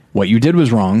 What you did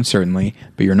was wrong, certainly,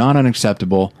 but you're not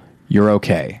unacceptable. You're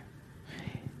okay.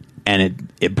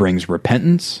 And it brings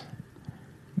repentance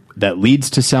that leads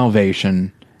to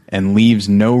salvation and leaves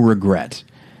no regret.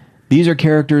 These are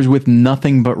characters with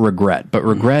nothing but regret. But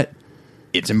regret,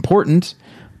 it's important,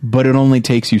 but it only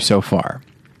takes you so far.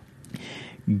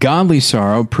 Godly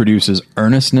sorrow produces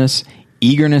earnestness,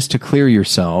 eagerness to clear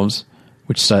yourselves,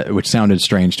 which sounded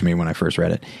strange to me when I first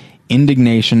read it,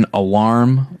 indignation,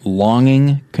 alarm,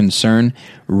 longing, concern,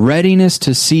 readiness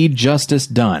to see justice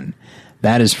done.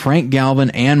 That is Frank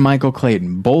Galvin and Michael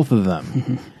Clayton, both of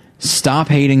them. Stop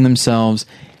hating themselves,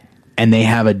 and they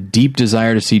have a deep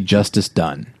desire to see justice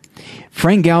done.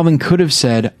 Frank Galvin could have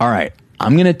said, all right,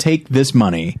 I'm going to take this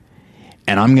money,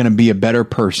 and I'm going to be a better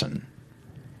person.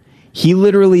 He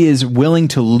literally is willing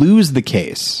to lose the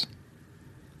case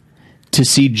to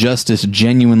see justice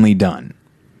genuinely done.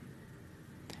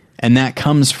 And that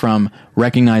comes from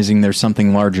recognizing there's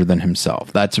something larger than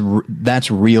himself. That's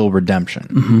real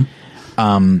redemption.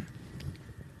 Mm-hmm.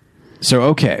 So,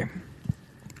 okay.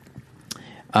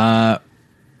 1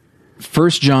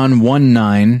 John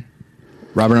 1:9.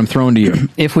 Robert, I'm throwing to you.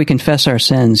 If we confess our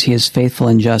sins, he is faithful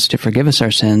and just to forgive us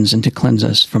our sins and to cleanse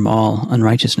us from all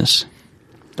unrighteousness.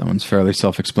 That one's fairly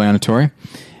self-explanatory.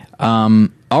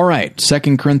 All right,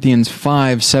 2 Corinthians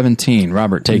 5:17.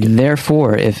 Robert, take it.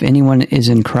 Therefore, if anyone is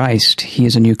in Christ, he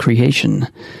is a new creation.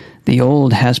 The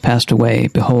old has passed away.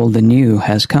 Behold, the new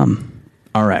has come.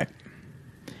 All right.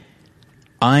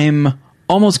 I'm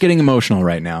almost getting emotional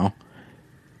right now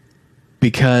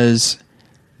because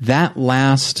that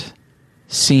last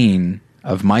scene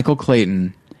of Michael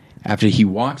Clayton, after he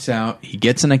walks out, he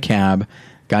gets in a cab,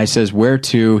 guy says, where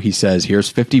to? He says,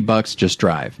 here's $50, just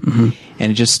drive. Mm-hmm.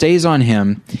 And it just stays on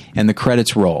him, and the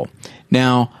credits roll.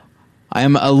 Now, I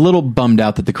am a little bummed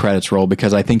out that the credits roll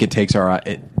because I think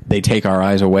they take our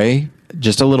eyes away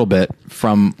just a little bit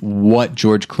from what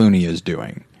George Clooney is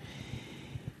doing.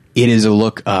 It is a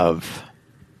look of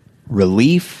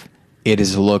relief. It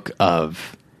is a look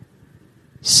of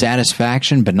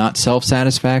satisfaction, but not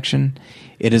self-satisfaction.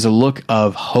 It is a look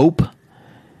of hope.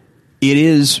 It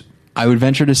is, I would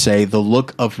venture to say, the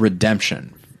look of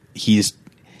redemption. He's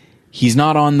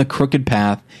not on the crooked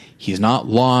path. He's not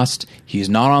lost. He's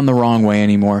not on the wrong way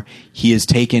anymore. He has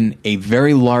taken a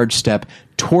very large step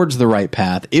towards the right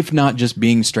path, if not just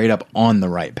being straight up on the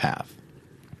right path.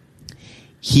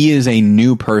 He is a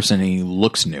new person, and he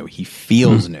looks new. He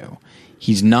feels new.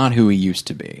 He's not who he used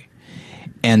to be.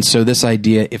 And so this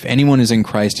idea, if anyone is in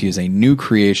Christ, he is a new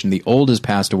creation. The old has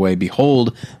passed away.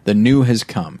 Behold, the new has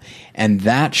come. And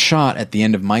that shot at the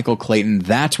end of Michael Clayton,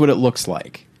 that's what it looks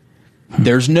like.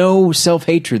 There's no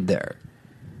self-hatred there.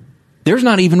 There's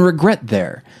not even regret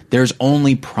there. There's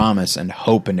only promise and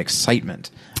hope and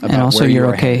excitement about and also where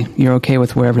you're okay. Heading. You're okay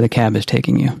with wherever the cab is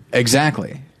taking you.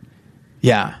 Exactly.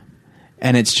 Yeah.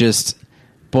 And it's just,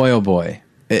 boy, oh boy.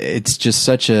 It's just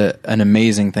such an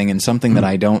amazing thing and something that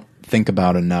I don't think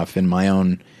about enough in my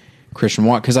own Christian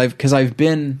walk, because I've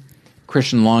been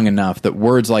Christian long enough that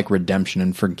words like redemption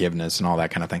and forgiveness and all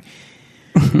that kind of thing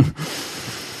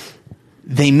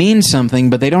they mean something,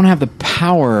 but they don't have the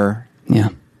power. Yeah,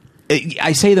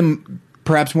 I say them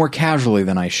perhaps more casually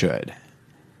than I should.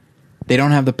 They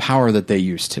don't have the power that they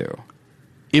used to,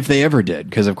 if they ever did,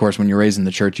 because of course when you're raised in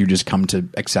the church you just come to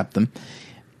accept them.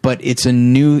 But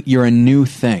you're a new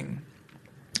thing,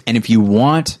 and if you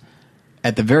want,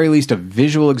 at the very least, a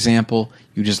visual example,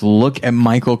 you just look at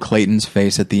Michael Clayton's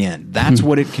face at the end. That's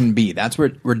what it can be. That's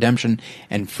what redemption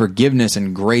and forgiveness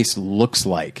and grace looks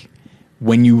like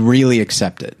when you really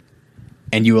accept it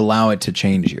and you allow it to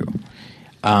change you.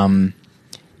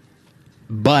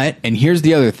 But, and here's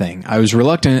the other thing. I was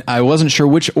reluctant. I wasn't sure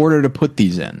which order to put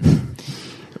these in.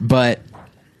 But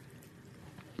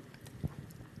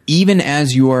even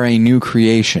as you are a new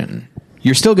creation,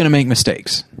 you're still going to make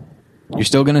mistakes. You're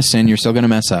still going to sin. You're still going to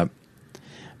mess up.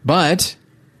 But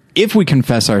if we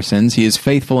confess our sins, he is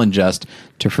faithful and just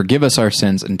to forgive us our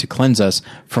sins and to cleanse us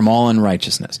from all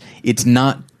unrighteousness. It's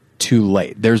not too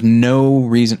late. There's no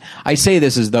reason. I say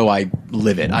this as though I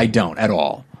live it. I don't at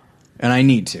all. And I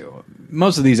need to.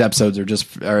 Most of these episodes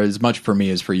are as much for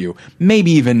me as for you.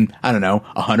 Maybe even, I don't know,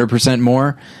 100%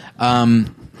 more. But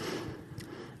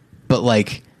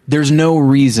like, there's no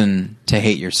reason to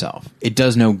hate yourself. It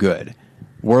does no good.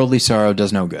 Worldly sorrow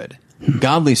does no good.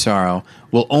 Godly sorrow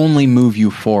will only move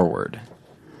you forward.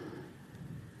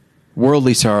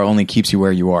 Worldly sorrow only keeps you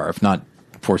where you are, if not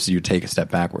forces you to take a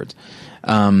step backwards.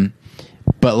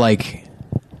 But like,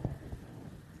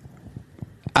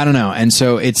 I don't know. And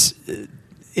so it's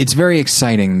very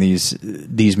exciting,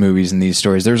 these movies and these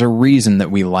stories. There's a reason that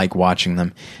we like watching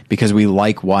them, because we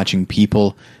like watching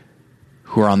people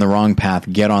who are on the wrong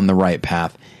path get on the right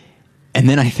path. And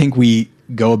then I think we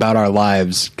go about our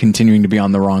lives continuing to be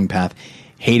on the wrong path,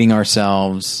 hating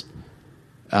ourselves,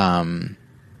 living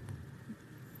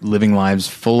lives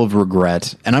full of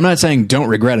regret. And I'm not saying don't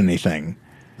regret anything.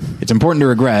 It's important to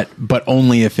regret, but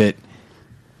only if it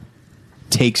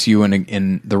takes you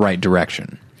in the right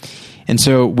direction. And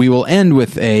so we will end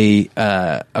with a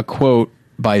quote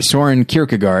by Soren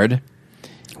Kierkegaard.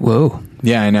 Whoa.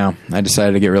 Yeah, I know. I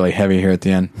decided to get really heavy here at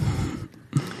the end.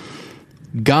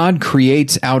 God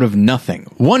creates out of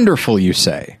nothing. Wonderful, you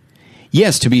say.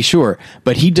 Yes, to be sure,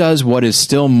 but he does what is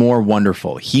still more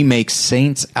wonderful. He makes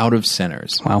saints out of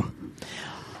sinners. Wow.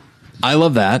 I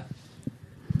love that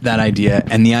idea,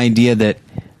 and the idea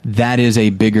that is a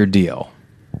bigger deal.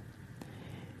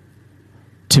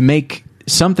 To make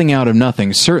something out of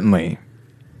nothing certainly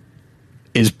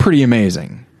is pretty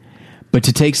amazing. But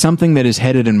to take something that is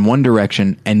headed in one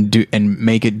direction and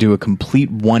make it do a complete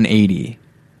 180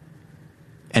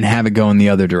 and have it go in the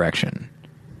other direction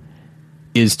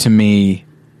is, to me,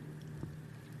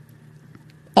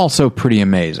 also pretty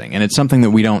amazing. And it's something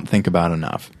that we don't think about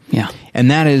enough. Yeah. And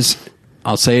that is,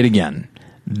 I'll say it again,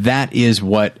 that is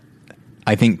what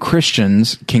I think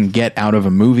Christians can get out of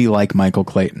a movie like Michael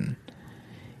Clayton.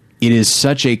 It is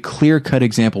such a clear-cut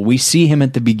example. We see him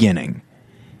at the beginning,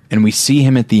 and we see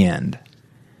him at the end.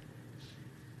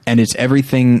 And it's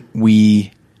everything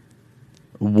we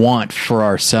want for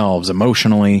ourselves,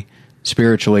 emotionally,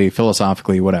 spiritually,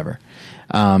 philosophically, whatever.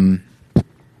 And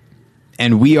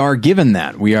we are given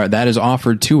that. That is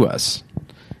offered to us.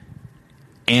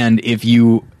 And if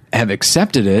you have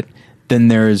accepted it, then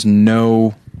there is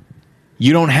you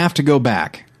don't have to go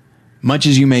back. Much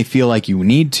as you may feel like you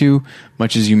need to,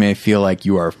 much as you may feel like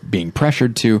you are being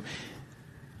pressured to,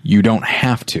 you don't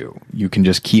have to. You can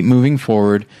just keep moving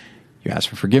forward. You ask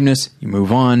for forgiveness, you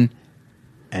move on,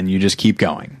 and you just keep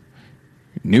going.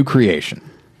 New creation.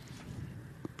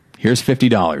 Here's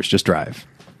 $50, just drive.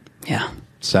 Yeah.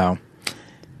 So,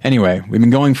 anyway, we've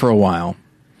been going for a while.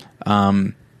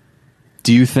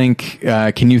 Do you think,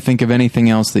 can you think of anything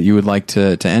else that you would like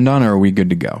to end on, or are we good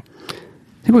to go?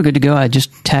 I think we're good to go.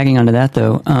 Just tagging onto that,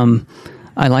 though,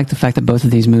 I like the fact that both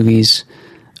of these movies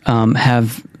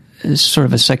have sort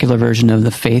of a secular version of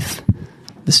the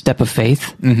step of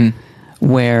faith,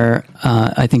 where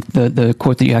I think the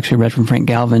quote that you actually read from Frank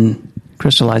Galvin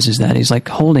crystallizes that. He's like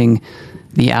holding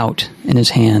the out in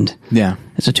his hand. Yeah.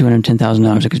 It's a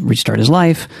 $210,000 that could restart his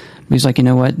life. But he's like, you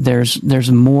know what?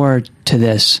 There's more to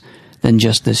this than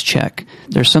just this check.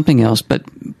 There's something else, but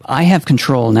I have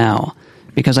control now,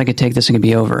 because I could take this and it could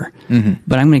be over.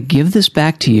 But I'm going to give this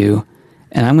back to you,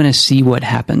 and I'm going to see what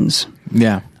happens.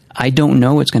 Yeah. I don't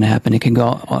know what's going to happen. It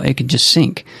could just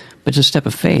sink. But it's a step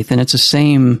of faith, and it's the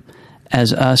same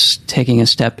as us taking a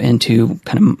step into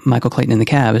kind of Michael Clayton in the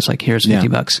cab. It's like, here's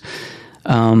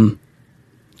 $50.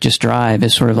 Just drive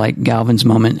is sort of like Galvin's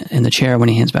moment in the chair when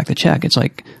he hands back the check. It's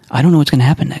like, I don't know what's going to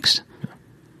happen next.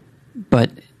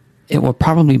 But it will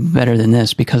probably be better than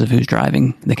this because of who's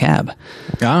driving the cab.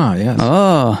 Ah, yes.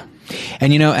 Oh.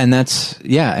 And and that's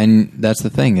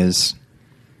the thing is,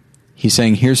 he's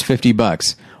saying, here's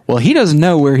 $50. Well, he doesn't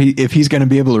know if he's going to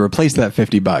be able to replace that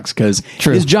 $50, because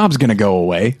his job's going to go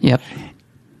away. Yep.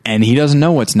 And he doesn't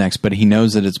know what's next, but he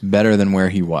knows that it's better than where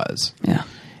he was. Yeah.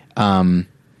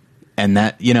 And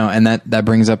that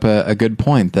brings up a good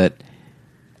point, that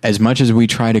as much as we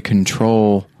try to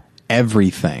control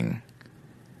everything,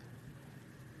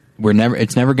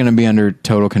 it's never going to be under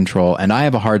total control. And I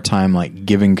have a hard time like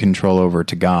giving control over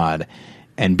to God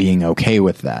and being okay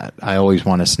with that. I always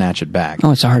want to snatch it back.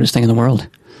 Oh, it's the hardest thing in the world.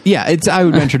 Yeah, I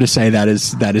would venture to say that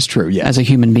is true. Yes. As a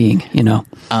human being,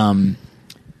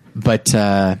 But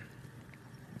yeah,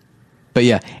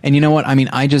 and you know what? I mean,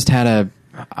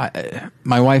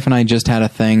 my wife and I just had a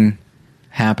thing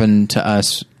happen to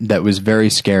us that was very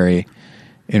scary,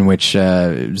 in which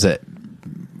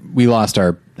we lost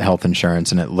our health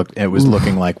insurance, and it was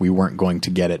looking like we weren't going to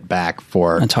get it back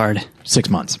for That's hard. 6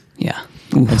 months. Yeah.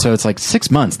 And so it's like 6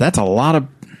 months. That's a lot of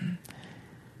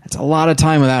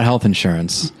time without health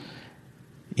insurance,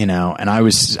 and I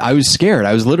was scared.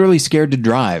 I was literally scared to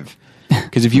drive,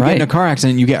 because if you get in a car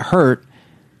accident, you get hurt,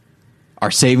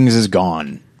 our savings is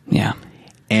gone. Yeah.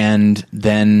 And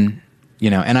then,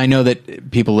 and I know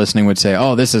that people listening would say,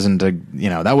 oh, this isn't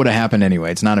that would have happened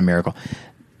anyway. It's not a miracle.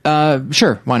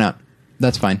 Sure. Why not?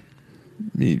 That's fine.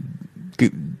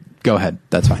 Go ahead.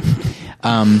 That's fine.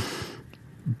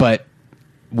 But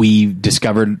we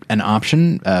discovered an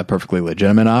option, a perfectly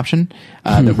legitimate option,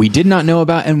 that we did not know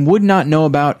about and would not know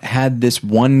about had this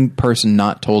one person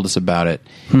not told us about it.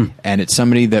 And it's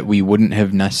somebody that we wouldn't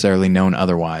have necessarily known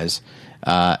otherwise.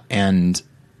 And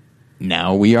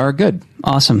now we are good.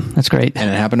 Awesome. That's great. And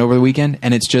it happened over the weekend.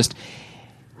 And it's just,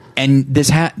 and this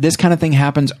kind of thing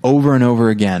happens over and over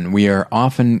again. We are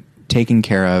often taken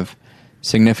care of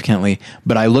significantly,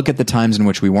 but I look at the times in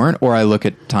which we weren't, or I look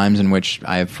at times in which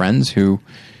I have friends who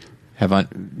have,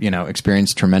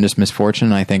 experienced tremendous misfortune.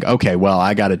 And I think, okay, well,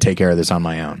 I got to take care of this on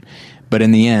my own. But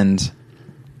in the end,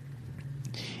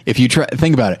 if you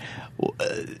think about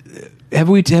it, have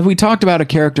we talked about a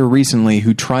character recently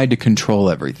who tried to control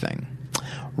everything?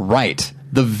 Right.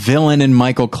 The villain in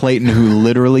Michael Clayton, who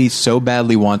literally so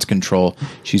badly wants control,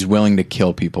 she's willing to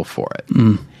kill people for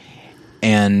it.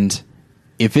 And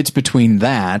if it's between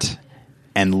that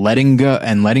and letting go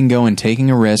and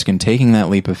taking a risk and taking that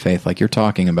leap of faith like you're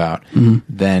talking about,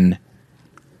 then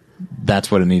that's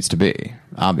what it needs to be,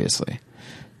 obviously.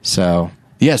 So,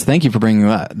 yes, thank you for bringing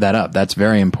that up. That's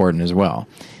very important as well.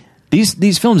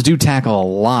 These films do tackle a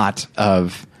lot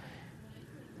of,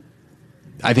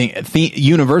 I think,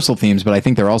 universal themes, but I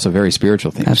think they're also very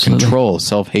spiritual themes. Absolutely. Control,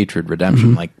 self-hatred,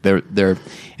 redemption. Like they're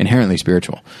inherently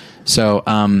spiritual. So,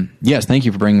 yes, thank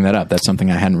you for bringing that up. That's something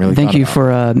I hadn't really thought about. Thank you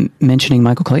for mentioning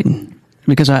Michael Clayton,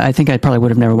 because I think I probably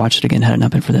would have never watched it again had it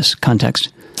not been for this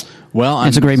context. Well,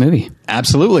 it's a great movie.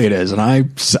 Absolutely it is. And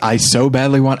I so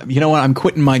badly want, you know what? I'm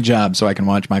quitting my job so I can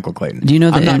watch Michael Clayton. Do you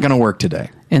know that I'm not going to work today.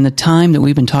 In the time that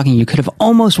we've been talking, you could have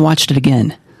almost watched it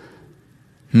again.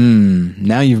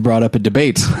 Now you've brought up a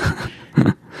debate.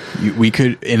 We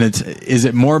could, and is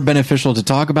it more beneficial to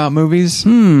talk about movies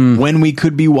when we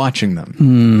could be watching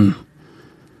them?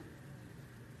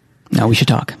 No, we should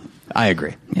talk. I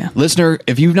agree. Yeah. Listener,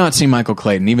 if you've not seen Michael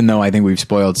Clayton, even though I think we've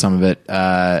spoiled some of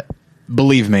it,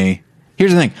 believe me,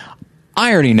 here's the thing.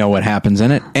 I already know what happens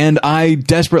in it, and I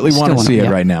desperately want to see it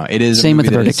right now. It is Same with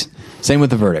The Verdict. Same with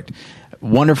The Verdict.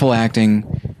 Wonderful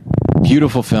acting,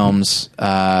 beautiful films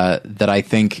that I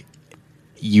think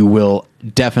you will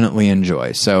definitely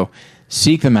enjoy. So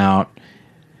seek them out.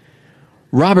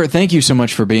 Robert, thank you so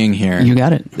much for being here. You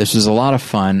got it. This was a lot of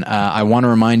fun. I want to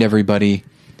remind everybody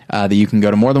that you can go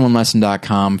to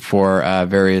morethanonelesson.com for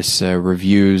various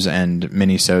reviews and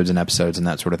minisodes and episodes and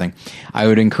that sort of thing. I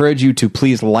would encourage you to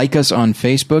please like us on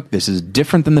Facebook. This is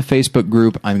different than the Facebook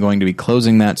group. I'm going to be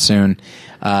closing that soon.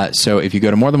 So if you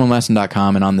go to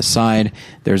morethanonelesson.com and on the side,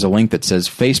 there's a link that says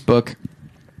Facebook.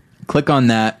 Click on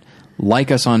that.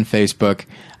 Like us on Facebook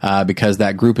because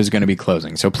that group is going to be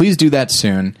closing. So please do that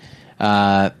soon.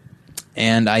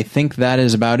 And I think that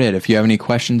is about it. If you have any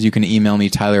questions, you can email me,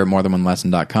 Tyler at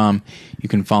morethanonelesson.com. You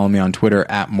can follow me on Twitter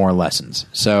at morelessons.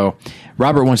 So,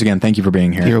 Robert, once again, thank you for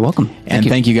being here. You're welcome. And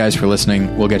thank you guys for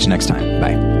listening. We'll get you next time.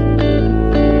 Bye.